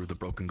looks through the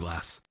broken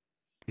glass.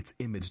 Its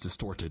image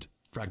distorted,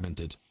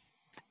 fragmented.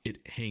 It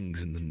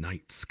hangs in the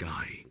night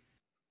sky.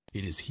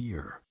 It is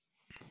here.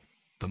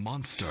 The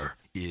monster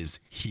is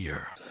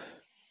here.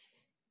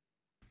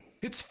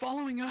 It's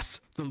following us!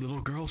 The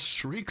little girl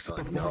shrieks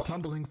before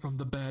tumbling from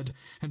the bed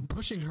and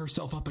pushing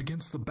herself up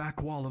against the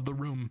back wall of the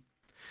room.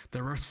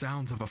 There are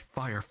sounds of a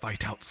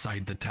firefight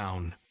outside the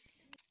town.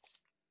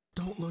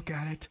 Don't look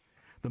at it.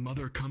 The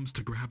mother comes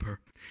to grab her.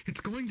 It's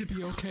going to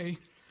be okay.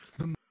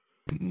 The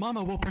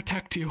mama will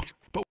protect you,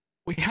 but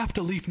we have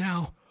to leave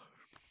now.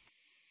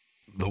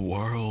 The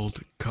world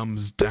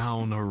comes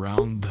down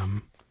around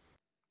them.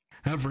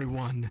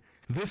 Everyone,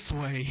 this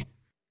way.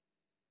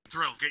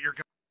 Thrill, get your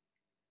gun.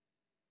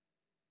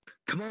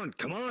 Come on,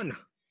 come on!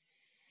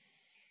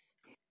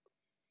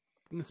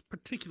 In this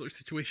particular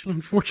situation,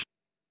 unfortunately.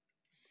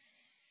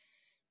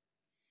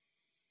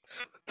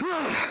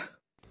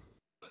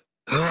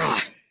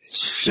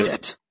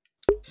 Shit.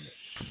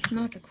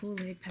 Not the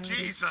Kool-Aid powder.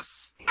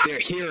 Jesus! They're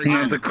hearing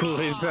Not the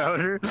Kool-Aid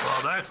powder.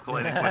 Well, that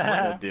escalated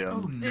quickly.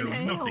 oh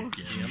no, not again.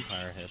 The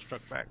Empire has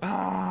struck back.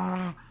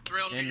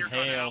 Thrill, get your gun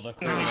Inhale out. the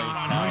Kool-Aid My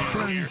powder.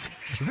 friends,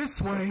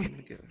 this way.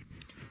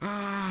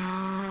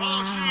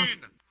 Follow Sheen!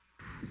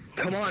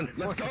 Come on,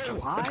 let's go!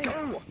 Let's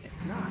go!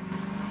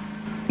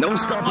 No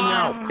stopping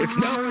now! It's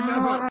now or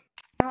never!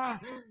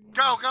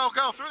 Go, go,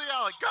 go! Through the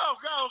alley! Go,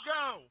 go,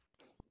 go!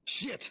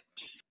 Shit!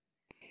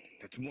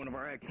 That's one of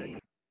our exits.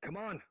 Come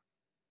on!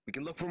 We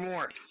can look for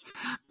more.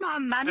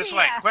 Mamma This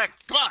way, quick!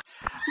 Come on!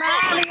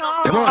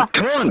 Mario! Come on,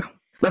 come on!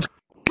 Let's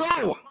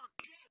go!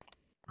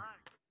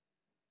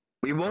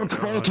 We won't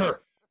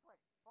falter!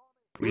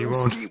 We We'll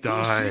won't see- we'll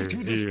die see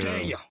through this here.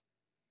 day.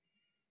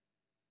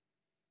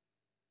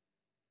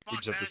 We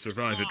just have to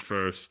survive it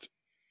first.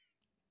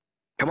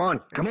 Come on,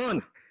 come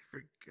on!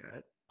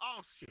 Forgot.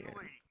 Oh, sweet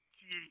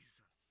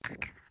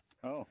Jesus.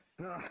 Oh.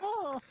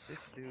 Oh. This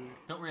dude.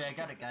 Don't worry, I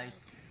got it,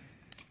 guys.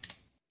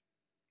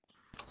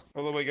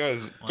 Oh, wait,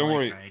 guys, Well, don't I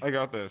worry. tried. I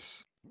got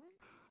this.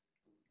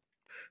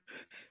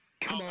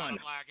 Come Oh, on! I'm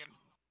lagging.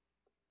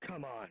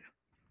 Come on!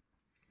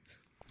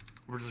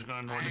 We're just gonna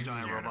ignore the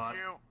giant robot.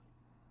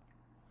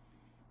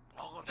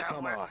 I'll go down.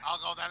 Come on. I'll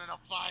go down in a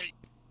fight.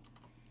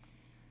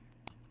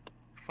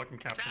 Fucking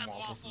Captain Dad,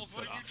 Waffles is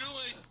what set are up. you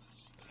doing?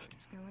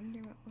 I wonder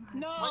what will happen.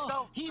 No, Wait,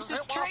 no, he's don't a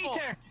hit Waffles.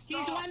 traitor.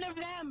 He's Stop. one of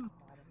them.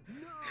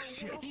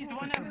 No, he's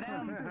one of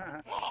them.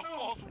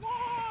 Waffles,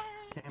 why?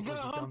 You're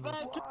gonna hunt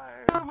back to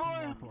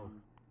boy.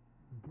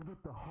 Give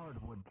it the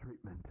hardwood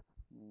treatment.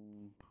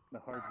 The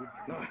hardwood.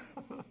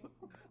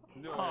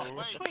 No. Oh,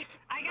 wait,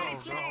 I got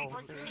a check.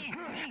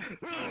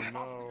 Oh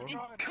no.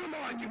 Come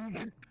on, you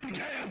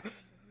damn!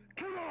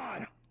 Come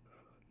on!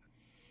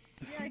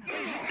 Yeah,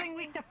 you think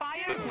we to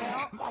fire?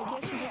 Well, I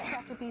guess you just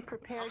have to be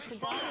prepared to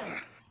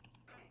die.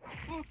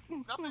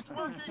 Nothing's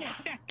working.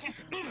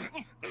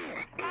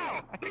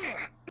 Ow!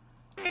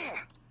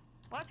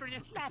 What were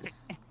you snapping?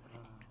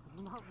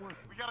 Not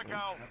working. We gotta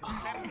go.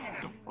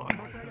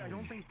 I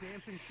don't think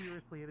dancing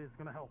seriously it is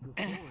gonna help. The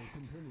story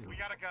continues. We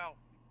gotta go.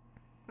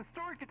 The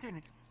story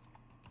continues.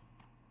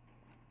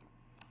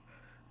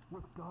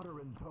 With daughter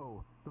in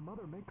tow, the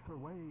mother makes her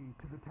way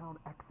to the town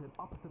exit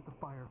opposite the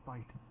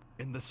firefight.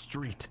 In the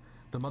street,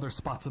 the mother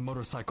spots a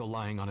motorcycle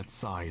lying on its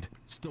side,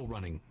 still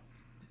running.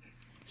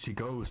 She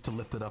goes to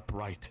lift it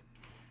upright.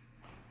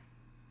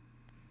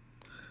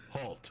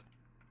 Halt!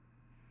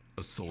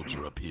 A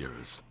soldier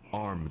appears,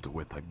 armed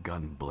with a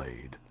gun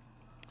blade.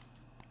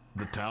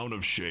 The town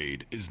of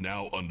Shade is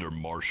now under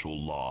martial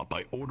law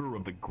by order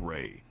of the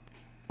Grey.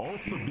 All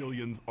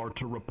civilians are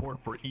to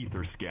report for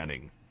ether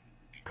scanning.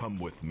 Come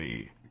with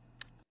me.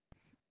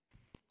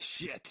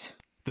 Shit.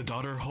 The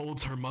daughter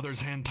holds her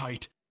mother's hand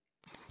tight.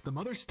 The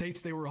mother states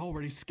they were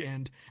already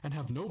scanned and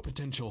have no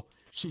potential.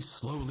 She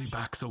slowly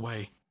backs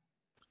away.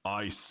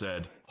 I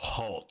said,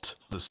 halt,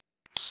 the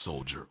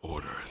soldier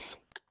orders.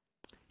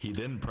 He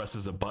then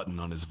presses a button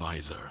on his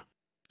visor.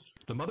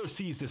 The mother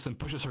sees this and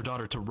pushes her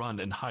daughter to run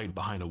and hide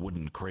behind a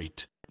wooden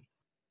crate.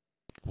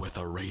 With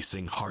a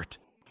racing heart,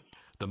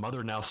 the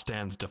mother now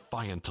stands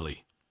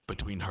defiantly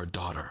between her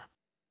daughter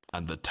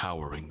and the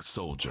towering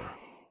soldier.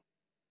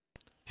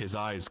 His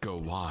eyes go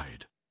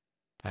wide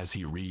as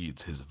he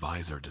reads his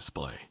visor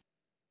display.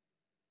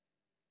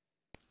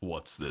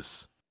 What's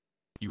this?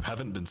 You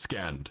haven't been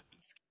scanned.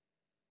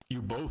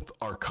 You both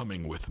are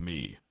coming with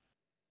me.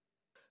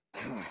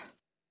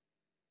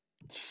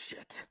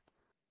 Shit.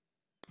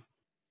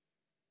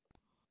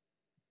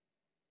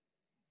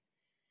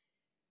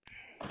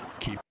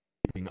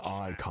 Keeping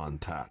eye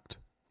contact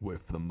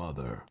with the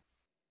mother.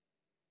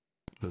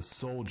 The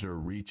soldier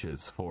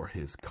reaches for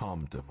his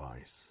comm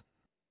device,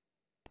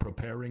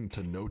 preparing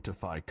to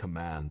notify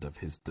command of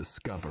his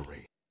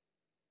discovery.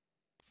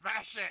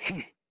 Smash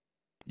it!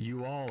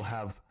 You all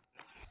have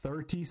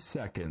 30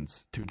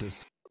 seconds to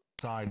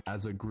decide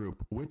as a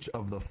group which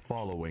of the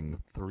following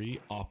 3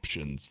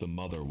 options the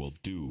mother will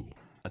do.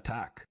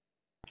 Attack,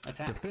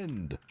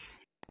 defend,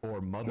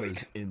 or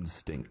mother's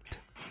instinct.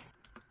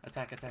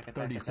 Attack.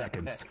 30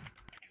 seconds.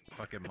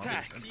 Fucking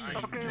Attack.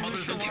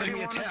 Mother's instinct.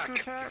 Mother's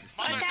instinct.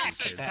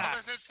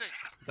 Mother's instinct.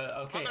 But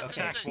okay,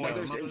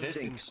 Mother's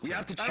instinct. We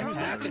have to choose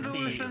attack that.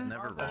 is the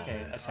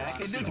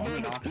attack is In this the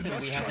only moment, we option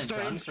must we haven't trust our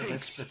done for this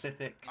instincts.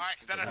 specific Alright,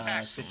 then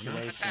attack.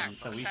 situation,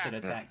 so we should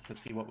attack to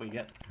see what we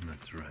get.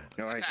 That's right.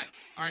 Alright.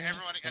 Alright,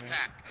 everyone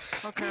attack.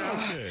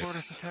 Okay.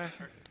 Order attack.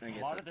 A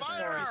lot of the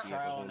story is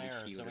trial and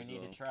error, so we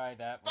need to try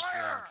that which we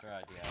haven't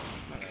tried yet.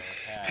 So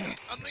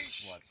attack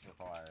is what's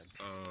required.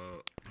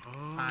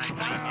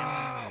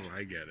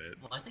 I get it.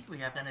 Well, I think we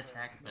have done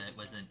attack, but it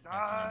wasn't.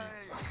 Alright,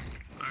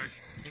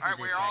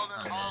 we're all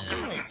in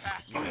the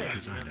attack.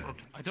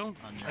 I don't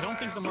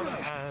think the mother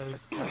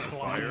has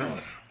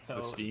Fire.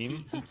 The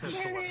steam.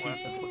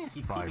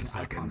 5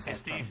 seconds.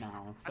 Steve,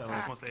 now, so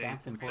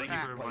that's important.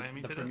 Thank you for inviting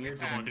me to this.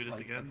 I want to do this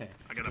again.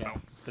 I gotta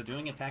bounce. So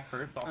doing attack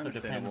first also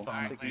depends on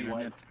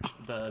what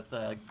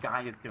the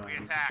guy is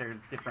doing. There's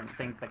different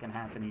things that can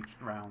happen each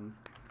round.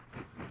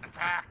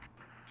 Attack!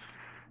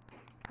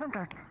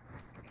 Okay.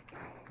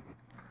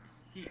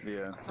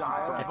 Yeah.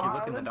 If you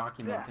look in the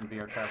document in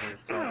VRTravelers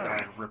that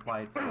I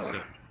replied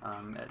to,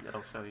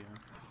 it'll show you.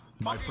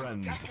 My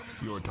friends,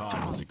 your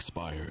time has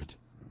expired.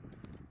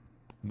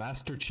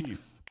 Master Chief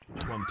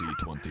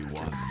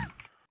 2021.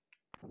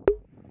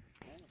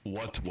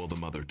 What will the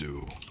mother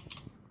do?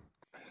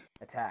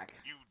 Attack.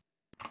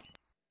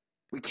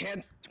 We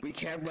can't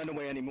run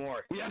away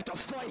anymore. We have to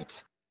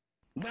fight!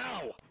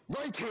 Now!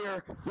 Right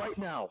here, right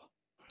now!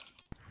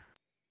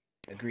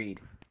 Agreed.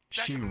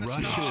 She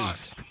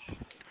rushes.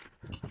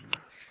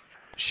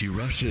 She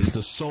rushes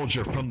the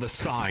soldier from the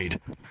side.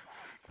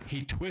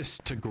 He twists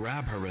to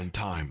grab her in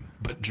time,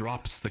 but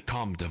drops the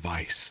comm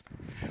device.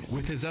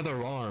 With his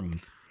other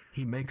arm,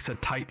 he makes a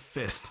tight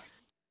fist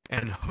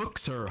and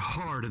hooks her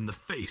hard in the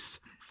face,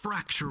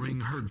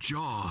 fracturing her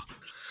jaw.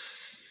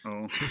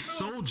 The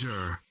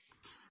soldier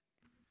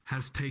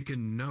has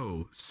taken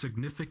no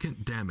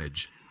significant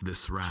damage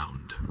this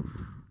round.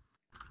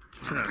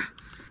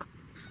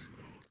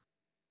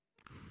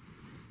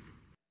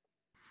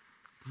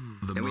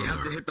 The And we have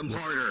to mother hit them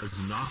harder.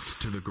 is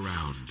knocked to the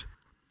ground,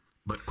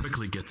 but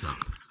quickly gets up.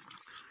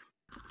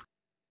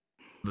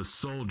 The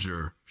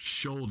soldier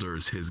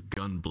shoulders his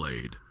gun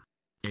blade,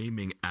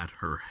 aiming at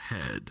her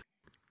head.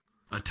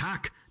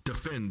 Attack,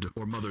 defend,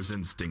 or mother's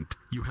instinct.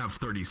 You have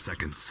 30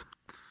 seconds.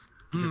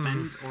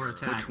 Defend or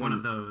attack. Which one one?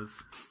 of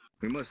those.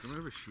 We must.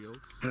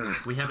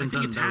 We haven't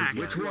I done think those attack.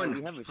 yet. Which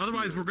one?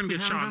 Otherwise, we're gonna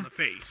get shot in the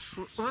face.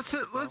 Let's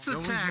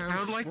attack. I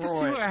would like to See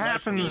see what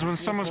happens when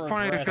someone's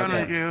pointing a gun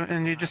at you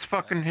and you just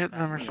fucking hit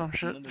them or some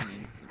shit.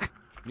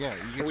 Yeah,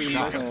 You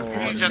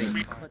just you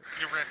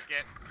risk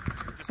it.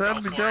 Just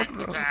That'd go be for dope.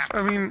 it. Attack.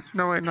 I mean,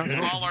 no wait, no.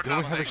 All or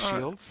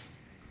nothing.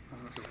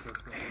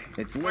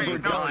 It's Wait, live or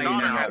no, die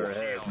daughter now. has a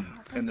shield.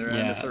 And they're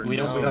Yeah, at a certain we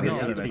don't level, get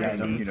to see the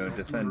items. you know,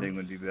 defending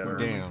would be better.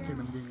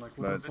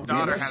 But The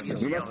daughter has a we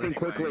shield. must think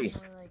quickly.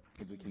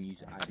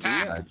 anyways.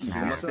 Attack. We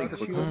must think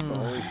quickly.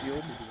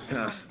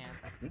 No,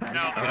 I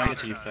don't get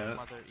to use that.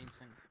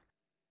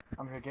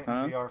 I'm gonna get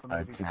Huh? VR from the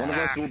movie. One of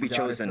us will be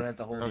chosen.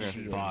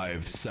 Okay.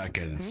 5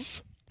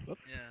 seconds. If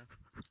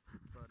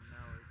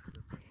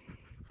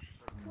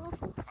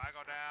I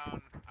go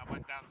down, I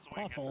went down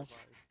swinging.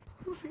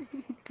 What are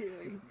you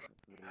doing?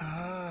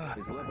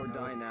 It's live or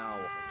die now.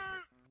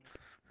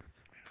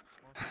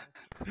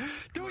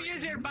 Don't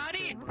use your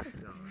body!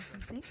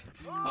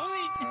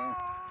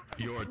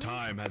 Your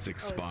time has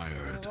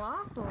expired.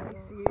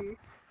 Waffles.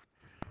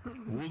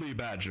 Woolly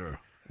Badger,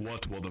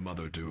 what will the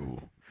mother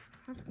do?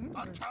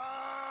 Alright.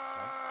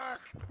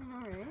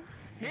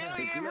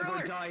 It's live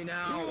or die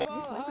now.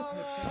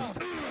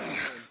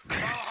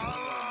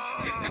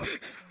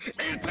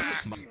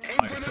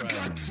 My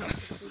friends,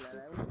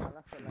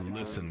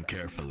 listen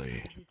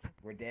carefully.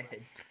 We're dead.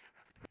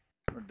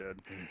 We're dead.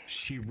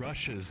 She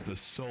rushes the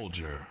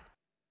soldier.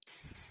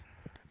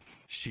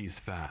 She's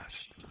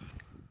fast,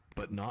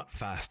 but not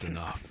fast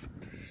enough.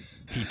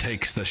 He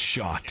takes the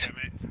shot,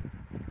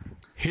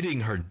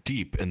 hitting her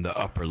deep in the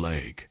upper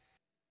leg.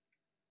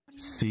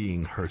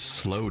 Seeing her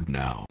slowed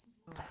now,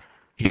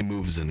 he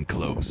moves in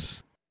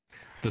close.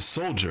 The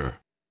soldier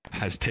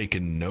has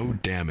taken no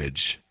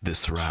damage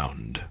this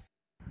round.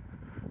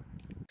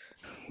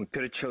 We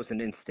could have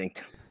chosen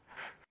instinct,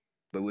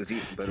 but it was do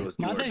or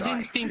Mother's die.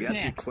 instinct You have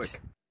to be next.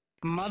 quick.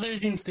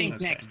 Mother's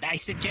instinct next. I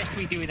suggest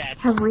we do that.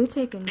 Have we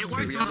taken? It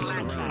works on the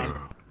last side.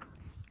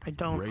 I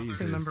don't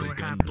Raises remember the what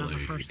gun happened in the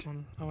blade. first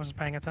one. I wasn't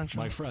paying attention.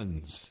 My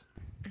friends,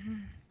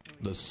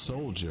 the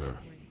soldier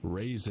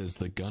raises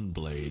the gun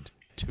blade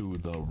to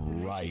the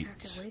right,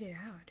 Just have to wait it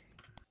out.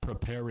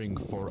 preparing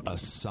for a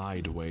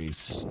sideways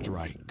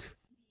strike.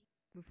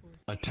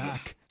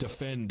 Attack,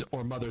 defend,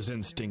 or mother's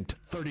instinct.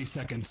 30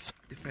 seconds.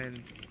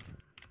 Defend.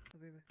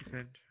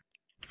 Defend.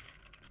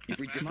 If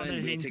we defend,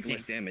 Mother's we'll take less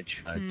instinct.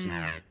 damage.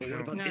 Attack. But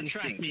what about No,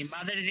 trust me, instincts?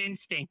 mother's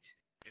instinct.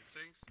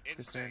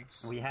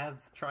 Instincts. We have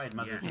tried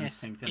Mother's Yes,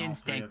 Instinct in all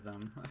three instinct. of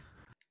them.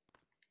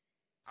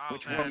 Oh,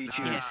 Which man, one do you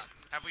choose?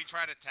 have we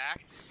tried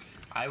attack?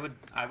 I would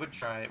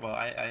try. Well,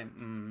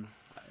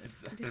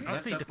 there's I'll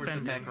left say upwards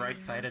defend. attack,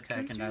 right side attack,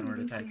 and Sometimes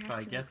downward I think attack. you So I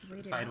have to guess wait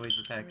it sideways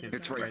attack is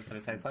It's right right. side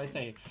attack. So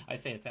I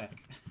say attack.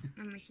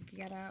 I'm like,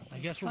 get out. I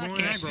guess we're Fuck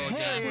going it. aggro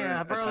Hell again.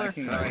 yeah, brother.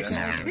 Attacking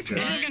right.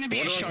 This is gonna be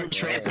a short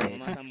trip. Yeah,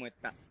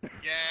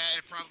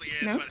 it probably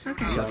is, No? but who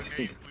Okay. knows?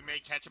 We may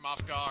catch him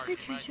off guard.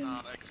 He might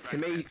not expect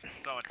may- it.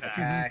 So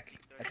attack.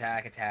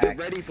 Attack. Get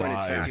ready for an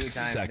 5 attack. 2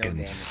 times, no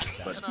damage.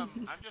 seconds.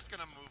 I'm just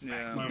gonna move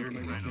back. My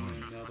roommate's screaming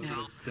now. This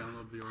is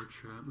download VR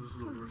chat. This is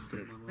the worst day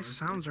of my My life.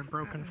 sounds are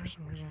broken for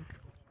some reason.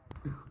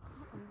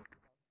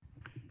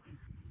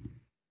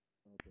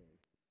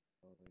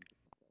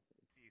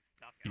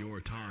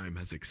 Your time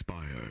has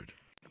expired.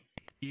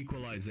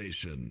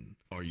 Equalization,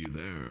 are you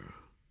there?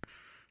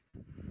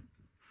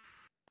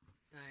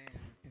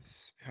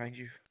 It's behind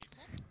you.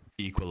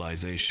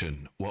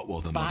 Equalization, what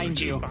will the mother Behind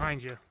do? you.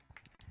 Behind you.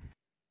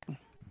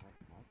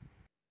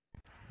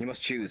 You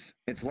must choose.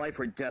 It's life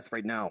or death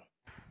right now.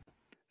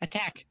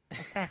 Attack.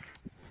 Attack.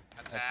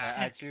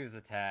 I choose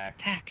attack.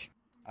 Attack.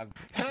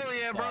 Hell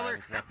yeah, brother.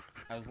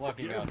 I was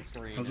looking on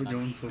screen. How's it and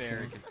going I'm so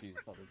very far? confused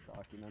by this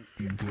document.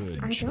 Good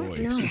I don't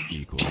choice, know.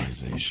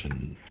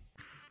 equalization.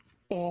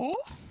 Oh?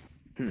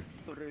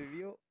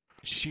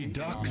 She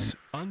ducks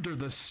under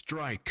the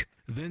strike,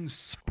 then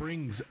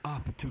springs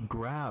up to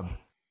grab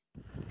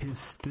his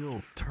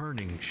still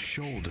turning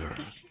shoulder.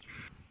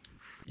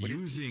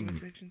 Using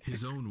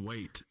his own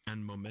weight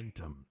and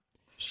momentum,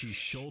 she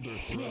shoulder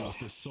throws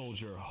the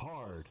soldier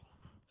hard,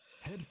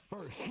 head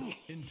first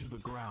into the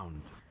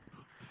ground.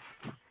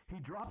 He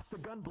drops the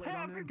gun blade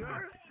on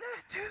impact,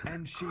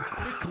 and she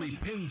quickly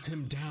pins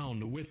him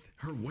down with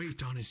her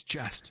weight on his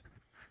chest.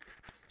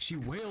 She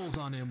wails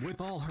on him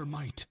with all her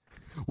might,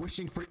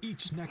 wishing for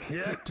each next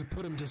hit to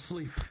put him to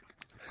sleep.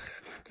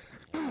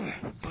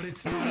 But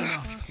it's not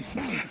enough.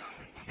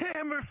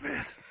 Hammer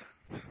fist!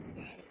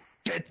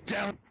 Get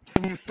down,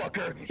 you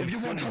fucker, if you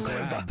want to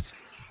live! Grabs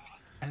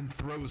and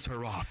throws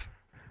her off.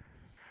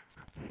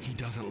 He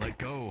doesn't let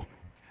go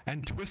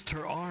and twists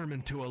her arm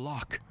into a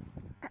lock.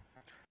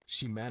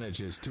 She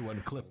manages to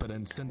unclip an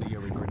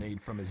incendiary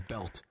grenade from his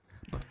belt,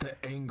 but the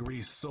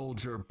angry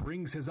soldier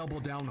brings his elbow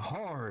down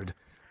hard,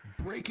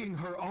 breaking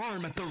her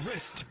arm at the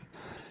wrist.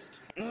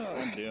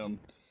 Oh, damn.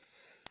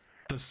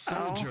 The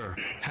soldier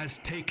has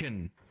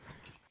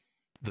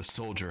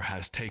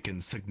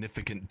taken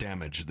significant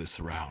damage this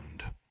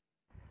round.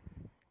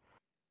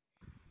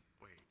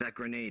 that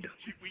grenade.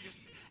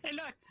 Hey,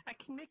 look, I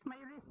can make my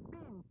wrist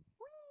spin.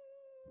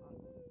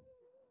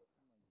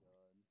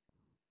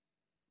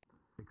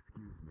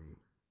 Excuse me.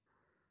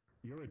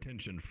 Your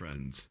attention,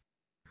 friends.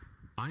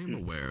 I am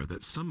aware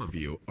that some of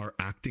you are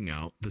acting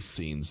out the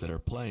scenes that are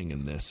playing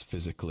in this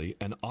physically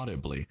and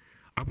audibly.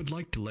 I would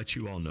like to let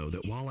you all know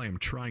that while I am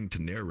trying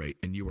to narrate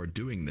and you are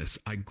doing this,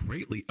 I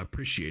greatly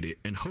appreciate it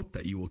and hope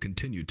that you will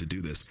continue to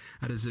do this.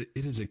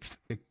 It is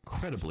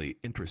incredibly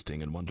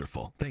interesting and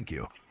wonderful. Thank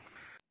you.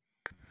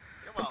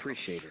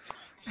 Appreciate it.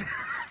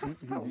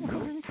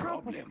 No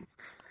problem.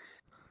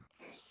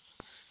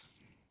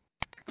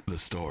 The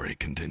story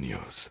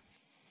continues.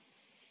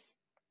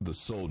 The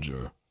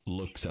soldier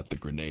looks at the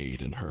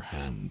grenade in her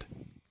hand,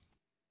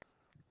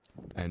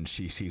 and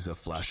she sees a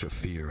flash of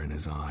fear in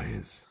his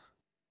eyes.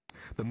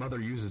 The mother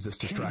uses this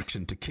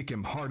distraction to kick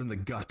him hard in the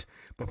gut,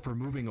 but for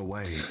moving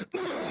away.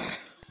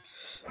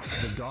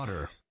 The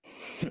daughter,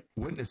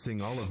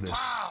 witnessing all of this,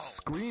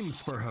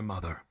 screams for her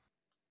mother.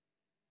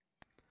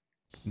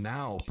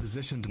 Now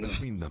positioned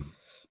between them,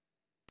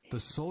 the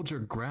soldier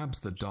grabs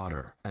the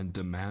daughter and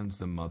demands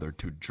the mother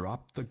to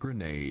drop the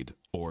grenade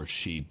or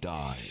she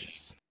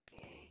dies.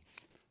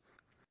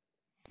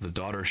 The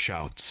daughter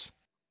shouts,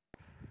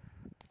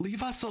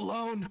 "Leave us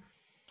alone!"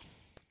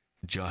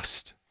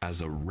 just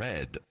as a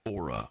red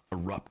aura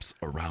erupts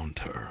around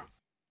her.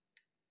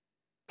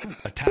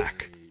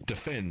 Attack,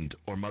 defend,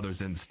 or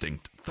mother's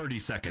instinct. 30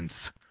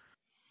 seconds.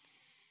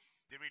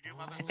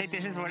 I think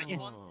this is what.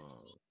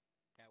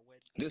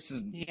 This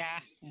is. Yeah.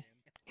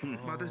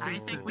 Mother's I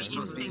think we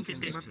instincted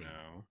this.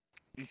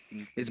 No.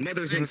 It's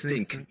mother's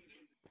instinct.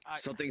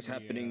 Something's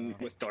happening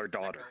with our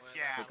daughter.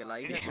 Yeah.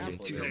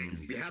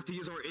 We have to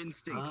use our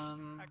instincts.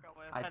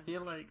 I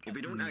feel like if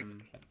we don't act.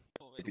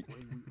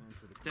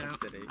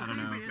 I don't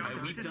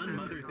know. We've done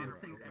mother's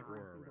instincts and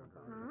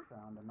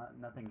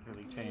nothing's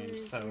really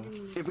changed. So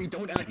if we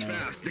don't act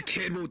fast, the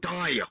kid will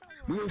die.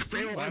 We will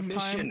fail our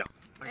mission.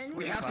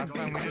 We have to be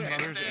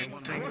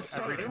quick. Trust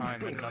our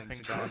instincts.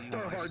 Trust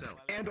our hearts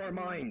and our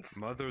minds.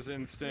 Mother's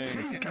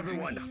instinct.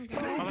 Everyone.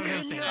 Mother's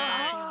instinct.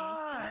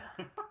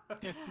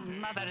 It's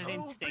mother's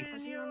instinct.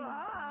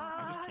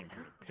 I just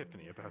came to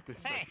an epiphany about this.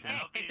 Hey,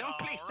 don't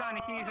play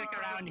Sonic music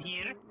around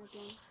here.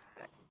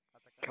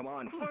 Come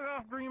on. Fuck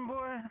off, green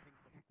boy.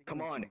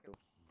 Come on.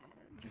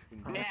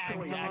 Yeah,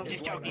 I'm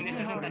just joking. This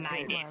isn't the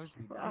 90s.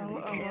 I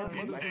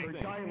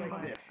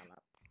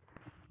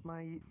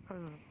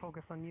was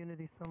focused on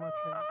Unity so much.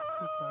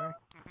 I'm sorry.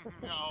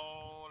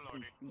 Oh,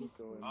 Lordy.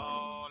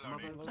 Oh,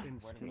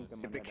 Lordy.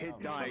 If the kid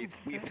dies,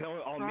 we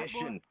fail our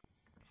mission.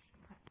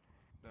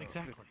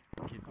 Exactly.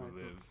 Keep who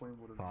live.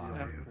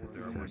 5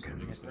 There are more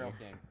seconds. seconds though.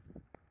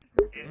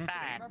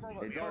 5,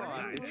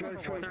 It's your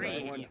choice.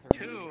 3,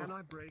 2,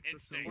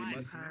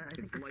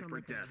 It's life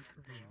or death.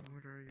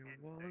 What are your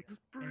wallets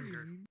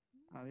bring?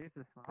 We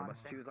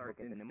must choose our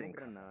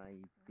instincts.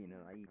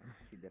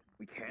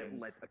 We can't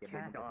let a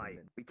kid die.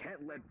 We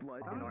can't let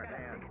blood in our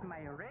hands. my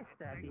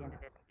wrist at the end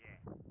of it.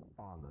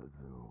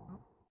 Alazu.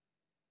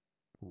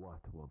 What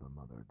will the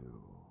mother do?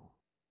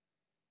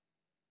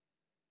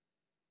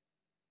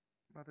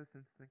 Mother's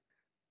instinct.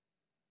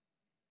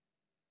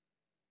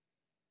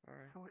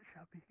 Alright. So it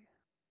shall be.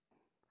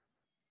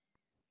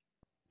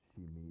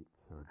 She meets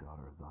her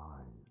daughter's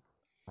eyes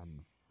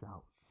and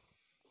shouts,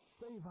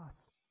 "Save us!"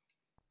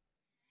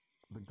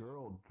 The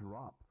girl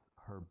drops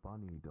her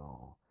bunny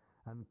doll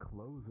and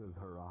closes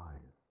her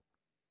eyes.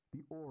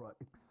 The aura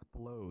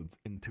explodes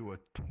into a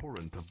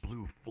torrent of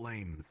blue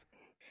flames.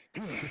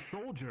 The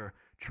soldier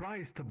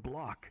tries to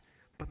block,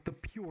 but the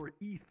pure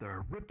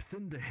ether rips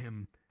into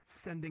him,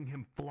 sending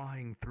him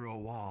flying through a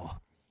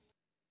wall.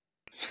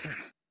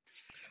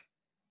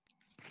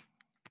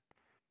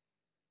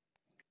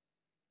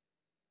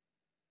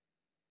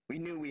 We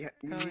knew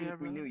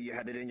you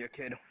had it in your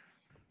kid.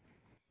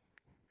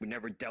 We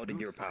never doubted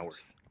your powers.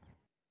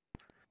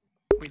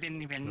 We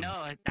didn't even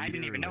know it. I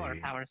didn't even know our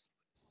powers.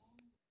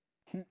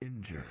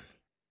 Injured.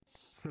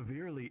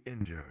 Severely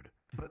injured,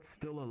 but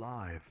still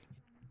alive.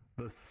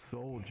 The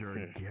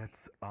soldier gets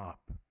up.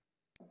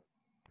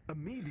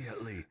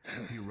 Immediately,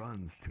 he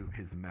runs to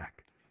his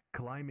mech,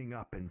 climbing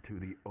up into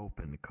the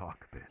open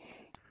cockpit.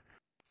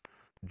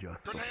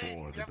 Just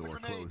before the door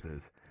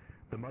closes,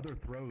 the mother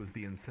throws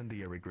the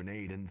incendiary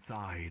grenade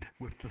inside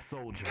with the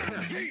soldier.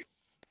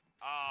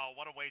 Oh,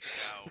 what a way to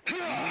go.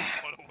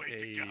 What a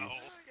way to go.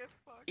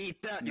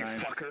 Eat that, you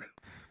fucker.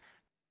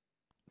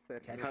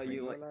 How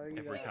you like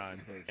every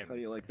time? How do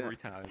you like that? Every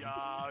time.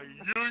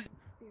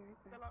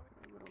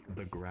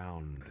 The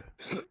ground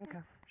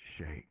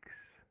shakes,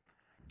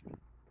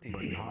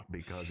 but not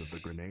because of the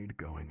grenade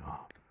going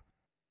off.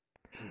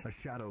 A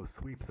shadow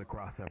sweeps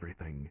across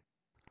everything.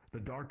 The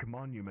dark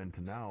monument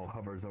now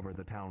hovers over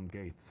the town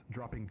gates,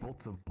 dropping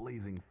bolts of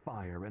blazing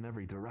fire in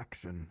every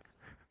direction.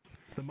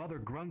 The mother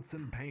grunts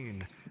in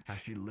pain as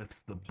she lifts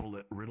the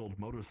bullet-riddled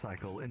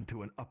motorcycle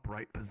into an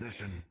upright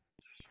position.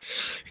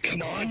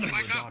 Come on!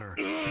 Her daughter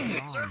is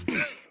gone.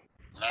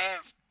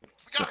 Live!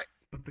 Forgot it!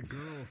 But the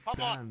girl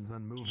stands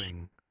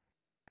unmoving,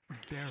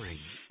 staring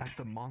at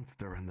the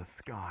monster in the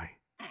sky.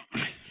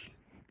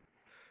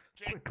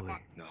 Quickly,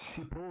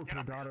 she pulls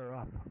her daughter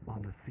up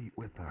on the seat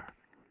with her.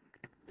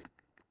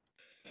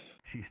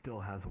 She still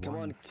has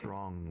one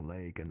strong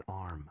leg and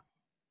arm.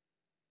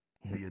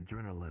 The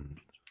adrenaline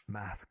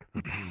masks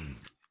the pain.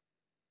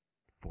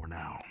 For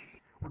now.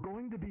 We're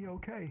going to be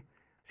okay,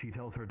 she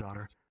tells her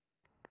daughter.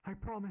 I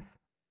promise.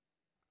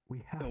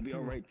 We have It'll be to,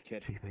 all right,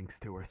 kid. she thinks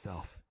to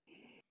herself.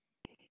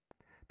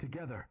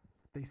 Together,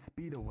 they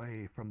speed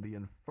away from the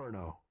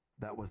inferno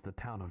that was the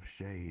town of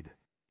Shade.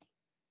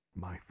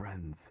 My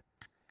friends,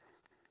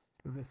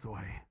 this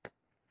way.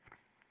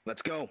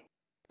 Let's go.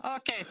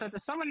 Okay, so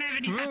does someone have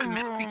any type of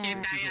medical kit?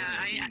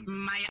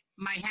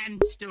 My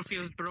hand still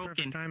feels broken.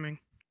 Perfect timing.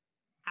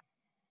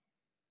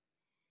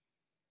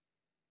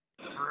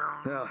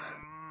 Ugh.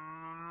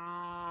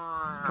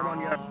 Come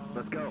on, yes,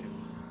 let's go.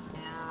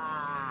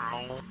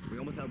 We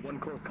almost had one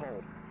close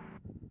call.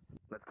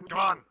 Let's go. Come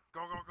on!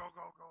 Go, go, go,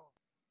 go, go!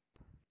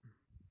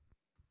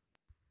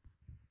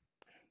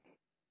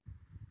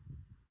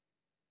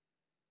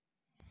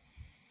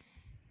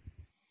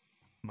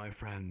 My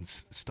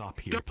friends, stop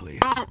here, please.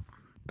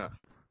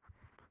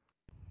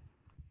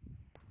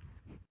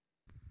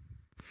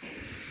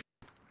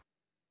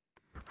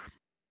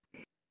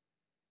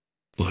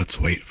 Let's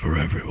wait for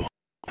everyone.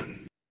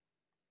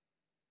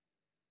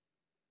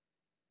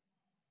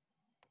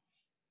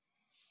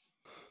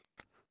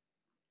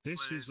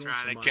 This is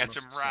Trying to catch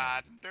him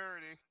riding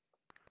dirty.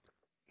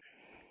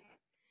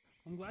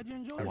 I'm glad you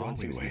enjoyed While it.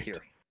 we wait,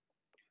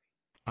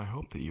 I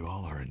hope that you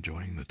all are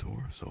enjoying the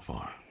tour so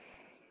far.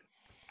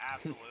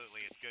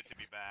 Absolutely, it's good to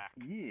be back.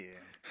 Yeah,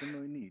 it's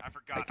really neat. I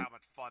forgot how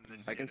much fun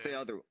this I can shit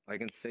is. I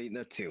can say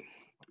that too.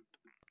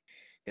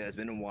 It has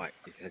been a while.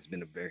 It has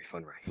been a very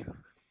fun ride.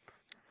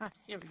 Ah,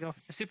 here we go.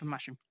 A super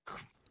mushroom.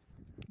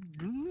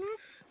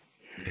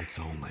 It's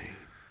only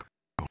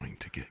going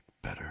to get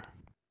better.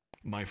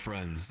 My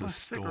friends, the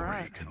story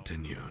cigarette.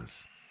 continues.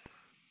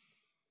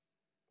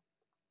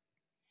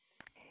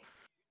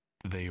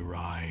 They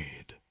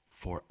ride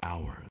for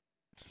hours.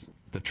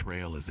 The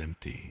trail is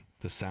empty.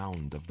 The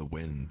sound of the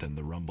wind and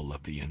the rumble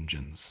of the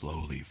engine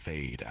slowly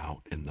fade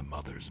out in the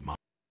mother's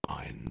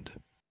mind.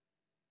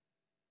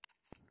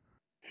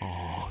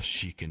 All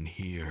she can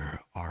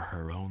hear are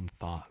her own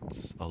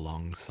thoughts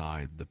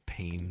alongside the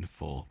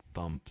painful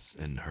thumps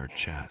in her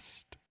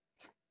chest.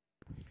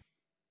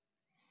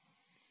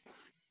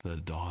 The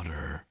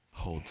daughter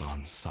holds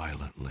on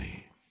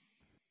silently,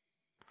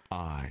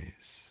 eyes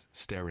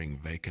staring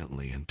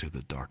vacantly into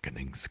the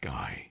darkening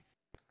sky.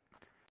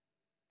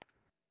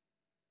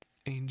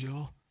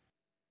 Angel,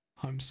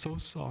 I'm so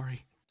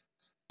sorry.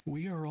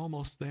 We are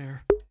almost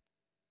there.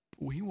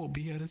 We will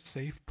be at a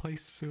safe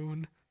place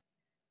soon,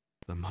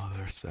 the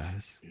mother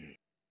says.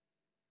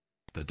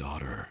 The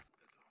daughter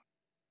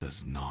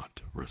does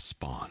not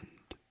respond.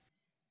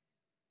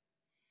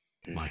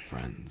 My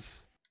friends,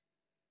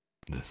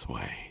 this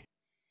way.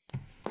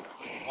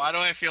 Why do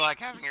I feel like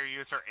having her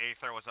use her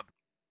Aether was a...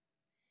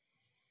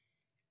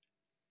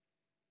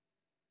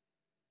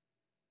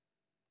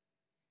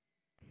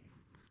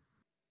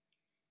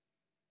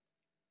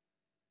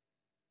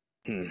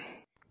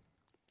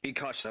 Be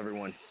cautious,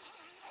 everyone.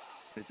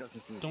 This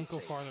doesn't seem Don't go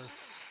safe. farther.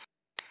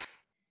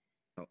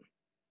 Oh.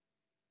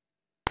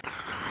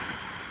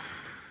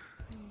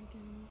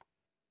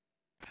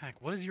 Heck,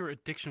 what is your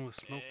addiction with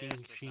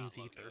smoking Shane's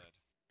ether?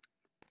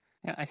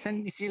 Yeah, I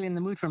suddenly feel in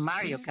the mood for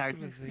Mario Kart.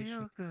 Makes me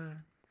feel good.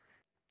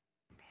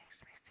 Makes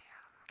me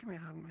feel. Give me a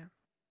hug, man.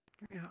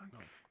 Give me a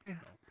hug. Yeah.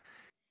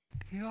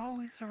 You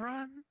always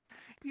run.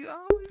 You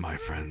always My run.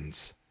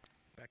 friends,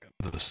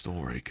 the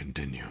story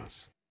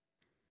continues.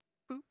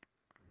 Boop.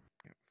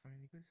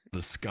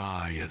 The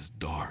sky is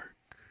dark.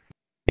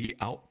 The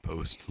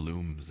outpost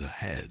looms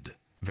ahead,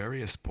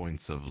 various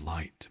points of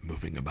light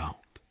moving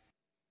about.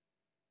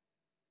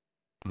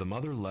 The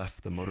mother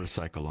left the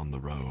motorcycle on the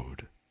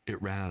road.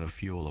 It ran out of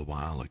fuel a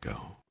while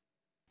ago.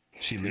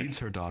 She leads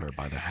her daughter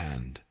by the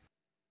hand,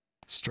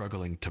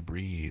 struggling to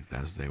breathe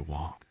as they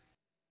walk.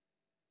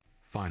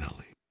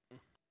 Finally,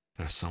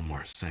 they're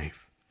somewhere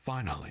safe.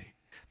 Finally,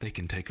 they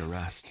can take a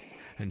rest,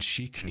 and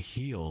she can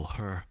heal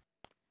her.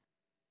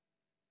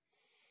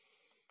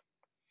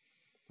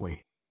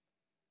 Wait.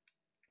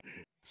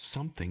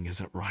 Something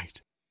isn't right.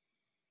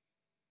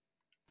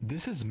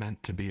 This is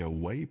meant to be a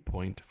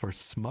waypoint for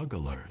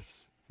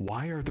smugglers.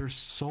 Why are there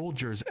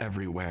soldiers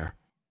everywhere?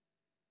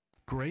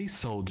 Gray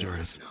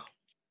soldiers.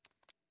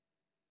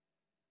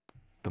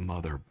 The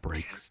mother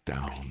breaks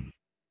down.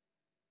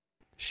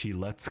 She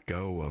lets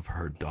go of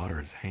her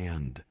daughter's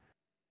hand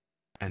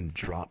and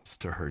drops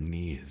to her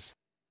knees.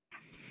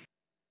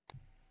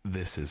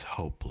 This is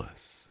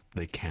hopeless.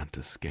 They can't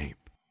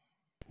escape.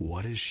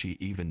 What is she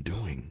even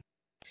doing?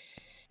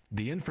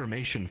 The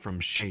information from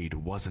Shade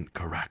wasn't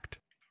correct.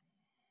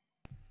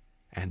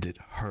 And it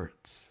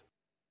hurts.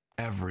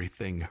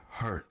 Everything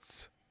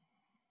hurts.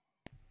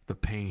 The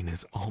pain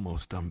is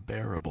almost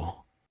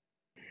unbearable.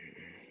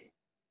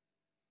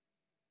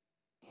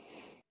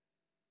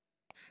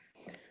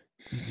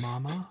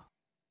 Mama?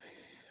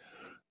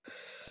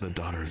 The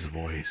daughter's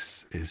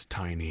voice is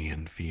tiny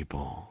and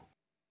feeble.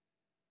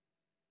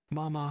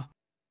 Mama,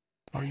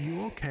 Are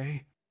you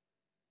okay?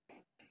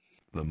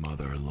 The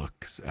mother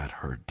looks at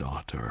her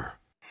daughter.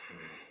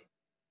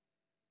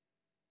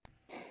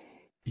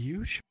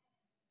 You should,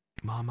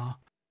 Mama.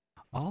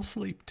 I'll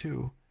sleep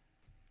too.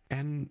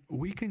 And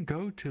we can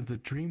go to the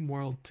dream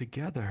world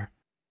together.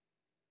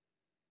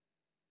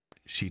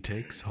 She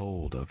takes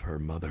hold of her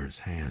mother's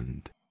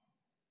hand.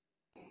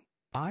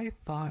 I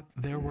thought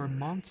there were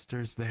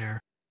monsters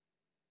there,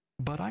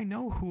 but I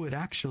know who it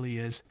actually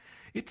is.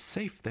 It's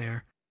safe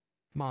there.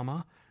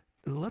 Mama,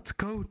 let's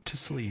go to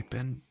sleep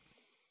and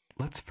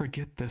let's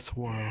forget this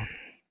world.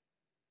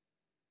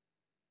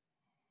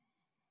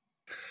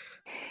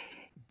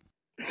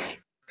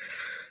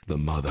 The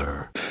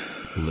mother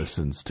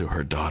listens to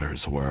her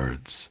daughter's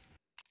words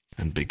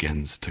and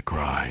begins to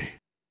cry.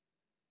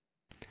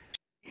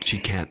 She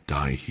can't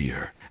die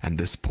here, and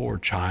this poor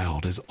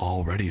child is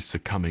already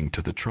succumbing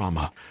to the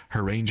trauma.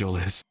 Her angel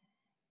is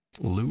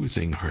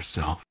losing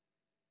herself.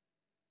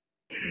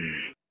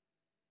 We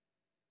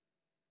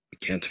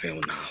can't fail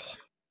now.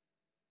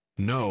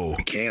 No.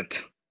 We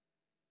can't.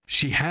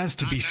 She has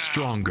to be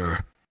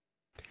stronger.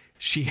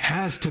 She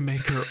has to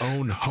make her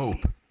own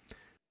hope.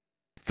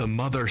 The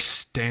mother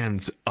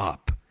stands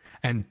up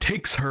and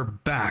takes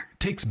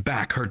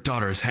back her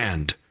daughter's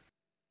hand.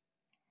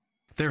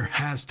 There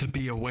has to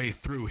be a way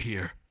through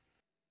here.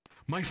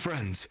 My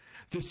friends,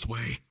 this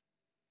way.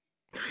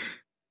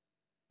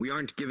 We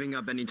aren't giving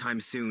up anytime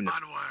soon.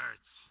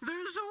 Onwards.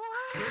 There's a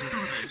way.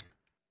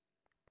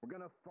 We're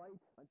gonna fight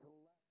until...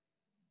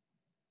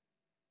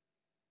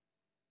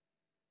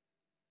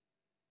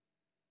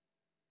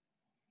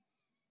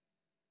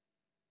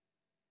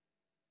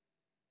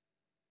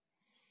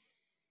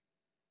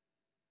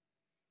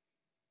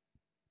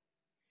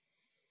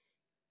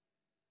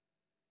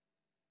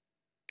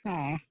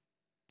 Aw.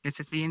 Guess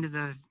it's the end of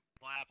the...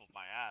 Slap of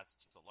my ass.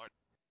 Just alert.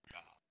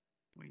 God.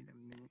 Wait a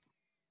minute.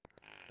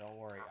 Don't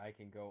worry, I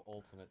can go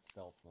ultimate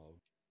stealth mode.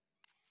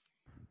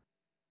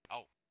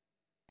 Oh.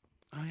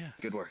 Oh, yes.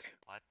 Good work.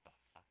 What the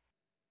fuck?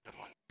 Good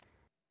one.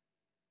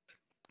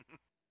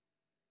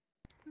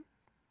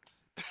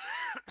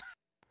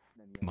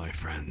 My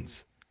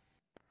friends.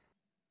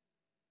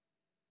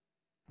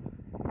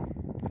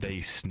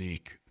 They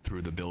sneak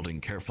through the building,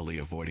 carefully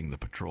avoiding the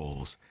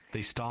patrols.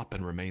 They stop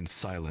and remain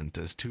silent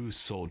as two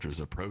soldiers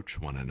approach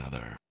one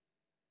another.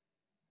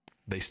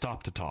 They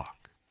stop to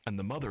talk, and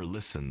the mother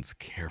listens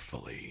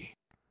carefully.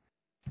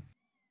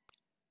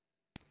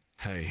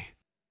 Hey,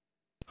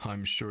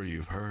 I'm sure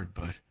you've heard,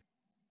 but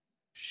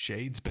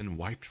Shade's been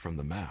wiped from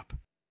the map.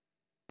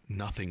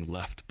 Nothing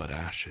left but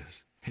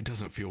ashes. It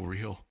doesn't feel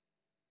real.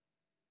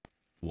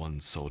 One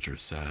soldier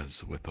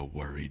says with a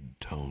worried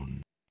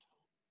tone.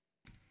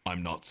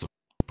 I'm not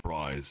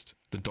surprised.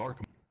 The Dark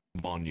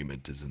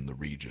Monument is in the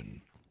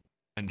region,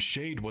 and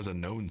Shade was a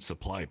known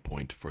supply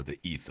point for the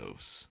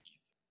Ethos.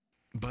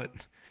 But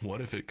what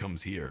if it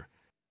comes here?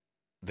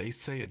 They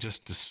say it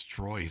just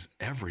destroys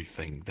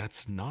everything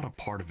that's not a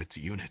part of its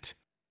unit.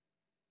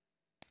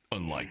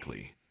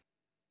 Unlikely.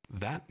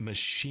 That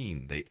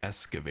machine they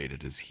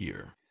excavated is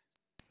here.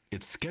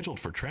 It's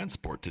scheduled for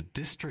transport to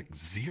District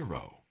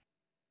 0.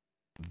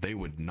 They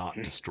would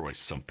not destroy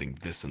something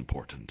this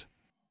important.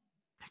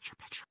 Picture.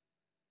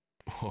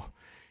 Oh,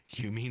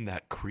 you mean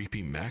that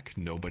creepy mech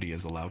nobody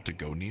is allowed to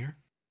go near?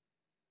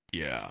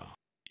 Yeah.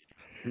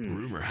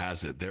 Rumor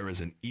has it there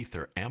is an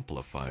ether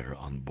amplifier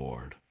on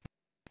board.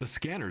 The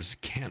scanners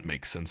can't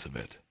make sense of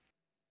it.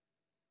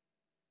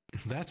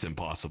 That's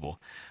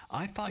impossible.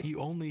 I thought you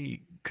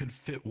only could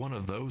fit one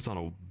of those on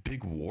a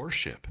big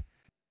warship.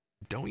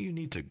 Don't you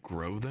need to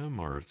grow them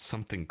or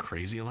something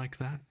crazy like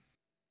that?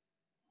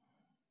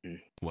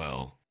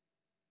 Well,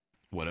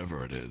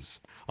 whatever it is,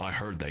 I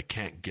heard they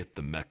can't get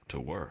the mech to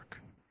work.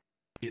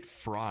 It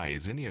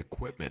fries any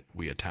equipment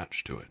we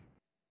attach to it.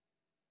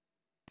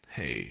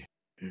 Hey,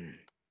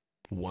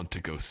 want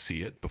to go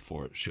see it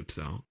before it ships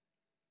out?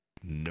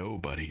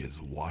 Nobody is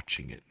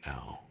watching it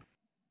now.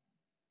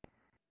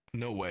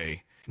 No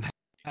way.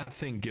 That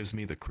thing gives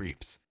me the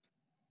creeps.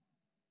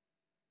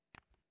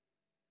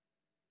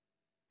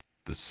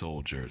 The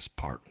soldiers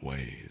part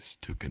ways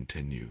to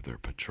continue their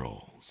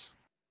patrols.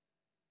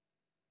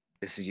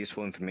 This is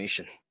useful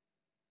information.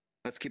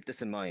 Let's keep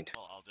this in mind.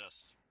 Well, I'll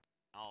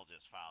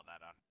just file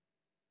that on.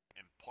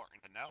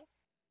 Important to know.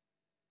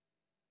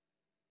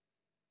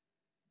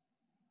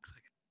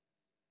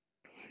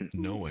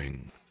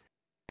 Knowing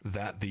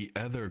that the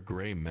other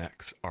gray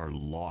mechs are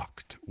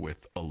locked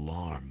with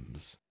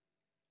alarms,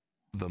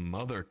 the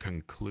mother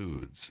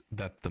concludes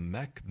that the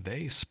mech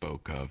they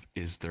spoke of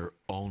is their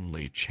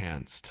only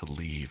chance to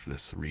leave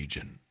this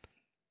region.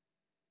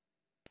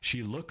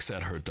 She looks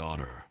at her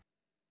daughter.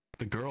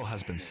 The girl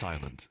has been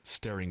silent,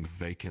 staring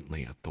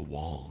vacantly at the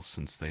wall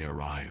since they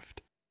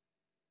arrived.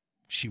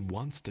 She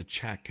wants to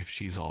check if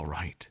she's all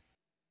right,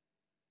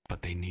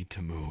 but they need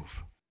to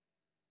move.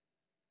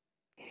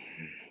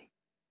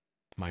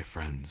 My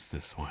friends,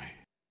 this way.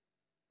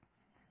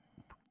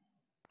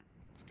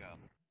 Let's go.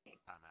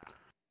 I'm out.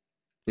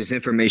 This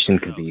information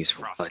could be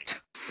useful, but...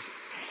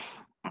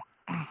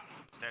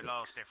 Stay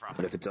low, stay frosty.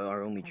 But if it's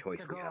our only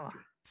choice, we have to.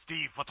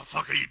 Steve, what the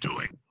fuck are you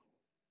doing?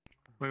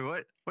 Wait,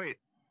 what? Wait.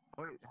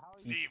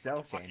 Steve, what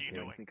the fuck are you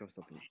doing? think of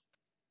something.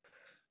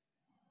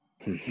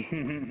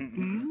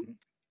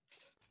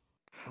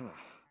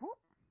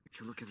 Would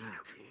you look at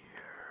that?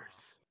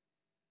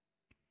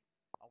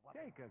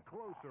 Take a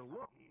closer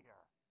look.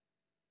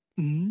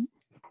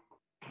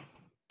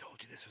 Told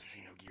you this was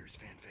Xenogears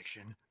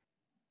fanfiction.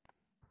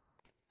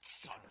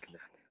 Son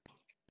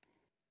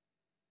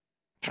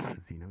of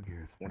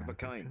Xenogears One of a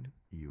kind.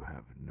 You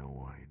have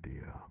no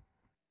idea.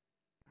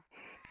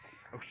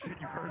 Oh shit,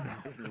 you heard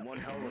that. This is one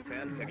hell of a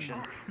fan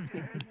fiction.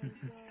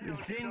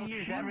 Sin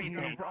use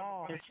everything.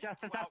 It's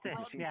just as up to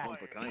yeah.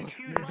 He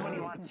chooses when he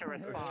wants to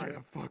respond.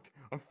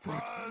 I'm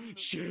fucked.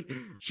 Shit.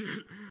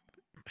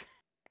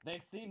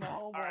 They've seen the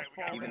whole Alright,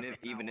 we gotta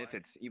Even if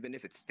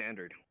it's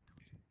standard,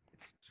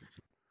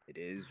 it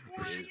is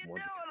What are you one.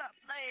 doing up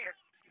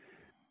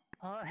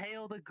there?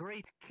 Hail the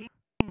great King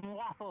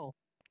Waffle.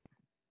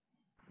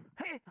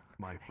 Hey,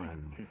 My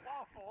friends,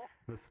 Waffle.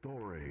 the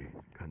story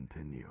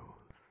continues.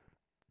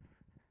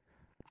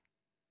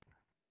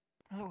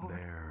 Oh.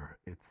 There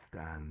it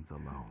stands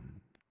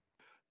alone.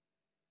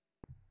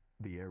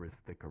 The air is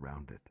thick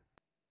around it,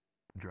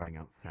 drawing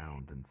out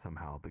sound and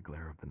somehow the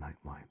glare of the night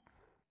lights.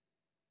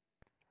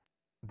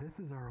 This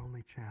is our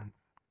only chance.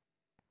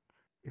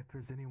 If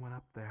there's anyone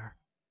up there,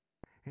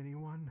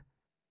 anyone,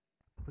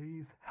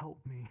 please help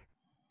me.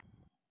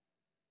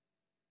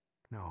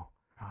 No,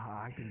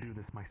 I can do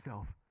this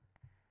myself.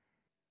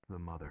 The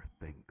mother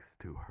thinks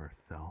to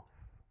herself.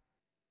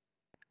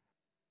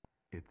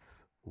 It's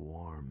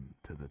warm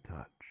to the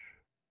touch.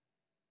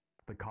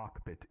 The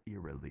cockpit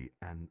eerily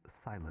and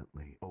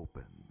silently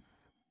opens.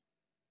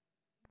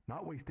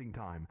 Not wasting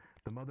time,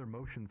 the mother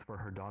motions for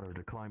her daughter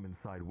to climb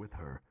inside with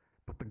her,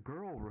 but the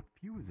girl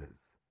refuses.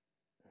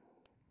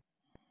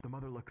 The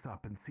mother looks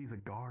up and sees a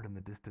guard in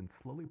the distance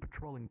slowly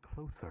patrolling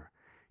closer.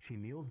 She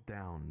kneels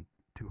down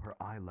to her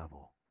eye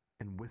level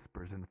and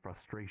whispers in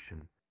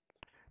frustration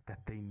that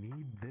they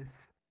need this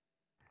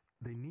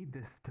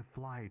to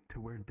fly to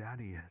where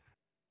Daddy is.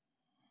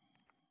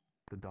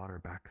 The daughter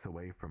backs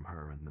away from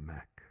her in the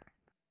mech.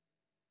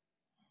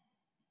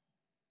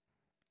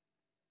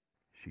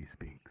 She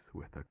speaks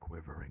with a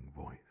quivering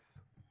voice.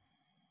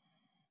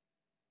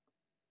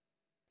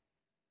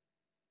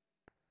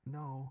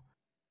 No,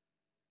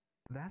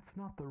 that's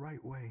not the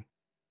right way.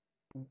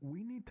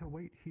 We need to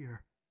wait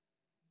here.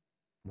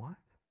 What?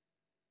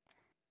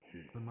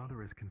 The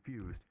mother is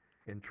confused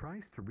and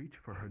tries to reach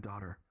for her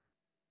daughter.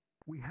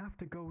 We have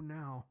to go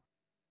now.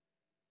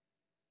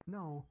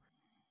 No,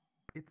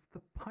 it's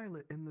the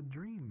pilot in the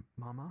dream,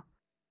 Mama.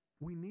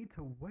 We need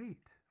to wait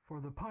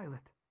for the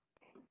pilot.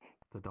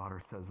 The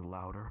daughter says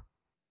louder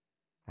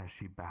as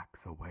she backs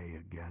away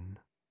again.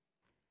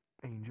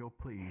 Angel,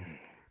 please.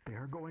 They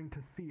are going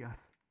to see us.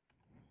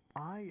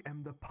 I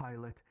am the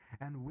pilot,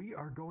 and we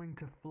are going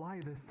to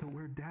fly this to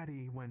where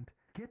Daddy went.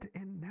 Get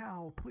in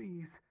now,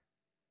 please.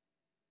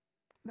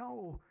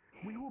 No,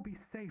 we will be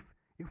safe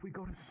if we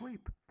go to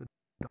sleep, the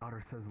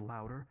daughter says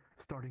louder,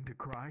 starting to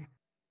cry.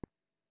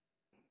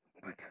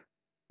 What?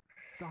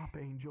 Stop,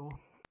 Angel.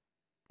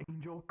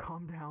 Angel,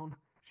 calm down,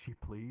 she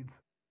pleads,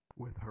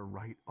 with her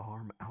right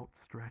arm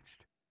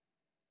outstretched.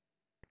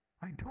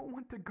 I don't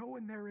want to go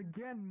in there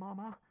again,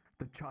 Mama,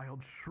 the child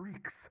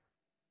shrieks.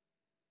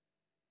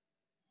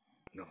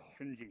 No.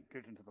 Shinji,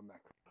 get into the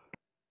mech.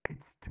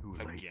 It's too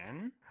late.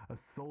 Again? A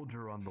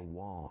soldier on the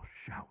wall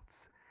shouts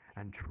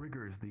and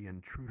triggers the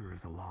intruder's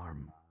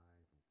alarm.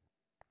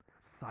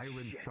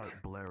 Sirens start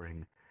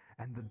blaring,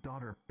 and the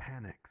daughter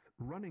panics,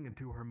 running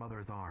into her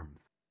mother's arms.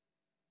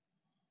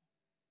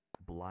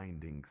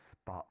 Blinding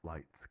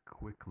spotlights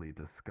quickly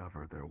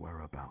discover their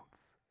whereabouts,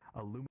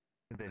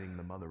 illuminating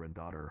the mother and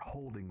daughter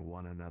holding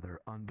one another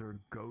under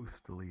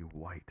ghostly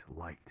white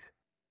light.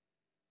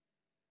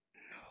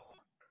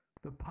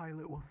 No. The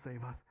pilot will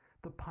save us.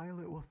 The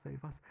pilot will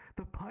save us.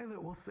 The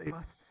pilot will save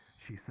us,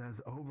 she says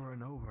over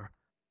and over,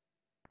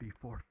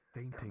 before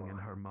fainting in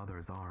her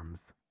mother's arms.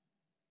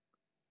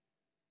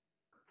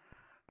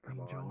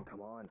 Angel,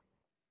 Come on.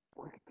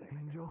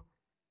 Angel.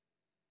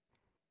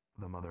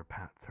 The mother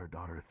pats her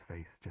daughter's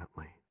face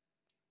gently.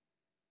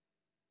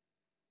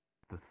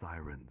 The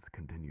sirens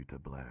continue to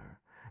blare,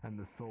 and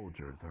the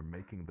soldiers are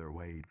making their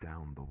way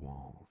down the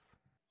walls.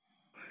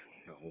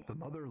 No. The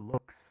mother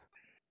looks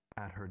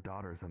at her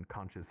daughter's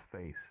unconscious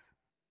face,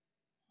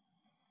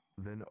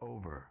 then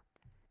over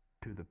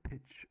to the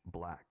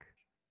pitch-black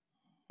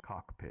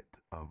cockpit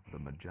of the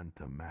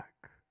magenta mech.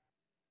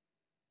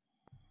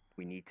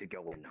 We need to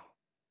go in.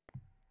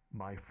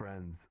 My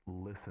friends,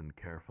 listen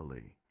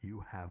carefully.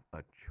 You have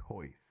a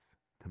choice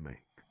to make.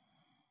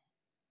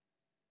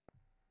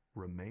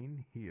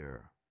 Remain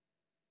here,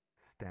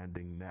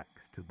 standing next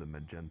to the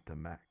magenta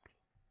mech,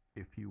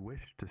 if you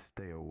wish to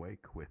stay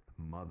awake with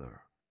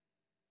Mother.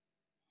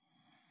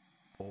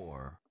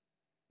 Or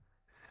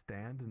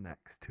stand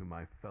next to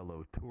my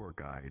fellow tour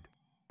guide,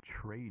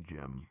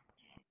 Trajan,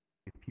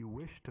 if you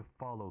wish to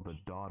follow the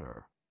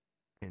daughter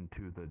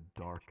into the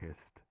darkest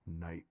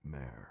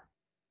nightmare.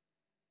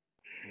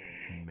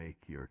 Make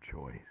your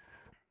choice.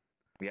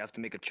 We have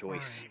to make a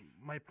choice. Alright,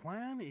 my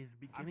plan is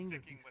beginning to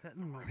be set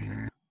in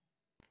motion.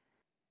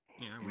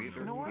 Yeah,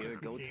 You know what? We either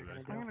go to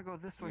I'm gonna go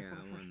this way Yeah, for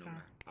the I wanna first know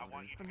time. I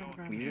want you to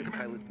go We need to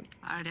pilot them.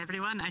 Alright,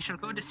 everyone, I shall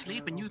go to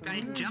sleep and you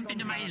guys jump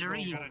into my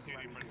dreams.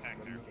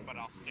 protector, but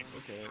I'll stick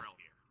with Okay. earlier.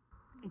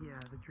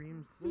 Yeah, the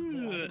dreams.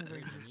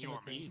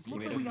 Easy.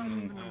 Looks like we got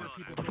an even number of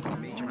people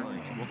going in. Welcome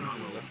to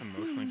the less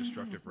emotionally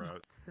destructive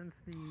route. Since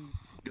the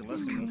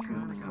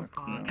corona got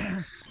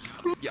paused.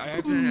 Yeah, I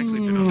haven't actually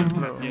been on that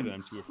path yet, and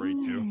I'm too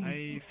afraid to.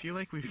 I feel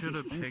like we should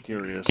have picked.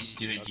 Curious.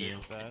 Do it, Gio.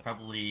 It's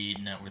probably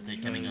not worth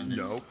it coming on this.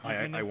 No,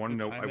 I want to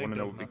know. I want to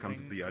know what Does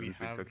becomes of the nothing. items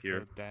we have took here.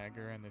 The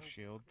dagger and the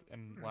shield,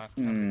 and last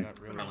time we got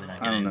really.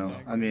 not I don't know.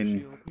 dagger. I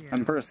mean,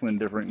 I'm personally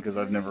indifferent because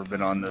I've never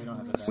been on the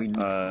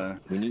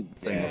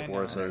thing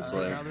before, so it's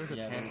like.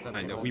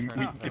 I know. We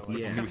if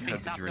we had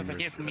the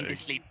dreamers. For me to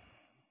sleep.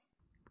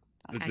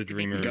 The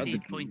dreamers.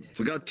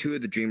 We got 2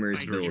 of the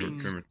dreamers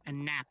rodents. A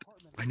nap.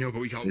 I know,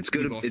 but we got. It's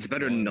good. It's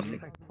better than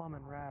nothing. Plum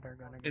and rat are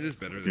gonna It is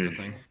better than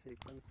nothing.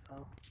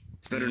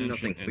 It's better than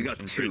nothing. We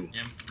got 2.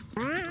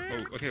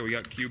 Oh, okay, we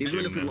got Cube Even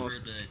Jim if we now.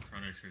 lost. The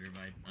Chrono Trigger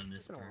vibe on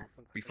this part.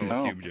 We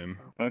follow Cube Jim.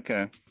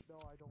 Okay.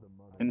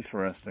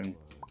 Interesting.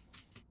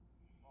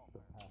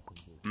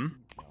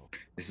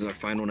 This is our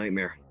final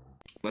nightmare.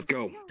 Let's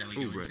go.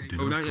 Oh, right. Do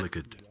Oh, not not click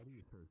yet. it.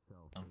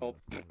 Oh.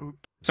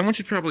 Someone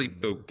should probably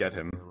go get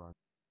him.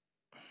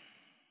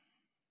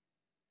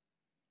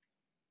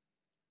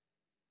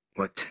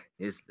 What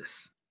is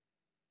this?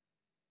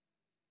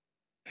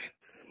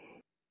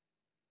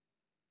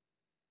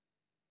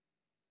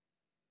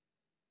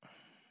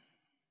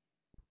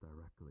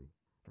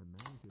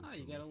 Oh,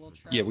 you got a little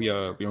trap. Yeah, we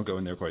don't go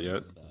in there quite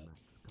yet.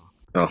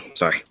 Oh,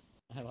 sorry.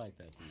 I like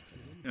that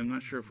detail. I'm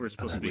not sure if we're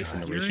supposed to be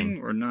Innovation.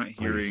 hearing or not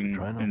hearing. Please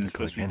try not and to it's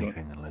supposed click to be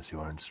anything unless you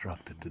are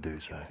instructed to do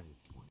so.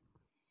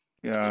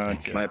 Yeah.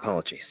 My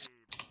apologies.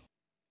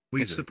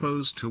 We're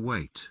supposed to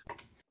wait.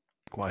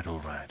 Quite all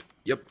right.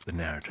 Yep. The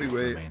narrative We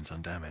wait. remains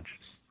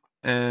undamaged.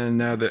 And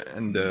now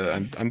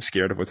I'm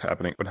scared of what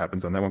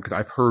happens on that one because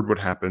I've heard what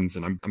happens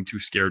and I'm too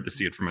scared to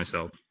see it for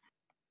myself.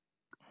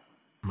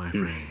 My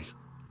friends,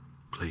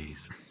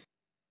 please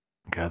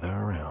gather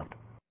around.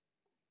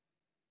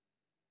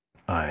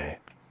 I,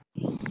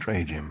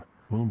 Trajim,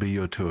 will be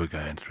your tour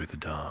guide through the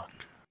dark,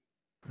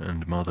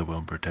 and Mother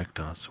will protect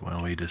us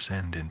while we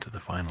descend into the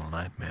final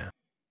nightmare.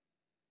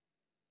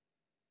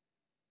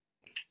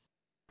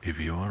 If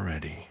you are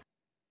ready,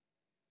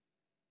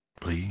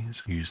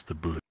 please use the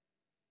blue.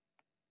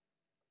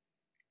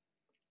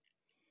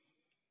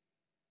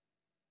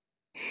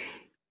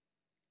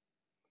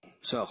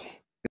 So,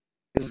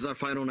 this is our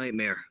final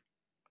nightmare.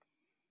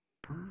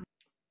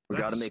 We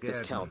gotta make this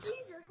scared count.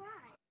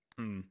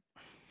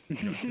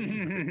 You know, it's a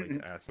bit late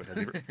to ask, but have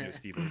you ever,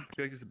 Steve, I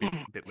feel like it's a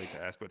bit late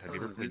to ask, but have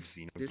you ever played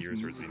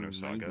Xenogears or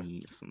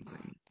Xenosaga?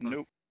 Something.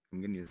 Nope.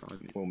 I'm gonna use.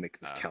 We'll make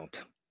this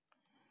count.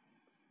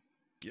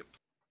 Yep.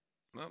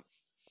 Well,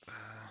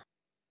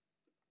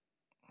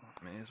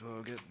 may as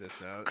well get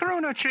this out.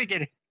 Chrono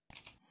Trigger!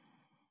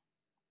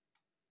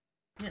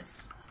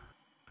 Yes.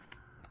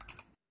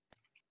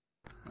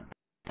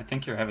 I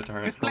think your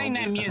avatar is Playing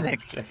that music.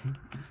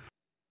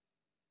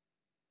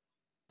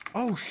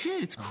 Oh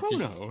shit! It's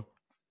Chrono.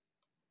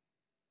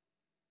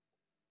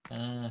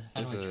 How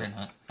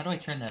do I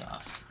turn that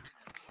off?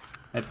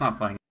 It's not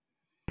playing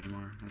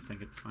anymore. I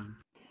think it's fine.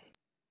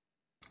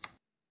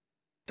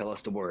 Tell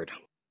us the word.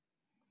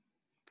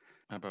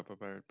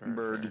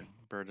 Bird.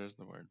 Bird is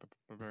the word.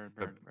 Bird.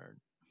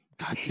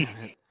 God damn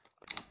it.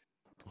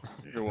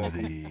 You're welcome.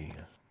 The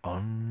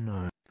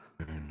unknown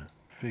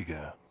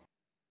figure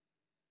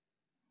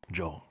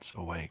jolts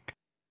awake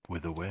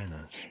with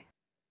awareness,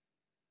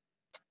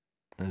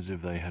 as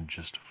if they had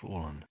just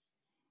fallen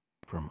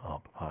from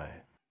up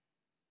high.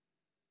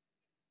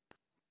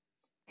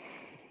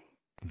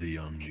 The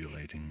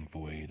undulating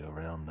void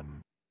around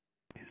them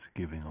is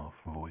giving off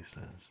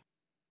voices.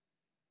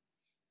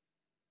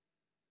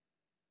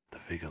 The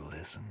figure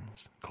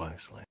listens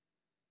closely.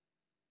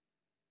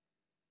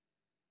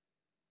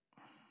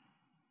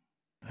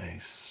 A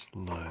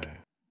slow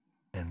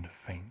and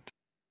faint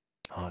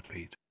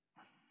heartbeat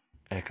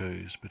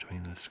echoes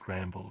between the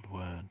scrambled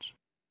words.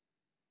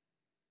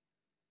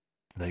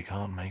 They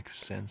can't make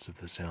sense of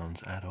the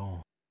sounds at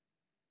all,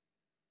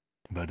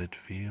 but it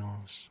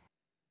feels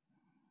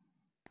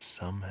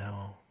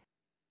somehow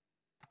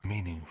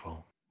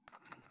meaningful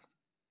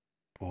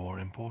or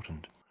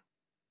important.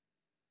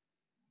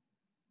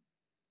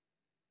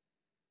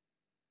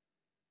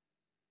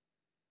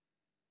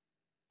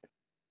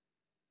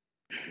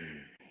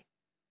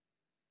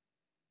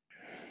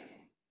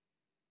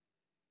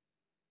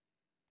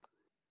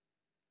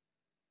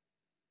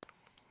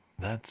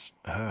 That's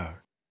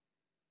her.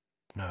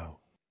 No.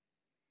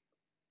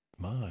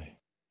 My.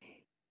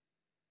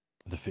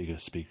 The figure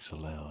speaks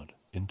aloud,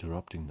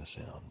 interrupting the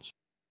sounds,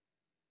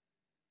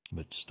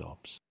 but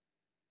stops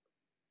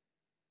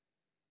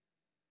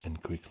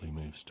and quickly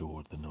moves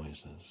toward the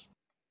noises.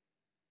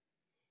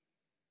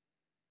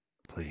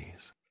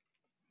 Please,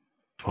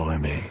 follow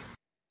me.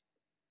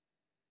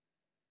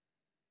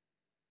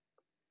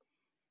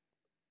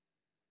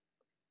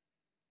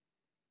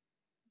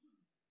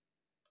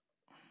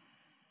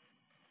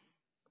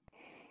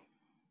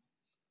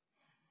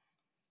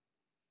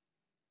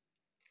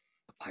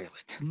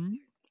 pilot.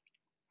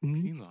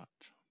 Peanut.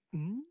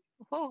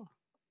 Oh.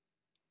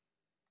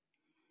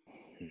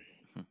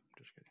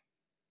 Just kidding.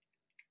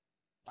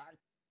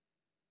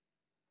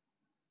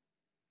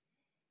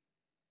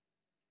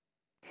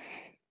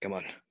 Come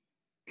on.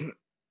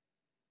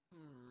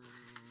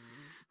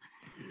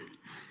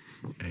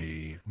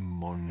 A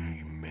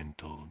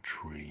monumental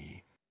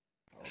tree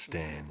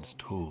stands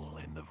tall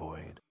in the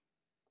void.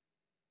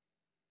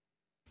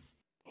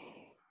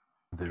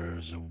 There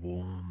is a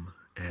warm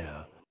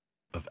air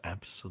of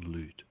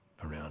absolute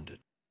around it.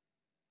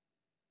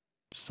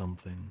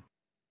 Something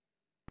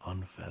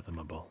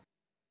unfathomable.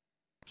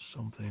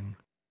 Something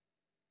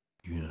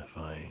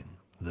unifying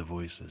the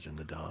voices in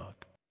the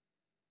dark.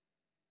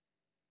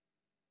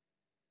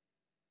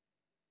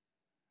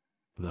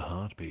 The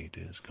heartbeat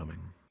is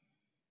coming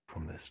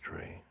from this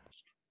tree.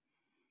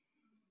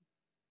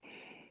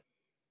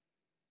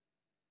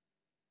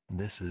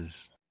 This is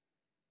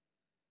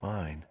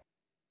mine.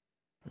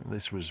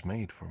 This was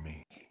made for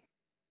me.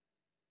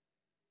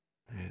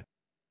 It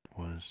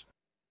was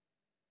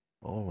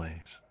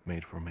always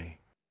made for me.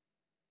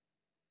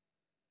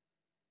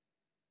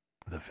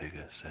 The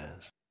figure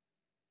says.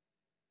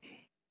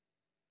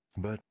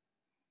 But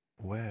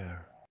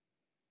where?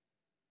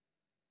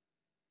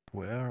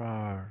 Where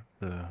are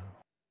the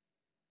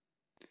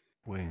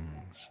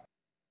wings?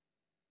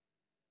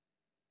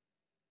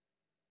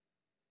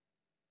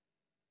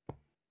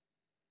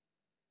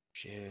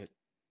 Shit.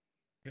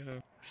 Yeah.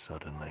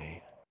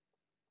 Suddenly,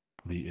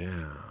 the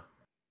air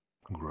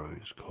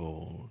grows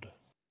cold.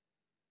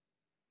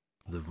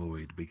 The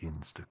void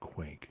begins to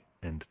quake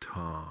and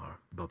tar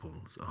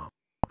bubbles up.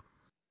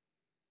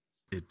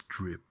 It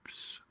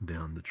drips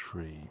down the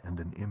tree and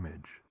an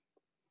image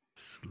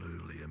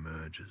slowly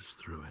emerges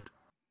through it,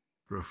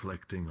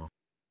 reflecting off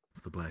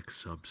the black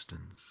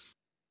substance.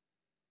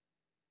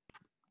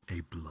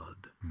 A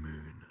blood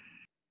moon.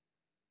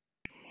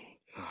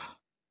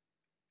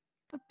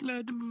 The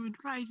blood moon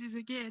rises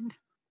again.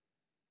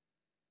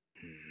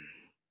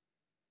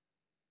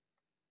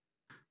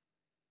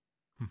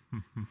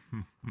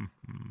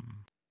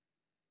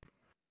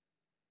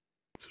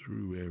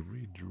 Through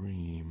every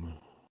dream,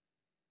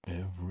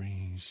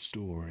 every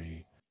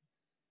story,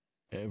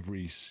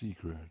 every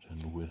secret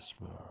and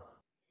whisper,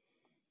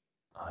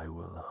 I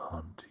will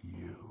hunt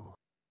you,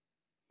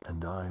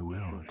 and I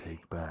will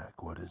take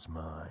back what is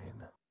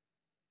mine.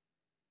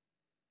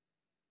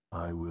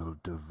 I will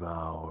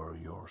devour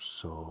your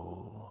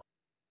soul,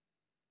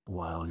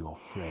 while your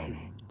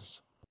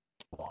friends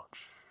watch.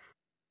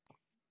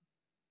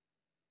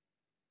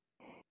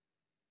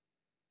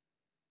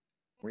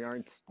 We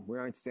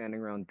aren't standing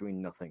around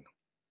doing nothing.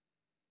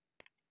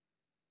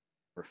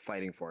 We're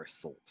fighting for our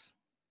souls.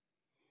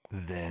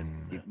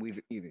 Then, We've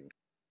either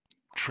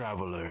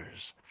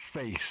travelers,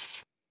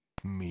 face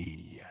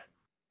me.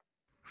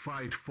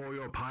 Fight for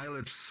your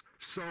pilot's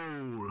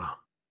soul.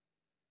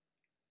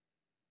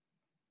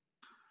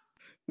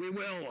 We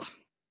will.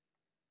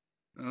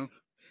 Oh,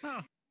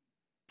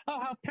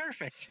 how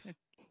perfect!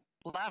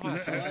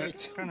 Lava.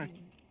 Right.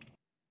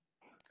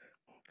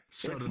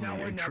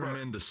 Suddenly, a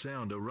tremendous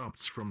sound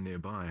erupts from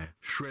nearby,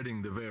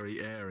 shredding the very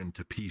air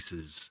into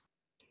pieces.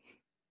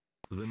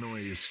 The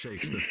noise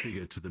shakes the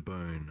figure to the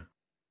bone,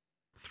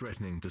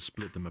 threatening to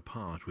split them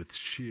apart with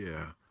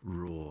sheer,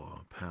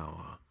 raw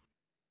power.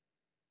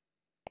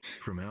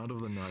 From out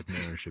of the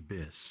nightmarish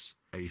abyss,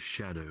 a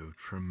shadow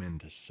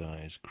tremendous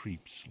size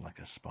creeps like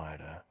a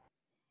spider.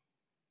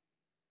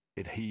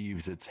 It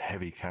heaves its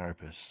heavy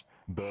carapace,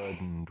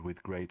 burdened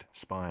with great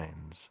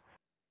spines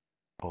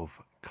of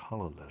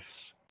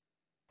colorless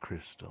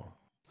crystal.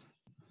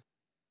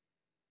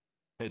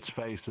 Its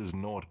face is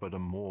naught but a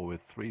maw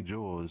with 3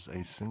 jaws,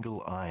 a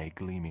single eye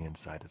gleaming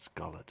inside its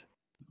gullet.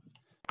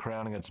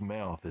 Crowning its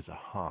mouth is a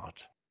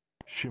heart,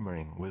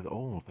 shimmering with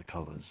all the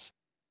colors,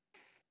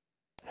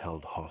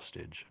 held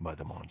hostage by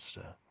the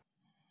monster.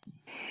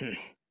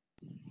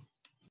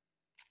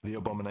 The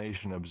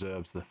abomination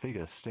observes the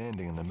figure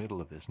standing in the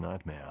middle of this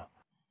nightmare,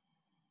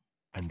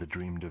 and the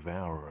dream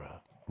devourer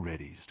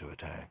readies to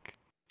attack.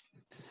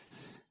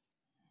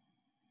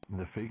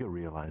 The figure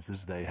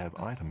realizes they have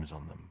items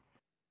on them,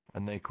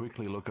 and they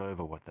quickly look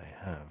over what they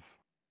have.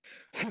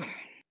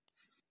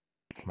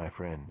 My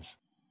friends,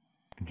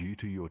 due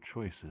to your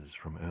choices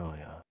from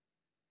earlier,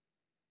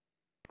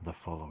 the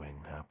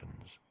following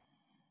happens.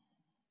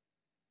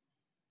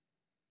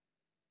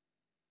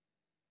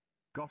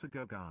 Gotta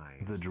go,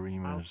 guys. The I'll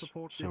dreamer's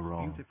support this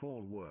sarong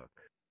beautiful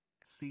work.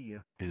 See ya.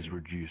 is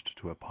reduced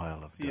to a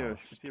pile of See ya,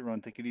 dust. see ya,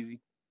 Ron. Take it easy.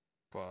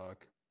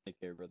 Fuck. Take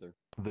care, brother.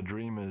 The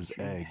dreamer's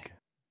egg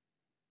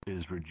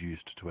is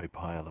reduced to a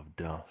pile of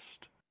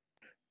dust.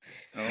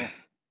 Oh.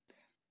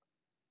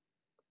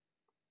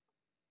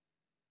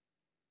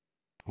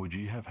 Would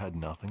you have had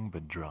nothing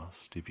but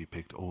dust if you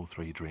picked all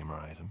 3 dreamer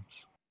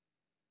items?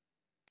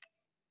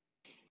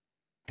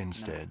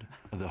 Instead,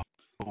 the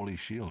holy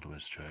shield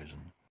was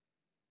chosen.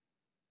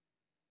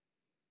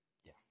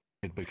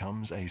 It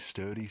becomes a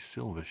sturdy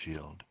silver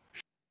shield,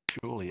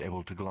 surely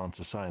able to glance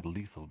aside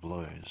lethal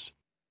blows.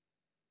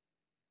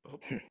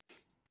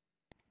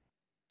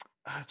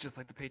 It's just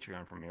like the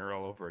Patreon premiere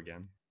all over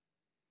again.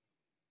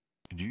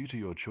 Due to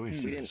your We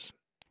didn't- choices,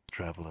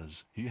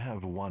 travelers, you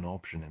have one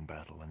option in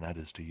battle, and that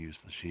is to use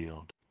the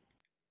shield.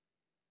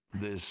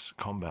 This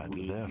combat,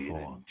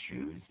 therefore,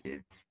 choose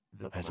it.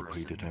 The has a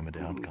predetermined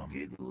outcome.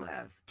 did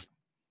left.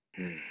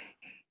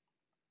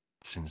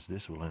 Since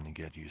this will only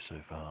get you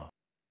so far.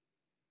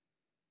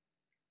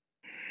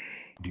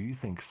 Do you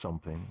think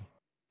something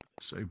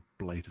so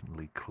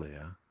blatantly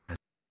clear as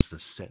the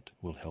set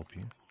will help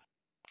you?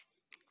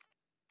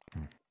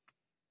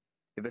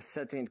 If a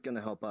set ain't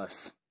gonna help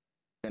us,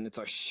 then it's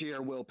our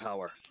sheer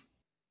willpower.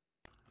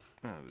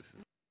 Oh,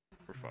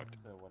 we're fucked.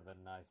 So it would have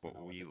been nice. But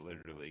we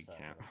literally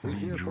can't. We're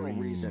here for a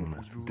reason.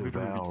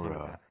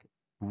 Devourer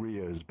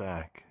rears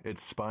back,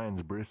 its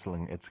spines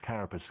bristling, its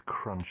carapace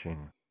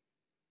crunching.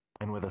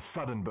 And with a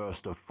sudden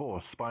burst of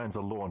force, spines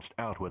are launched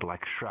outward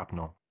like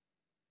shrapnel.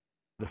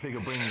 The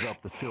figure brings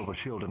up the silver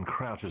shield and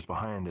crouches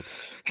behind it.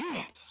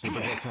 The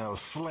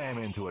projectiles slam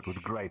into it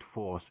with great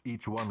force,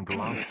 each one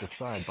glanced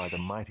aside by the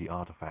mighty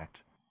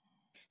artifact.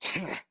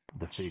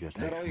 The figure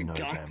takes no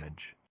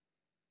damage.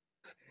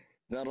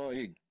 Is that all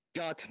you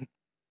got?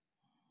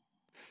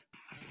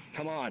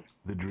 Come on.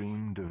 The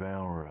Dream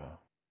Devourer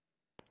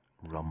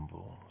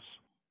rumbles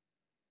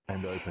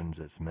and opens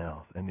its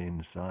mouth, and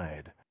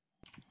inside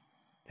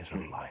is a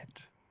light.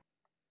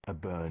 A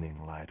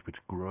burning light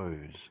which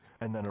grows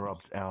and then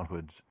erupts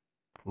outwards,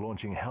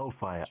 launching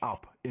hellfire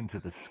up into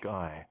the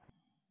sky,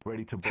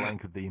 ready to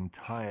blanket the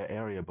entire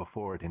area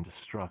before it in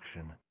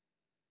destruction.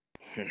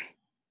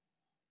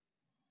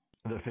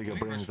 The figure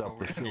brings up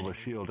the silver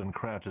shield and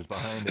crouches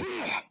behind it.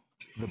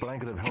 The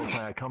blanket of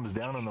hellfire comes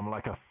down on them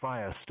like a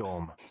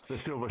firestorm. The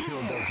silver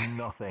shield does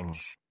nothing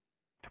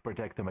to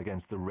protect them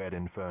against the red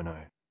inferno.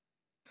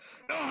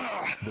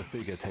 The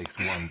figure takes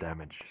 1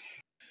 damage.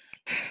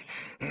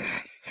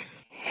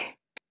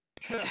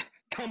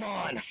 Come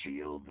on!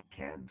 Shield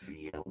can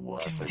be a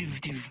weapon.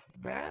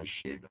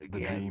 Bash it The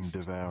Dream against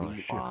Devourer the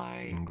shifts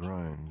eye. and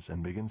groans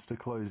and begins to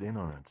close in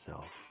on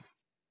itself.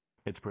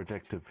 Its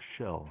protective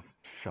shell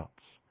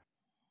shuts,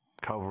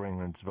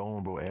 covering its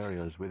vulnerable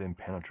areas with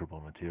impenetrable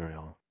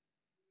material.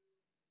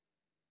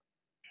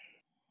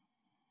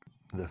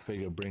 The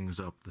figure brings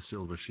up the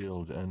silver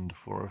shield, and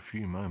for a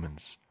few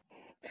moments,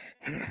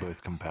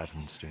 both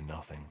combatants do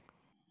nothing.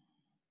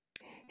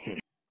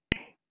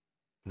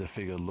 The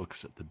figure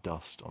looks at the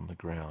dust on the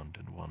ground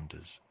and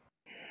wonders.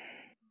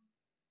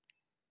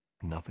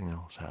 Nothing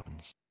else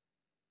happens.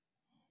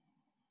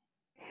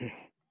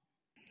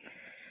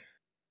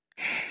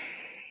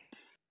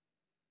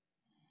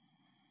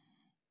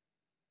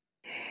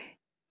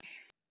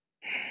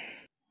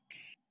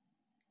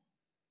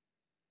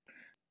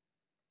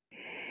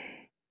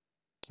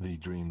 The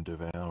Dream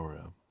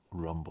Devourer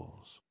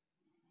rumbles.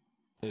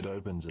 It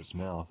opens its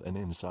mouth, and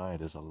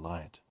inside is a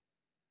light.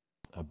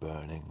 A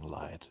burning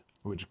light,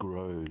 which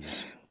grows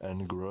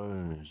and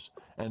grows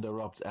and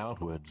erupts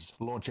outwards,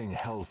 launching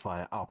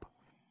hellfire up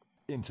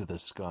into the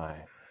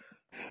sky,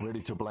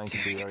 ready to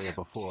blanket the area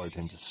before it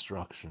in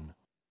destruction.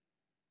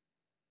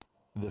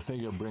 The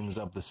figure brings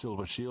up the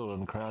silver shield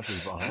and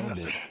crouches behind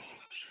it.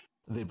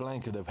 The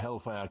blanket of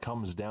hellfire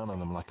comes down on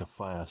them like a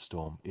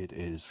firestorm. It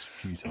is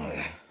futile.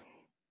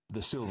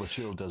 The silver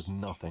shield does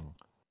nothing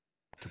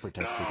to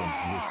protect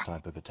against this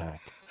type of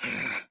attack.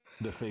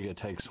 The figure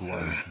takes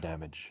 1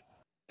 damage.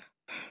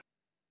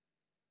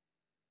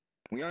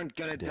 We aren't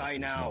gonna Death die is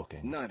now.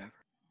 knocking. Not ever.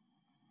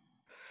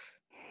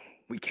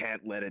 We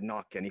can't let it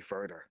knock any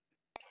further.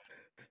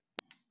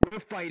 We're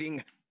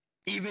fighting,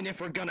 even if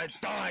we're gonna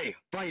die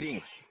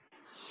fighting.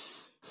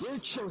 We're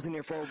chosen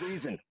here for a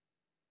reason.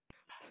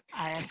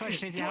 I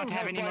unfortunately don't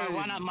have any more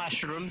one-up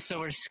mushrooms, so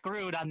we're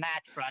screwed on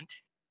that front.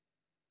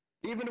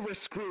 Even if we're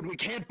screwed, we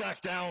can't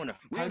back down.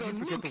 We How'd either you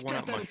forget look the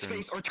one-up death at its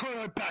mushrooms? face or turn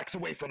our backs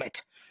away from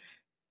it.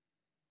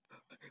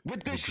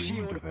 With this The Dream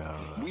shield,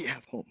 Devourer we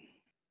have home.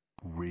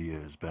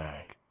 rears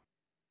back,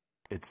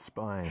 its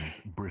spines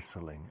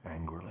bristling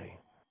angrily,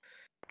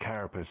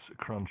 carapace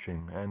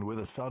crunching, and with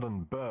a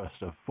sudden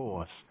burst of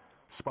force,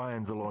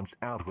 spines are launched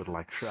outward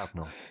like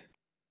shrapnel.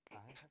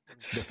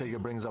 The figure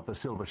brings up the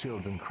silver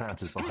shield and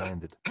crouches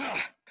behind it.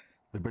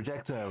 The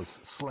projectiles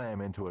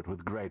slam into it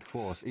with great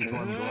force, each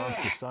one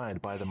glanced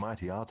aside by the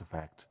mighty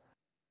artifact.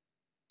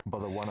 But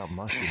the one-up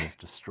mushroom is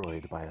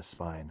destroyed by a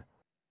spine.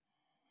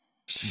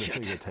 The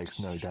figure takes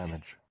no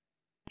damage.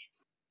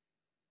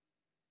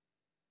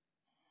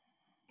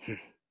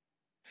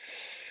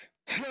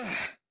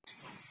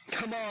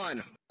 Come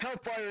on!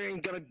 Hellfire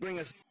ain't gonna bring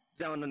us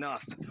down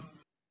enough.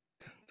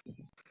 The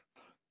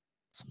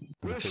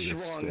We're figure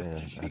strong.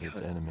 stares at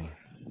its enemy.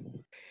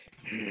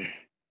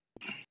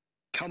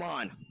 Come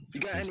on! You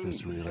got Is any?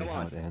 this really Come how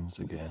on! it ends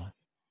again?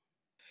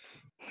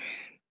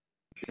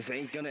 This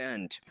ain't gonna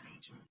end.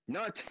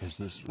 Not Is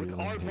this with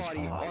really our his body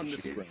path? on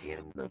this ground.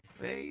 In the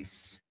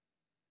face.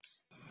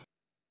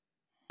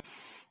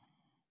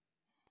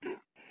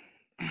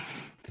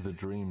 The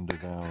Dream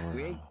Devourer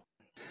We ain't-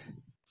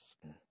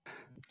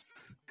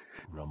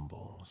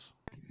 rumbles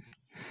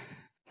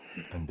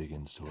and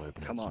begins to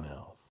open Come its on.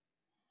 mouth.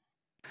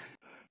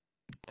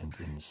 And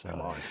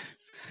inside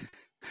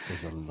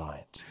is a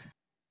light.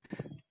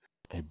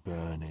 A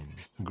burning,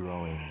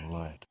 growing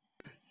light,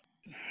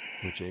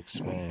 which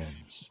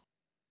expands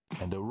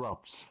and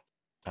erupts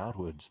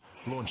outwards,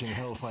 launching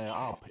hellfire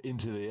up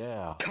into the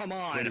air. Come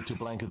on! Ready to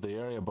blanket the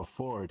area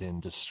before it in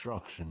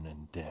destruction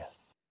and death.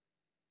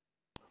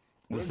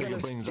 The We're figure gonna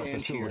brings up the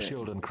stand silver here.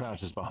 shield and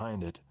crouches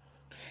behind it.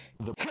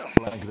 The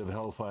blanket of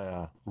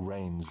hellfire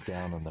rains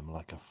down on them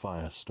like a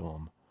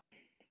firestorm.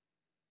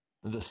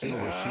 The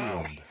silver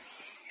shield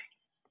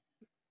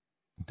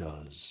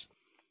does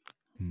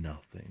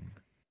nothing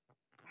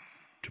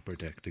to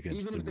protect against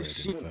Even the if the red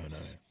shield- inferno.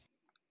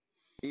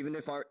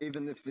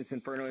 Even if this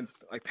inferno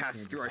like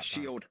passes through our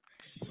shield,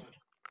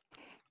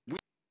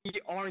 we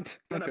aren't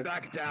gonna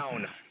back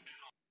down.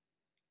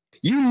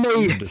 You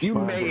may Despite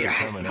the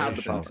have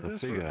the determination power. of the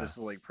This figure, is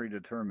like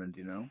predetermined,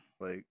 you know?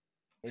 Like,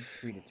 It's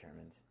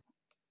predetermined.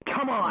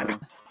 Come on!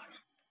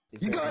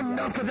 You got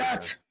enough of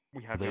that?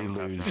 they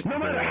lose No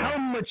matter their how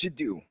much you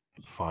do,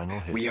 final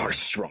hit. we are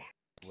strong.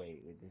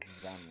 Wait, this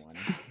is round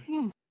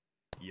 1.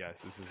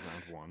 Yes, this is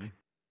round 1.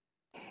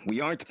 We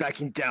aren't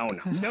backing down.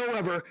 No,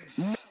 ever.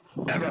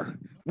 Never.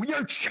 We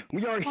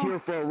are here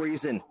for a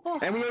reason.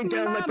 And we ain't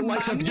gonna let the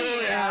likes of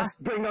your ass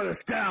bring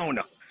us down.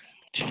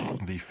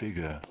 The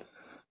figure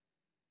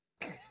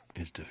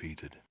is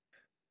defeated.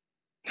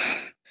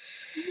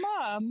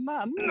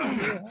 Mamma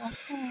mia.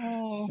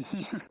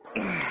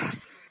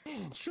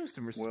 Man, show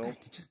some respect. Well-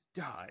 He just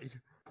died.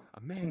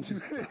 A man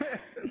just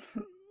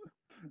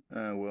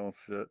well,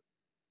 shit.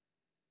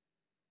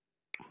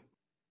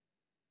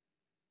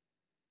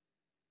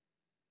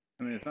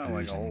 I mean, it's not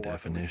like a whole Losing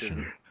lot that we could-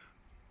 definition,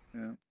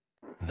 Yeah.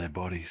 their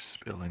bodies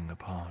spilling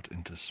apart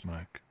into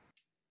smoke,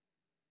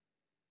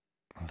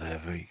 their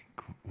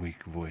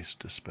weak voice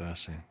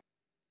dispersing.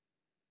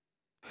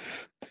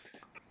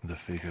 The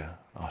figure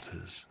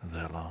utters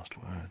their last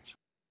words.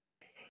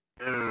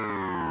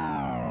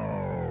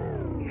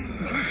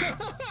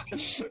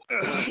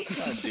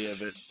 God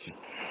damn it.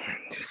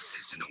 This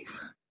isn't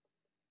over.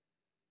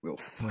 We'll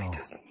fight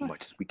as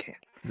much as we can.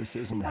 This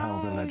isn't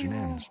how the legend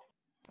ends.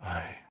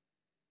 I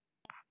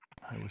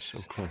was so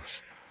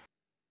close.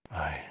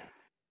 I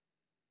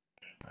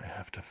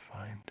have to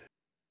find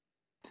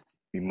it.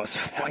 We must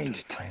find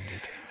it. Find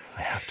it.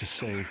 I have to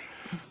save.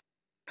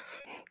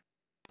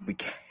 We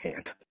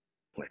can't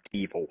let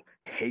evil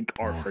take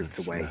our All hearts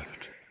that's away.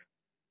 left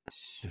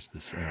is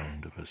the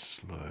sound of a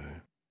slow,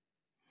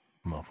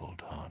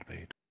 muffled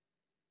heartbeat.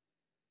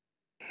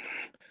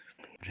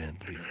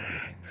 Gently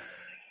fading.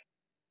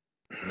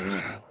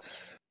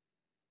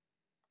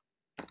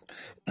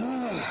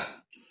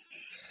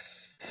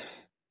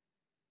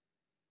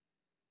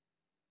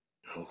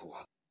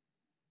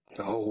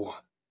 No.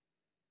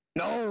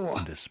 No.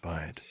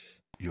 Despite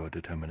your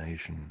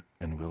determination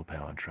and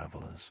willpower,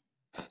 travelers,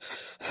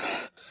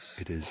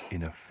 it is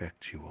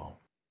ineffectual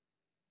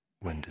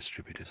when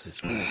distributed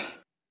this way.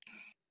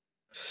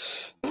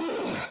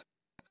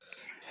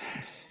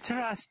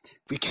 Trust.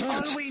 We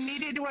can't. All we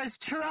needed was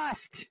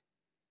trust.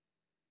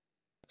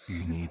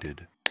 You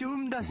needed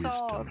Doomed us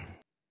all. wisdom.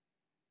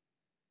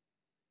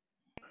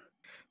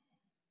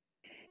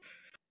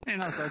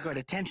 And also a good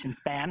attention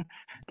span.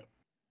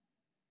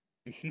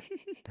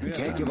 We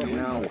can't give up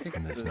now.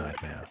 From this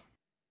nightmare.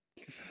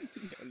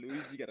 Louis,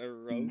 you got a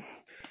roast.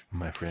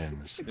 My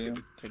friends,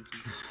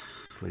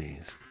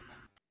 please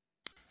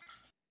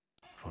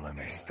follow me.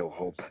 There's still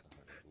hope.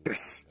 There's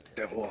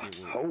still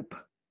hope.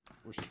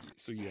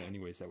 So yeah,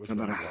 anyways, that was No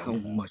matter round how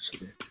one. much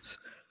it is.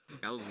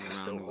 That was There's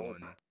still round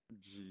hope. 1.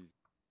 Jeez.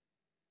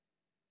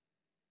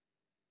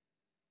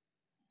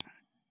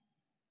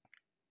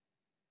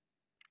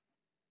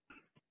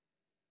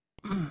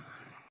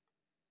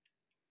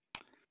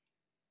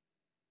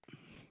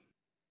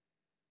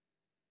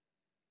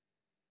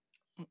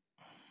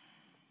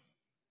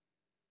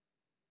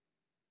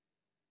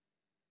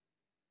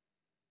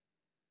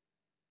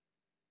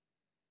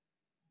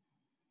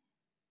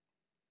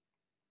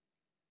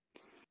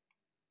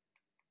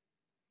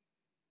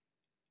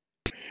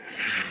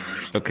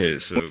 Okay,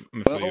 so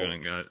before you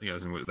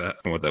guys know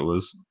what that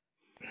was,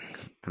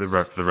 for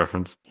the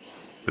reference.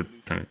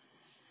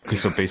 Okay,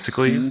 so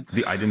basically,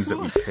 the items that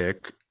we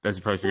pick, as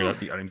you probably figured out,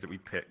 the items that we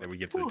pick that we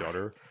give to the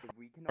daughter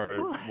are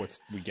what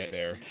we get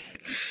there.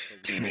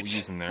 What we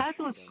use in there. That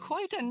was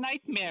quite a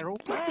nightmare.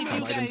 What did Some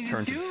you items guys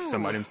turn do? to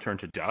some items turn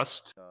to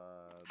dust,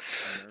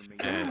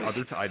 and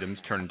other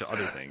items turn into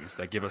other things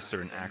that give us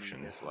certain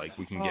actions. Like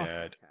we can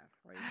get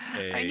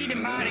I need a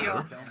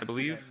Mario. I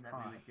believe,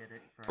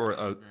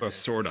 or a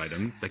sword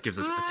item that gives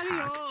us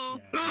attack.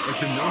 Like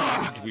the known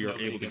actions we are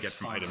able to get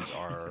from items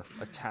are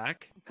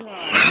attack,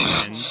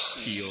 defend,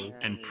 heal,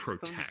 and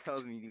protect.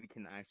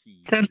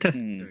 Delta.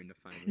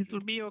 It'll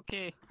be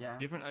okay.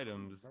 Different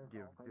items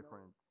give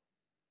different.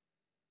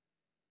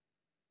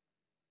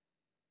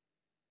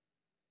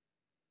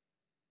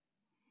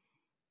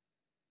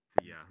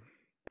 Yeah.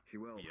 She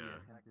will. Yeah.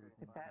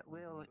 If that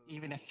will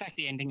even affect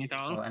the ending at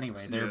all. Well,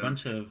 anyway, there are a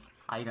bunch of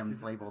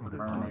items labeled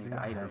mermaid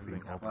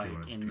items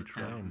like in the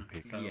town.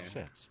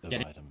 So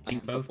getting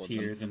both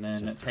tiers and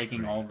then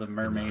taking all the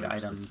mermaid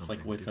items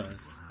like with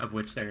us, of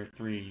which there are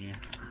 3,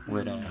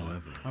 would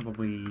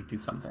probably do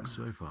something.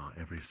 So far,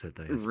 every set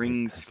they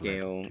Ring has led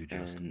scale to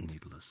just and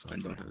needless I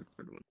don't have suffering. a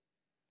third one.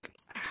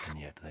 And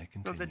yet they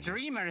So continue. the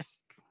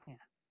dreamers,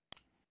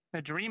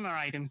 the dreamer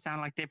items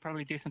sound like they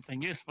probably do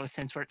something useful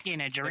since we're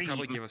in a They dream.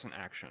 probably give us an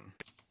action.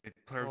 They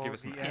probably give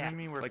us an the action.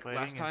 enemy we're Like fighting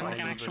last is time, Like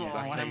an actual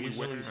last one. time They we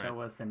usually went. show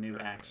us a new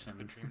action.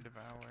 The Dream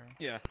Devourer.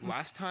 Yeah,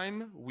 last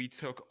time we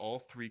took all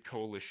 3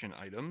 coalition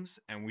items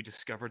and we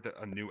discovered that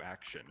a new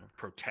action,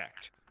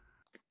 protect.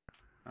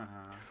 Yeah,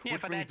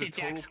 Which but brings that the did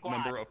Jack total Squad.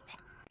 number of.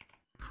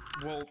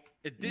 Well,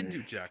 it did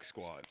do Jack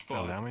Squad, but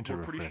Allow me to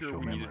we're pretty refresh sure your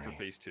we need it for memory.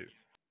 phase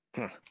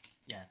 2.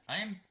 Yeah, I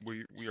am.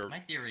 We are.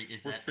 My theory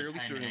is we're that the fairly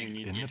time certain we egg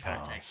need In the gives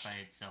protect past. by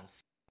itself.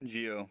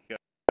 Geo,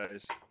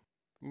 guys.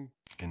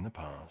 In the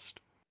past,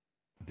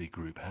 the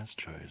group has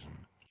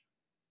chosen,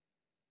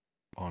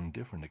 on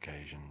different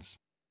occasions,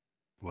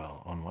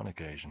 well, on one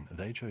occasion,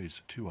 they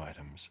chose 2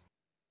 items,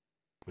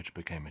 which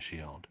became a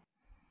shield.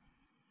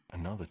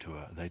 Another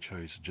tour, they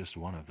chose just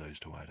one of those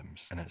 2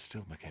 items, and it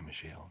still became a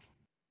shield.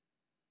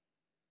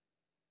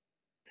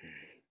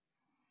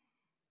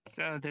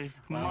 So there's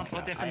Well,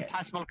 multiple different I-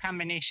 possible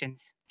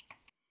combinations.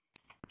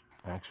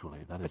 Actually,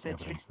 that But is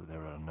that's- evidence that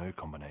there are no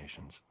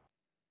combinations.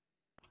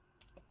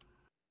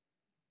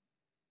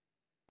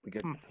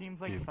 It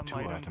seems like If some 2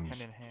 items items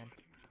can enhance.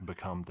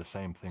 become the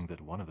same thing that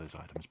one of those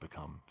items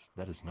becomes,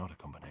 that is not a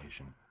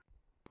combination.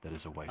 That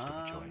is a waste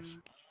of a choice.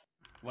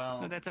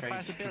 Well, So that's a Trey,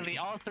 possibility.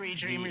 All 3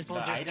 dreamers the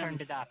will just turn items-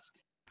 to dust.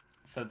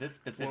 So this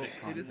specific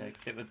Well, it is-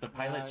 context, it was the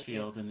pilot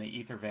shield and the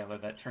ether veiler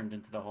that turned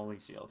into the holy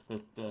shield.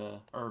 The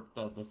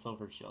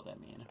silver shield, I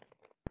mean.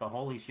 The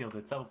holy shield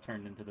itself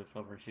turned into the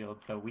silver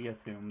shield, so we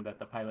assumed that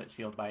the pilot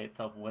shield by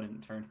itself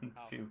wouldn't turn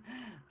into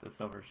the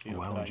silver shield.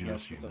 Why but would I you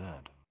guess assume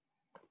that?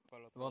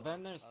 Well,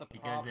 then there's the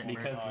Because problem. it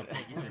merged Because- with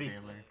the ether be-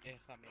 veiler.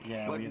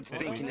 Yeah, What we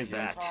thinking is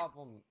that?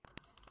 Problem.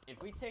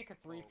 If we take a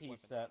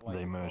 3-piece set like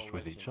They the merged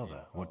with Coalition each other.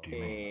 Info, What do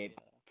you mean?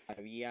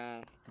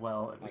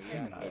 Well,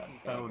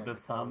 so the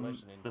sum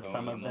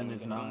of them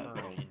is not.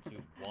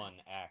 into one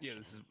action. Yeah,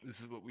 this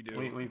is what we do.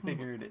 We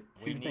figured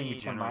We 2 things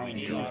need combined generally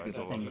to do make access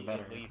the to thing the-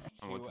 better.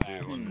 on what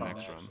to do on the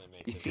next run.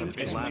 You seem to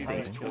be laughing.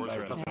 These tours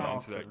are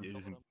designed so that it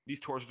isn't. These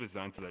tours are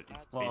designed so that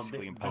it's Well,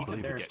 basically I impossible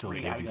believe to there's get 3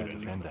 rid of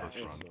items. in the first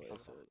run.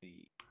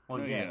 Well,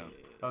 Oh, yes.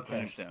 yeah. Okay,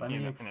 Understand. let me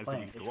And as the explain.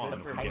 weeks go on, The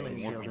if we get pilot more-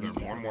 shield we and get the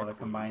more and ether more veiler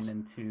combined clues.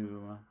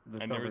 into the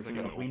And silver there is like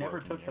an shield. We never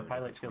overarching took the narrative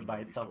pilot shield between by all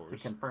these itself to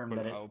tours, confirm but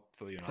that it I'll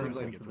fill you in on turns it when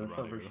we into get to the the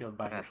silver run. shield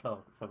by itself,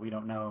 so we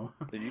don't know.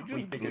 Did you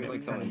We just figured it like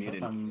would turn someone into muted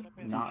some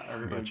not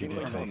or But you it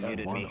did turned take into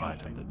muted one me.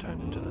 item that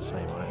turned into the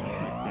same item.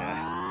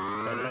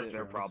 Yeah, that's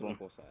their problem.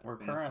 We're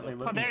currently Oh,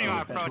 looking there you for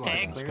are, a set of Two Protect.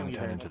 items can clearly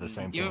turn they're- into the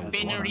same You've thing as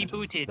been one item.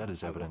 rebooted. That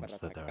is evidence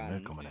that there are no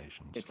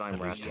combinations. It's at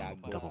least Rasta.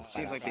 in double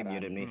Seems like they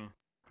muted me.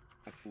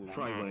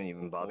 Probably wouldn't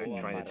even bother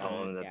trying to tell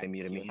them that they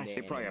muted me.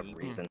 They probably have a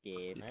reason.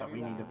 So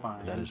we need to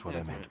find. That is what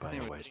I meant by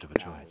a waste of a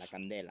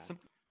choice.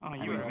 Oh,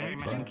 you were very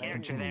much in But character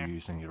continue there.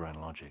 using your own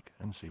logic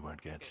and see where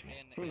it gets you.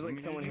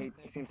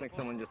 Seems like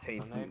someone just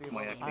hates Maybe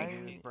my what we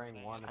acting. do is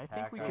bring one I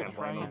attack think we item could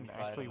try on and one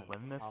actually side win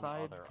and this some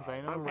side, other because I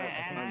item. know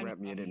I'm rep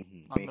muted.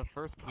 on the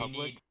first We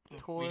public need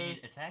tour,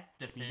 attack,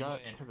 we defend,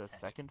 got and to the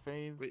protect. second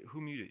phase. Wait, who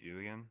muted you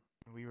again?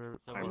 We were.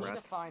 So I'm we need to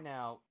rest. find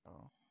out.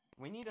 Oh.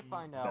 We need to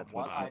find out That's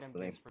what what item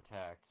happening. gives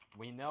protect.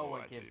 We know Oh,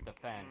 what I gives see.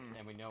 defense,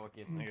 and we know what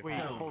gives Wait,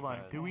 attack. hold on.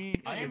 because- Do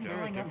we? I am is there a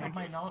going off of difference?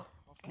 my knowledge.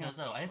 No,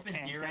 so I've been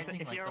And theorizing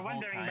if like you're the whole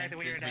wondering by time the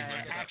since weird we learned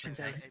about actions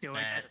I was protect doing,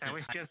 that I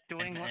was the just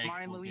doing what egg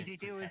Mario and will Luigi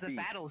give do as a protect.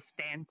 battle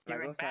stance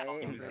during battle.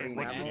 What's the And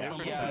difference the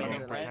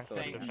between red attack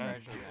thing and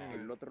treasure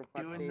defense?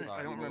 map. Doing the,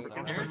 I don't remember.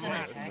 Sorry, There is an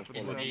sorry. attack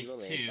in phase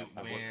 2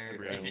 where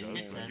every if item it does,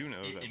 hits but I us, do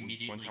know it that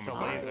immediately one The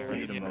time laser. around,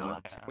 you know,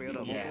 Wait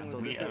up. Yeah. So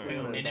we this is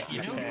assume And if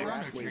you know attack.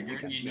 Chrono Wait,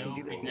 Trigger, you you know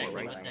did it before, exactly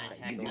right? what that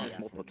attack You did it does.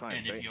 multiple times,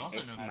 And if right? you also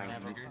know Chrono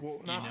Trigger, Well,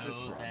 you not this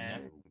know run.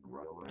 that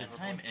the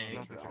time egg,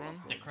 Not this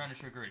run. the Chrono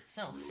Trigger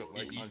itself, But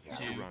like is on used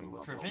future runs, to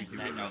we prevent do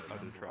that it on other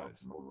outcome. tries.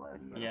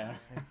 Yeah.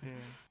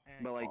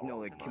 But like, no,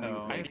 like, can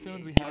So- I you,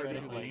 assumed we had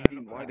Theoretically, to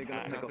why are they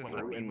gonna cycle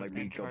through and like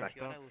we go back?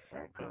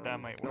 but that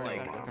might No, work.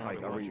 like, That doesn't like,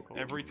 really are we- logical.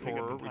 Every Pick up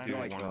tour the we time do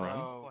egg. one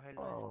run.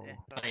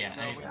 But yeah,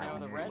 So we know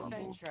the red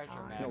thing treasure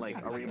map. No,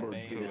 like, are we able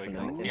to do this in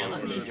Like, the yeah,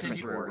 let me different send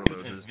you tour?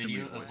 a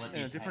video of what In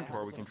the a different attack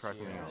tour, we can try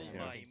something else.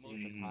 Yeah.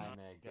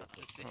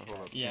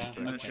 Yeah.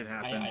 When that shit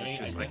happens, it's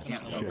just I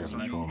can't focus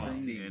on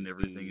anything, and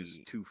everything is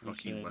too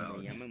fucking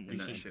loud, and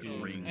that shit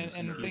rings.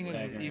 And the thing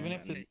is, even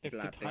if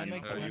the time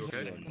egg Are you turns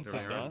okay? into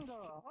Everything dust,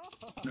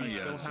 No, we yeah,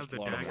 still it's have just the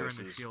a lot of dagger and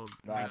the voices. shield.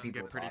 Nah, We can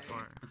people get pretty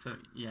talking. far. So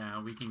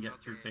yeah, we can get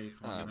through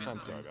phase 1.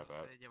 I'm sorry about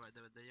that.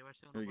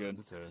 Very good.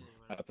 It's a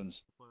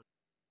Happens.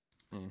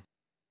 Hmm.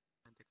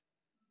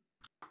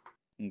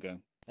 Okay.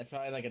 That's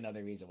probably like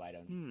another reason why I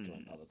don't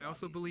join public. I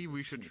also believe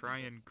we should try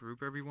and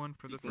group everyone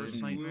for the Con first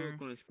escudo, nightmare.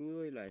 con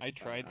escudo y la I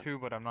tried espada. to,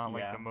 but I'm not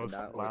like Yeah. the most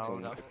 ¿Verdad? O loud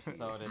con-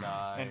 So did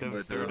I. and But,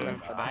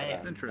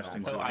 assertive.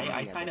 interesting. So So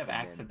I kind of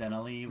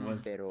accidentally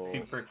was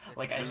super,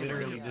 like I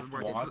literally just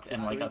walked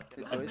and like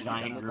a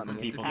giant group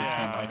of people just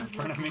came right in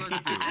front of me.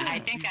 I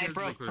think I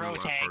broke Pro Pro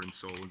Tag. heart and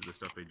soul into the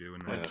stuff they do,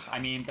 and Which, I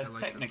mean, that's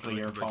technically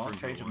your fault.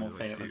 Trajan will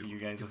say it was you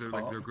guys' because they're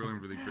fault. they're growing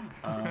really quickly.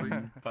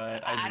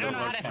 But I don't know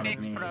how to kind of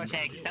fix mean. Pro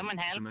Tag. Someone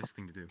It's a help. nice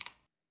thing to do.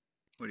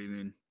 what do you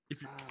mean?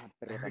 If you,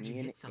 Pero heard you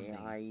también hit something.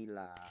 hay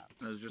la...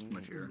 That was just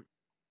my chair.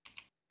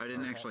 I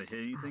didn't actually hit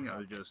anything. I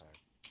was just.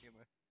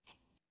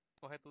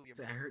 Go ahead, Liam.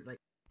 So I heard like.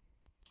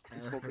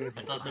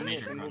 It's also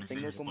Major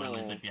Chronicles,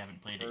 spoilers if you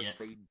haven't played it yet.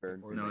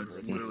 No,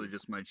 it's literally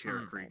just my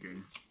chair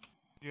creaking.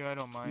 Yeah, I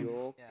don't mind.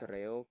 Yo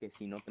creo que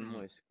si no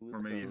tenemos escudo... Or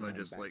maybe if I tenemos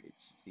just like.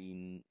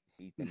 Si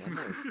tenemos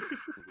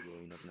escudo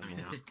y no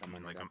tenemos esta like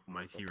manera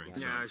my como hearing.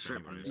 bloquear-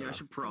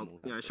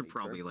 Yeah, I should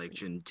probably like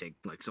shouldn't take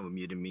like someone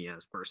muting me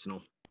as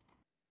personal.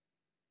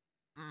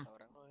 I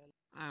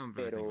don't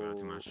really think about it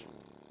too much.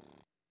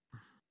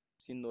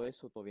 Siendo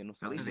eso, todavía no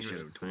At least they sabemos should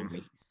have told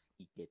me.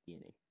 y qué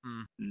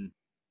tiene.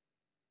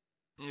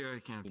 Yeah, I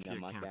can't. Y Yeah,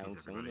 nada más can't queda please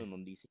un segundo, everybody.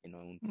 no dice que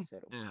no es un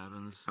tercero. It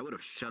happens. I would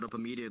have shut up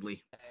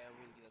immediately.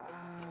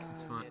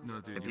 It's fine.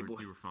 No, dude,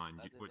 you were fine.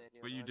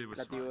 What you did was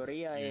La fine.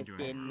 teoría You es didn't do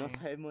que anything. no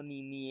sabemos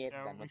ni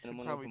mierda, no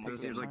tenemos la probably información. do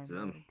Seems like to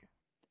them.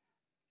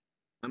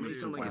 I Dude, may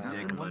sound like a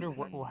dick, I wonder but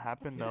what will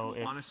happen though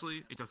if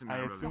honestly, it doesn't I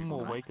matter. assume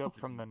we'll wake up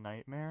from the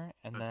nightmare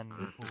and then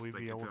will we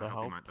like, be able that's to a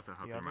healthy help mind- that's a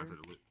healthy the mindset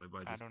others? to live by.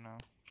 I Just don't know.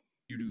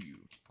 You do you.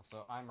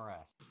 So I'm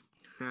harassed.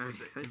 I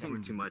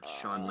think too much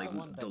on like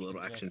One the that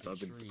little actions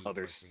suggested other tree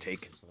others was the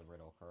take. answer to the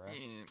riddle, correct?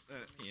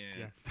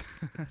 Yeah.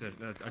 That's it.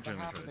 I On generally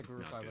behalf try of the to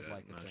group, not I do would that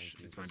like to much.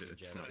 thank you I for find it's not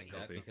suggesting that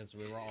healthy. because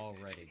we were all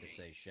ready to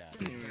say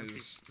shadow.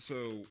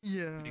 So,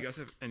 Yeah, do you guys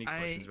have any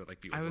questions about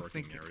like the I was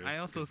overarching thinking. narrative? I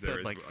also Because there said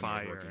is like an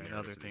fire overarching and narrative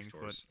other to these things,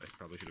 but stories. I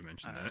probably should have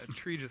mentioned a that.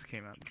 tree just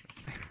came out.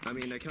 I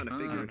mean, I kind of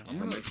figured. I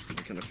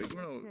kind of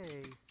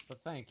figured. But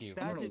thank you.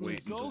 That for didn't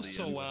waiting go until the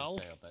so end. well,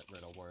 Failed that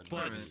riddle word.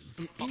 but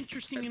some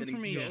interesting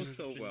information has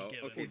been given.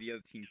 Okay, the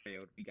other team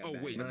failed. We got Oh,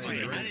 bad. wait, That's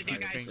wait, right. how did you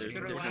guys There's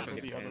screw no up?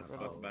 topic The other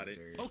talk about it.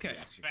 Okay,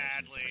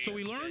 Badly. so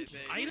we learned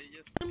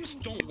items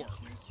don't work.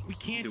 We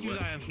can't Do use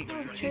what?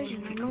 items.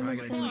 Trojan, I'm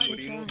almost done with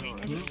the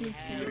drawing. I just need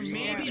to. There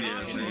may be Yeah,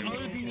 options same.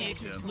 other than the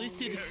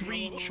explicit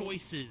three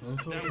choices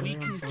that we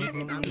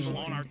can do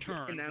on our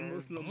turn.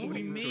 So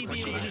we may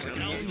be able to just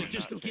tell them to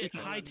just get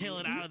hightail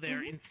it out of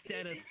there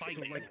instead of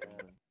fighting.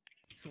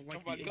 So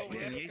like the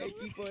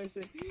Equipo ese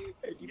se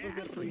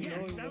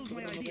arruinó y nosotros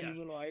no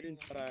teníamos los items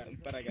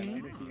para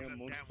ganar sin el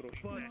monstruo.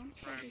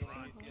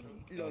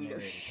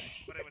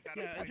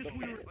 Yeah, just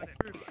we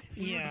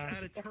were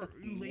at a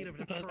turn late of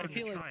a turn. But I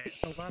feel like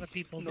a lot of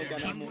people No keep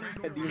ganamos.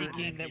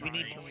 thinking that we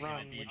need to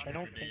run, which I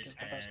don't think is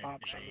the best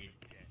option.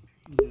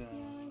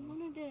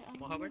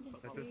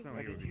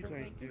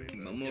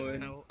 Vamos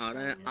a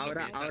ver.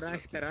 Ahora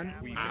esperan.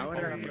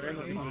 Ahora el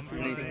problema es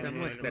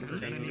necesitamos esperar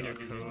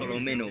por lo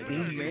menos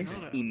un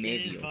mes y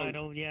medio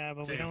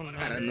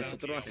para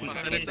nosotros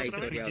hacer esta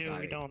historia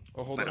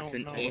para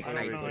hacer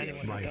esta historia.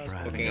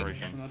 Porque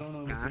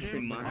cada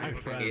semana My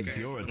friends,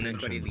 es your una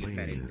historia attention,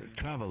 diferente.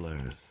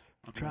 please.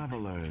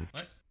 Travelers.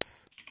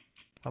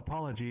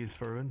 Apologies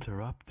for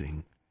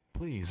interrupting.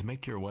 Please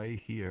make your way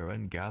here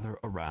and gather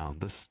around.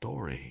 The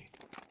story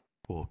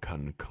will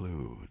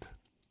conclude.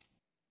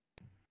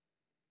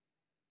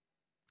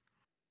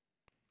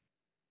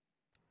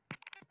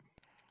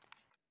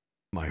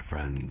 My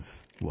friends,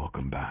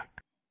 welcome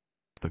back.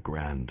 The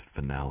grand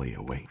finale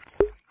awaits.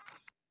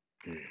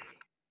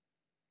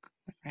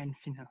 Grand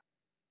finale.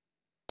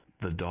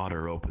 The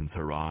daughter opens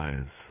her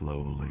eyes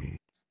slowly.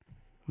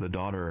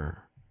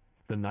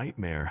 The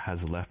nightmare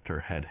has left her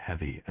head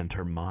heavy and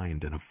her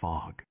mind in a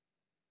fog.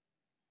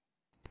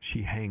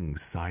 She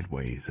hangs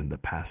sideways in the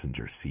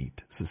passenger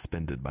seat,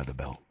 suspended by the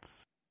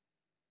belts.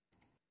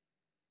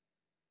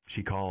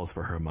 She calls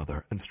for her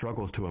mother and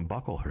struggles to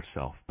unbuckle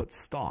herself, but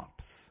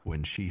stops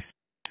when she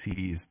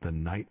sees the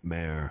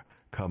nightmare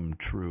come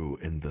true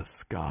in the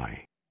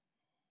sky.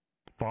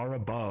 Far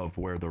above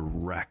where the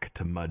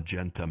wrecked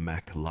magenta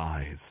mech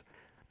lies,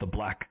 the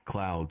black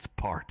clouds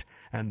part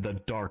and the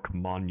dark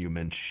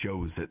monument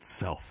shows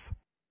itself.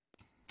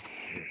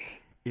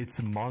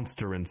 Its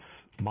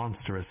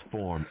monstrous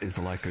form is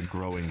like a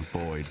growing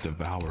void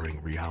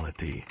devouring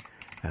reality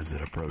as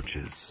it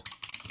approaches.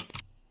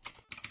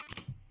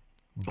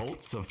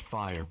 Bolts of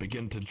fire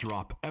begin to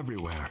drop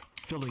everywhere,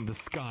 filling the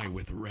sky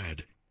with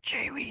red.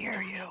 Jay, we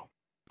hear you.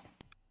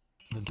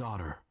 The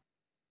daughter,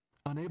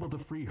 unable to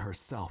free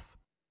herself,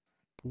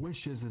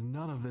 wishes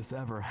none of this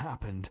ever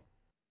happened.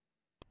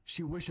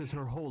 She wishes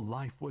her whole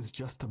life was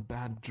just a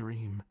bad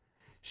dream.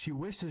 She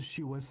wishes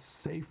she was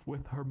safe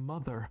with her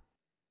mother.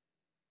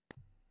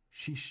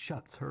 She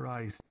shuts her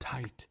eyes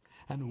tight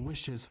and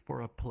wishes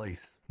for a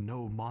place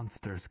no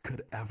monsters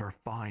could ever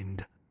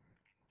find.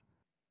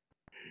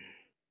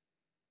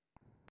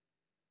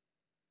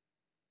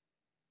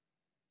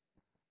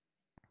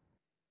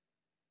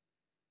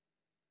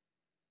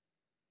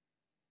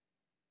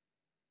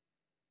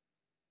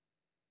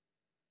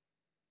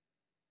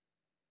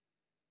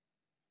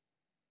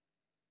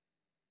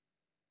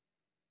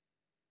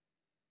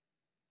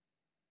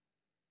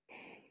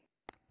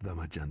 The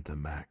magenta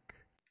mech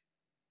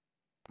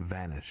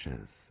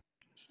vanishes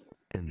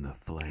in the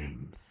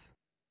flames.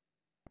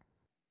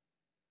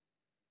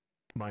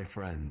 My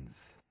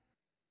friends,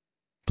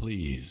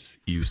 please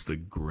use the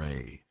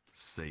gray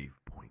save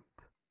point.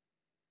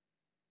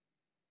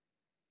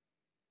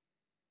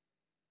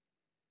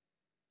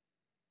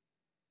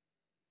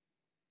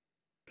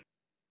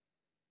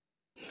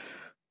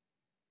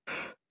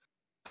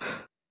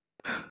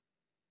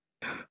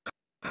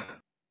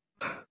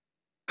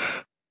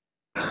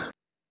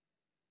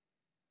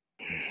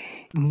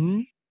 Hmm?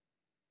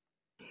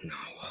 No.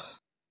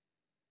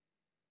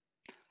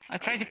 I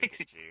tried to fix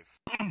it.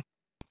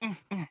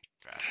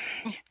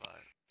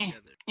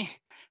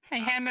 My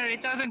hammer,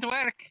 it doesn't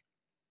work.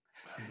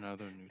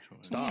 Another neutral.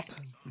 Stop.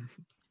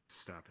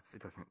 Stop.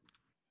 It doesn't.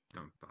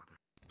 Don't bother.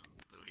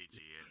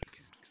 Luigi,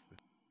 it's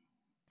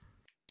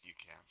you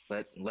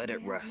can't. Let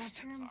it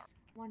rest.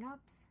 One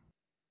ups.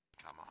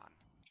 Come on.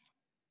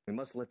 We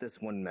must let this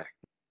one mech.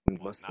 We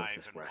must Not let even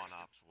this rest.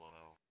 one-ups will.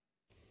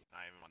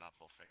 Not even one-up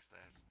will fix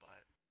this, but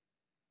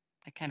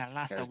I kind of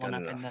lost That's the one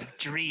done up in the enough.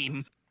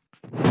 dream.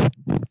 come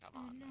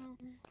on, man.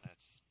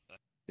 That's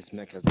This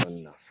mech has done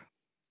enough.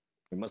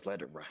 We must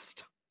let it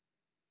rest.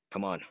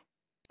 Come on.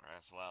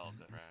 rest well,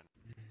 good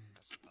friend.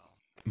 Rest well.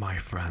 My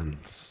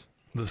friends,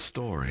 the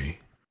story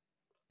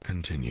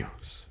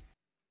continues.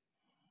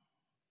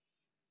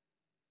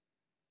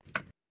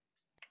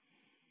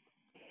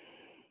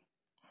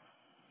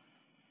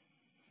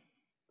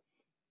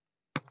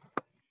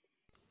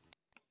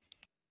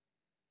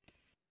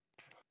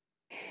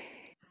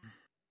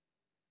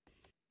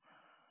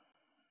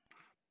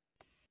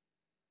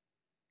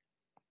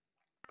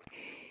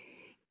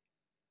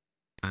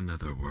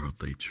 Another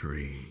worldly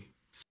tree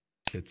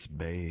sits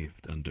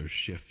bathed under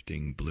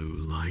shifting blue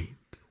light.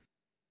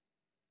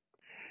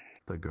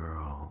 The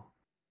girl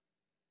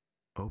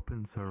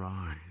opens her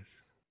eyes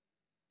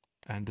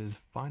and is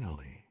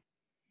finally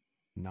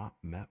not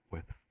met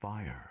with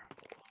fire,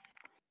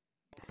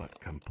 but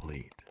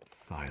complete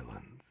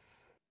silence.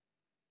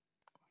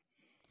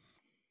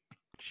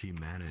 She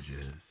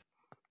manages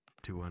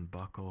to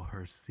unbuckle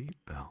her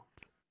seatbelt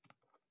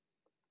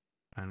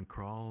and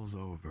crawls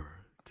over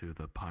to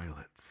the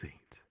pilot seat.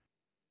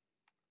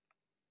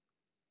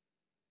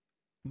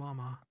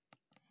 Mama,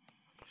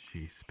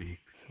 she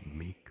speaks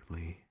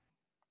meekly.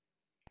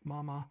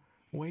 Mama,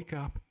 wake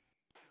up.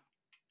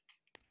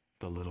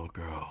 The little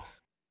girl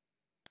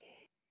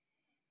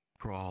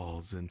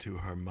crawls into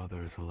her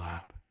mother's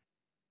lap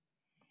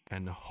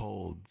and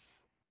holds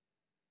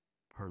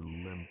her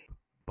limp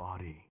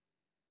body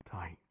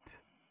tight.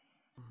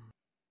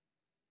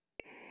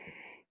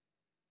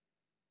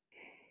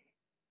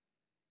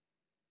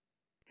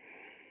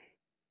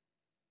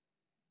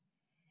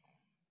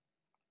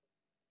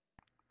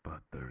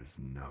 But there's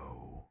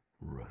no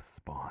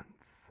response.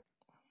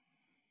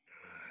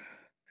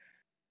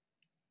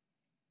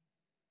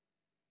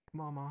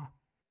 Mama,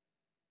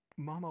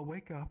 Mama,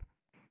 wake up.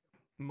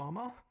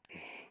 Mama?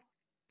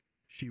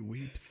 She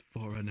weeps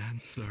for an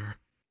answer.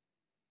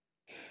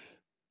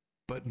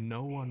 But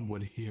no one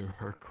would hear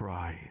her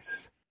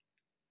cries.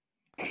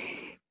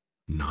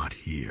 Not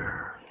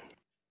here.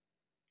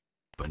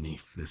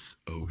 Beneath this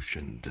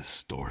ocean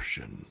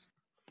distortion.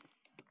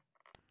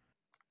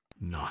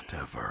 Not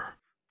ever.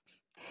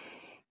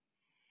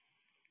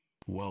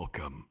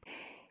 Welcome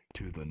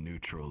to the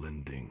neutral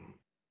ending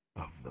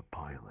of the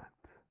pilot.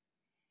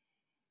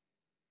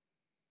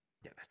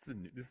 Yeah, this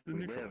is the We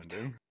neutral lived.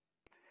 ending.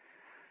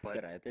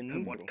 But at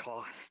what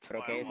cost?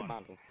 Pero ¿qué es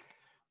malo?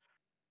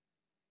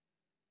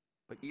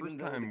 Like, Even first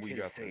though the time we kid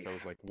got is this, safe. I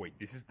was like, wait,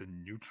 this is the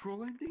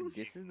neutral ending?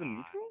 This is the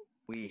neutral?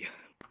 We.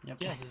 Yes,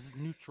 this is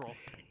neutral.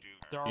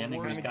 There The are ending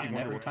worse we've makes you gotten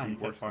wonder every what could be time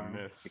so worse than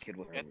far. this. The kid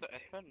was. Esto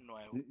es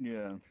nuevo.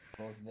 Yeah.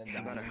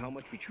 No matter how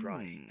much we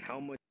try, how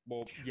much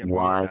Well, yeah,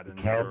 Why we just had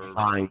can't another,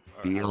 I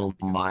uh, feel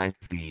my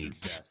feet?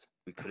 death.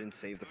 we couldn't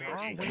save the There are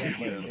person. ways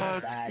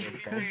Yeah.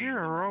 because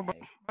you're a robot.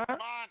 Come on,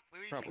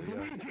 Luigi.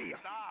 Probably, yeah.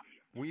 Stop.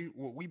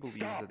 What we believe is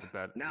that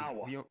bad. Now.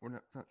 We're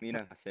not, it's not, Mira,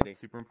 it's not City.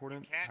 super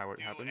important Can't how it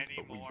do happens, any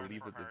but we more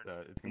believe for that,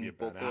 her. it's gonna be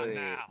a Un bad poco ending.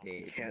 now.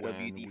 de When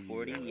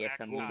WD-40 we, y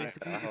esa well, mierda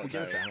basically, trabaja if we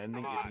get a otra bad vez.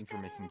 ending, it means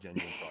we're making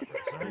genuine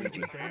progress.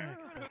 Luigi.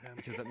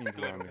 Because that means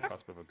we're on the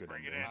cusp of a good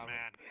Bring it ending. in,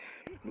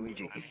 man.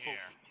 Luigi, I'm here.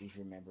 Please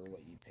remember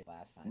what you picked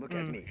last time. look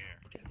at me.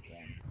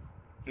 Again.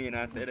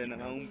 Mira, Serena,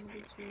 aún.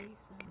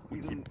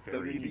 We keep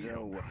very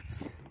detailed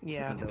notes.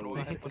 Yeah, Though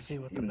I hate to see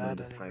what the even though bad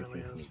this ending time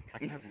really seems is. meek, I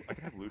can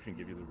have Lucian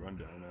give you the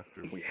rundown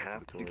after we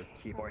have the to tour.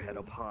 keep our head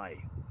up high.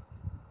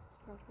 It's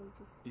probably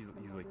just He's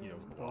like, you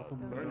know,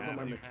 Learn from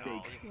our Yeah.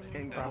 mistakes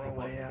and Probably,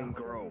 grow yeah. and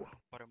grow.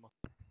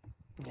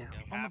 Yeah,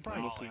 On the bright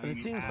Mostly side, but it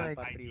seems like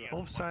ideas both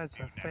what to sides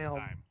do have next failed,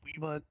 time. We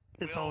but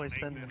it's will always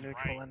make been the this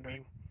neutral right.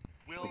 ending.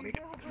 We'll make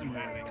them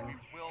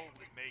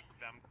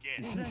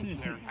get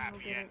their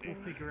happy ending.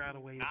 we'll figure out a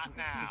way Not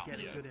now. to get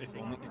a Yeah, good if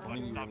ending. only But we were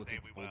able to someday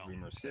take we the full will.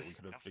 Dreamer set, we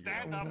could have Now figured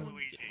stand out up, what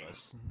Luigi. get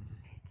us.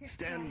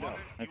 Stand up.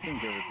 I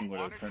think everything would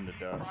have turned to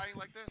dust. Crying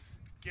like this?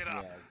 Get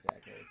up. Yeah,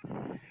 exactly.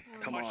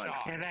 Come Push on.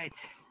 off. All right.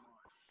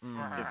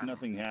 If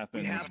nothing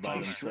happens by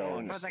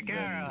themselves,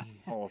 then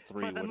all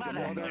three would have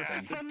done nothing.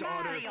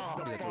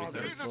 That's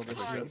what he says. Jesus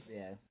Christ.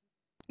 Yeah.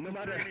 No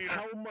matter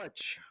how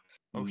much.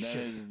 Oh That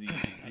shit. is the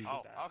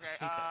Oh, okay.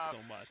 so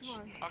much.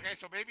 Okay,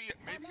 so maybe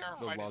our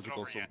The fight isn't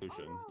logical over yet.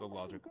 solution. The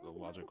logical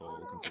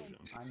conclusion.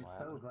 I'm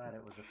so glad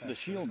it was effective. the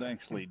shield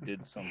actually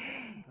did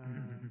something.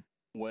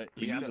 What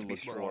You you have need to to be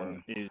look for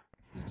strong. is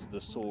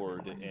the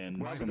sword and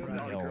Well, something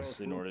no, else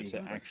in no, order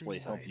to no, actually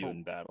help you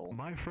in battle.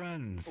 My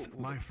friends,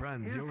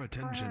 your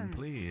attention,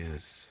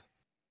 please.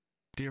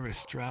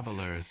 Dearest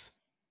travelers,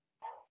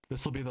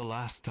 this will be the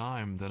last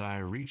time that I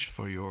reach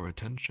for your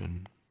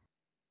attention.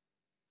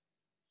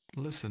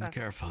 Listen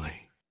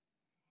carefully.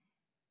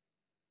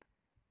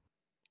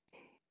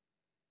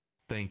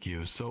 Thank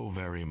you so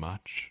very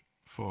much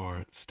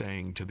for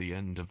staying to the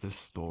end of this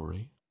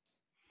story.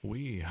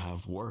 We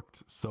have worked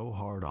so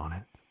hard on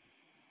it,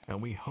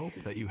 and we hope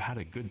that you had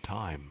a good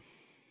time.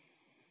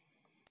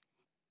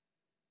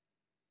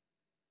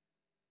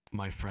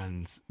 My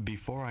friends,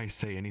 before I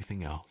say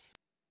anything else,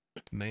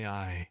 may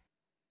I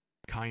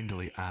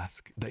kindly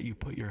ask that you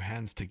put your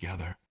hands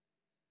together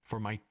for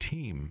my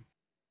team.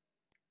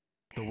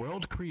 The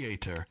world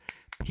creator,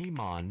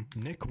 Pimon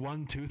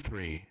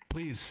Nick123.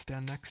 Please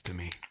stand next to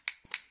me.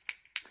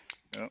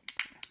 Yep.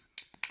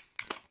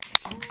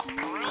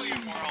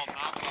 Brilliant world,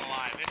 not gonna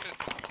lie. This is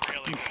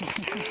really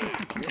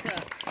good.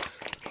 Yeah.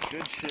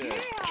 Good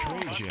shit.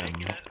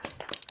 Trajan,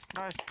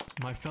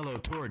 my fellow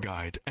tour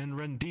guide, and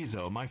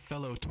Rendizo, my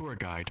fellow tour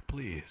guide,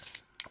 please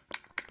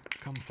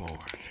come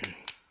forward.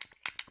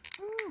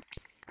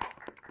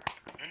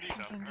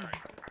 Rendizo, alright.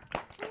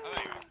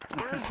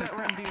 Where's that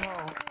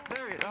Rendizo?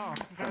 There it oh,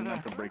 Trying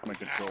not to break my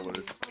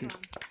controllers.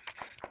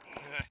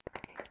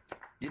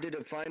 You did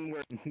a fine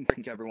work,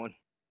 everyone.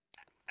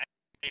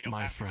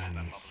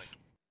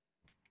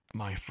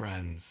 My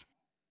friends,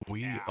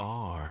 we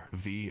are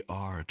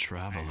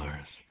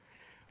VRTravelers.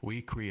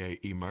 We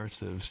create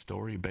immersive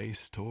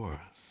story-based tours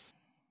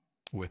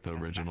with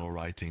original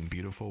writing,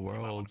 beautiful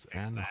worlds,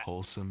 and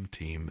wholesome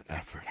team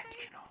effort.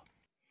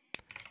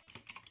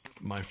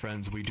 My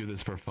friends, we do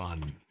this for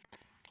fun.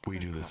 We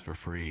do this for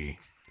free.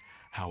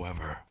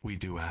 However, we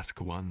do ask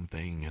one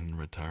thing in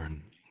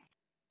return.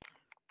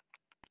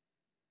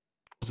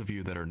 Those of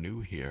you that are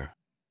new here,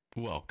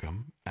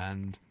 welcome,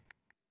 and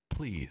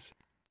please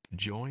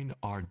join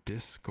our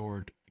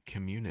Discord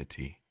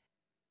community.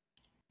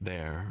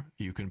 There,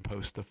 you can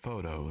post the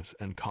photos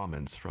and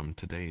comments from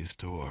today's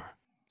tour.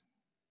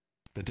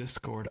 The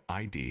Discord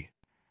ID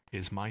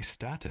is my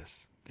status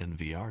in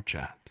VR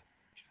chat.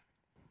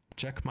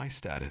 Check my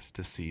status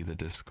to see the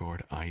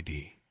Discord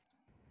ID.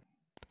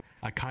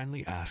 I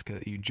kindly ask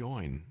that you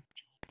join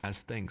as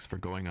thanks for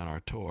going on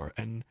our tour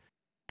and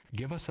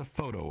give us a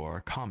photo or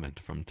a comment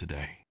from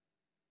today.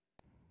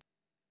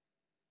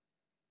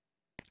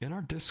 In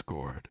our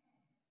Discord,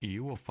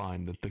 you will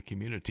find that the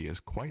community is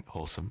quite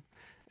wholesome,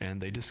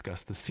 and they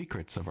discuss the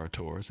secrets of our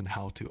tours and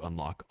how to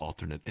unlock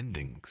alternate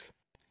endings.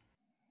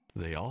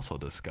 They also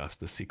discuss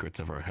the secrets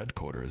of our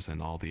headquarters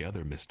and all the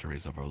other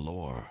mysteries of our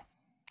lore.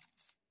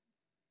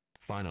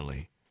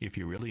 Finally, if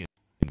you really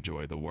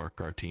enjoy the work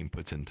our team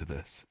puts into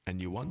this,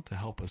 and you want to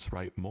help us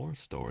write more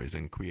stories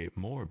and create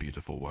more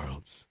beautiful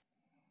worlds,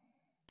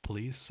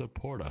 please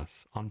support us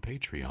on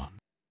Patreon.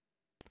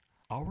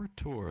 Our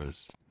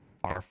tours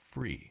are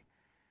free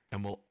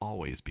and will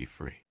always be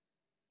free.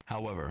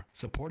 However,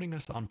 supporting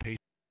us on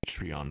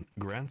Patreon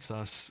grants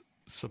us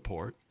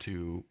support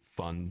to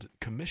fund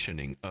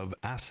commissioning of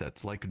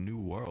assets like new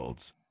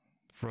worlds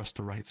for us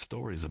to write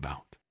stories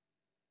about.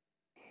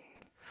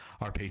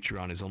 Our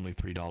Patreon is only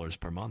 $3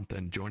 per month,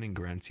 and joining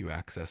grants you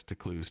access to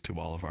clues to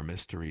all of our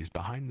mysteries,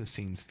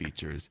 behind-the-scenes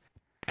features,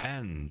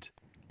 and,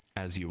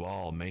 as you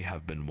all may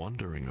have been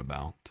wondering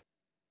about,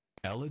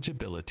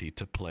 eligibility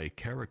to play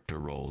character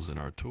roles in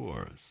our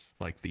tours,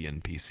 like the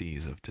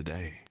NPCs of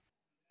today.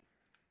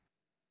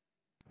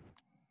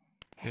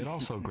 It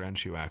also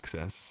grants you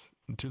access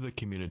to the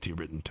Community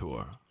Written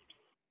Tour,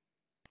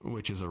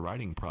 which is a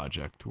writing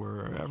project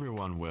where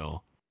everyone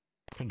will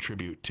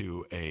contribute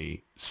to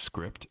a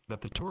script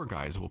that the tour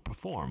guides will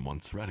perform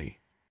once ready.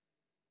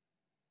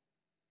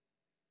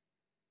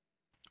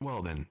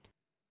 Well then,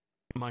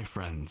 my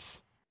friends,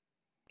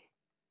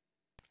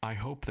 I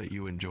hope that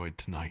you enjoyed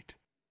tonight.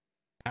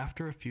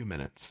 After a few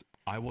minutes,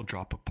 I will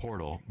drop a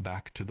portal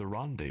back to the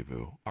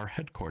rendezvous, our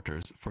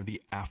headquarters, for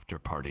the after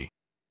party.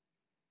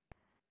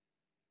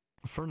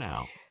 For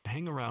now,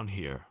 hang around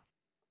here.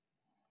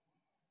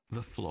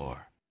 The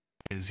floor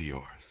is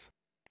yours.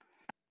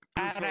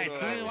 Alright,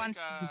 who wants...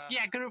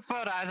 Yeah, group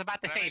photo, I was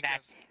about to say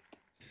that.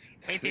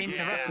 Wait to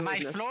interrupt my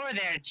floor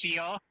there,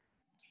 Gio.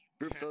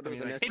 Group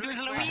photos and It was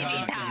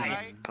Luigi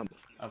time!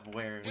 Of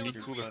where It was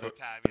group Luigi photos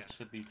time, yes.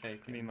 should be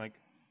taken. I mean, like,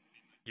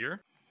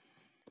 here?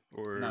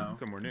 Or No,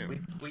 somewhere new?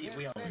 We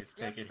always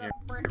take it here.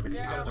 We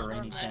just go to the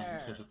rainy camp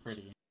because it's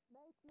pretty.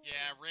 Yeah,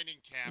 raining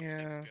camp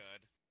seems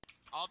good.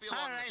 I'll be along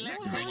Alright, the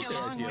let's second take a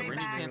one. long way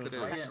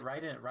back.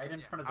 Right in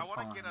front of the I want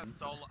pond. to get a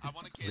solo. I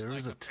want to get There like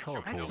is a picture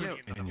teleport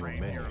perfect in your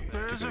menu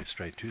to go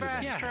straight to the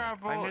fast venue.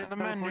 travel in the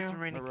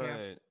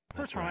menu.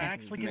 First time I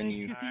actually get an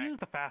excuse to use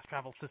the fast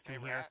travel system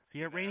here. See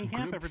you at Rainy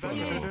Camp, Group everybody.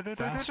 photo.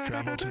 Fast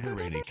travel to the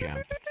Rainy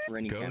Camp.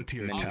 Rainy Go Camp to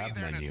your menu. tab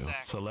menu.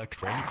 Select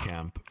Rainy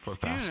Camp for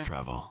fast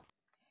travel.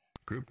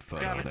 Group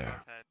photo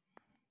there.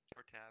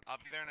 I'll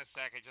be there in a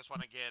sec. I just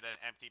want to get an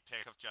empty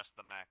pic of just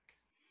the mech.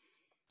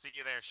 See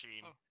you there,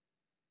 Sheen.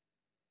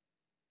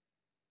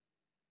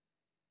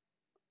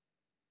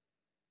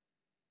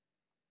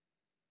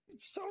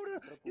 Soda!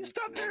 You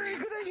stop there!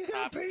 You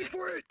gotta pay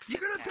for it! You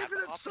gotta pay for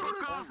that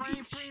soda!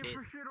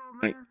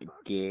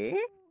 ¿Qué?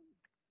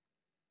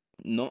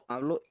 No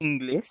hablo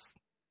inglés.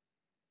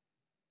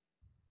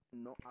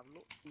 No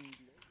hablo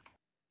inglés.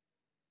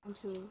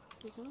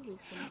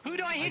 Who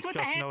do I hit with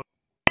the hammer?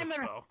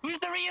 Who's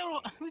the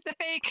real? Who's the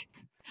fake?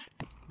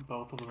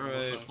 Both of them.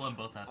 Right. Split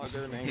both I'll get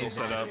an angle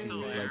set up.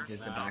 Like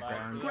just the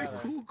background. Quite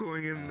cool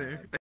going in there.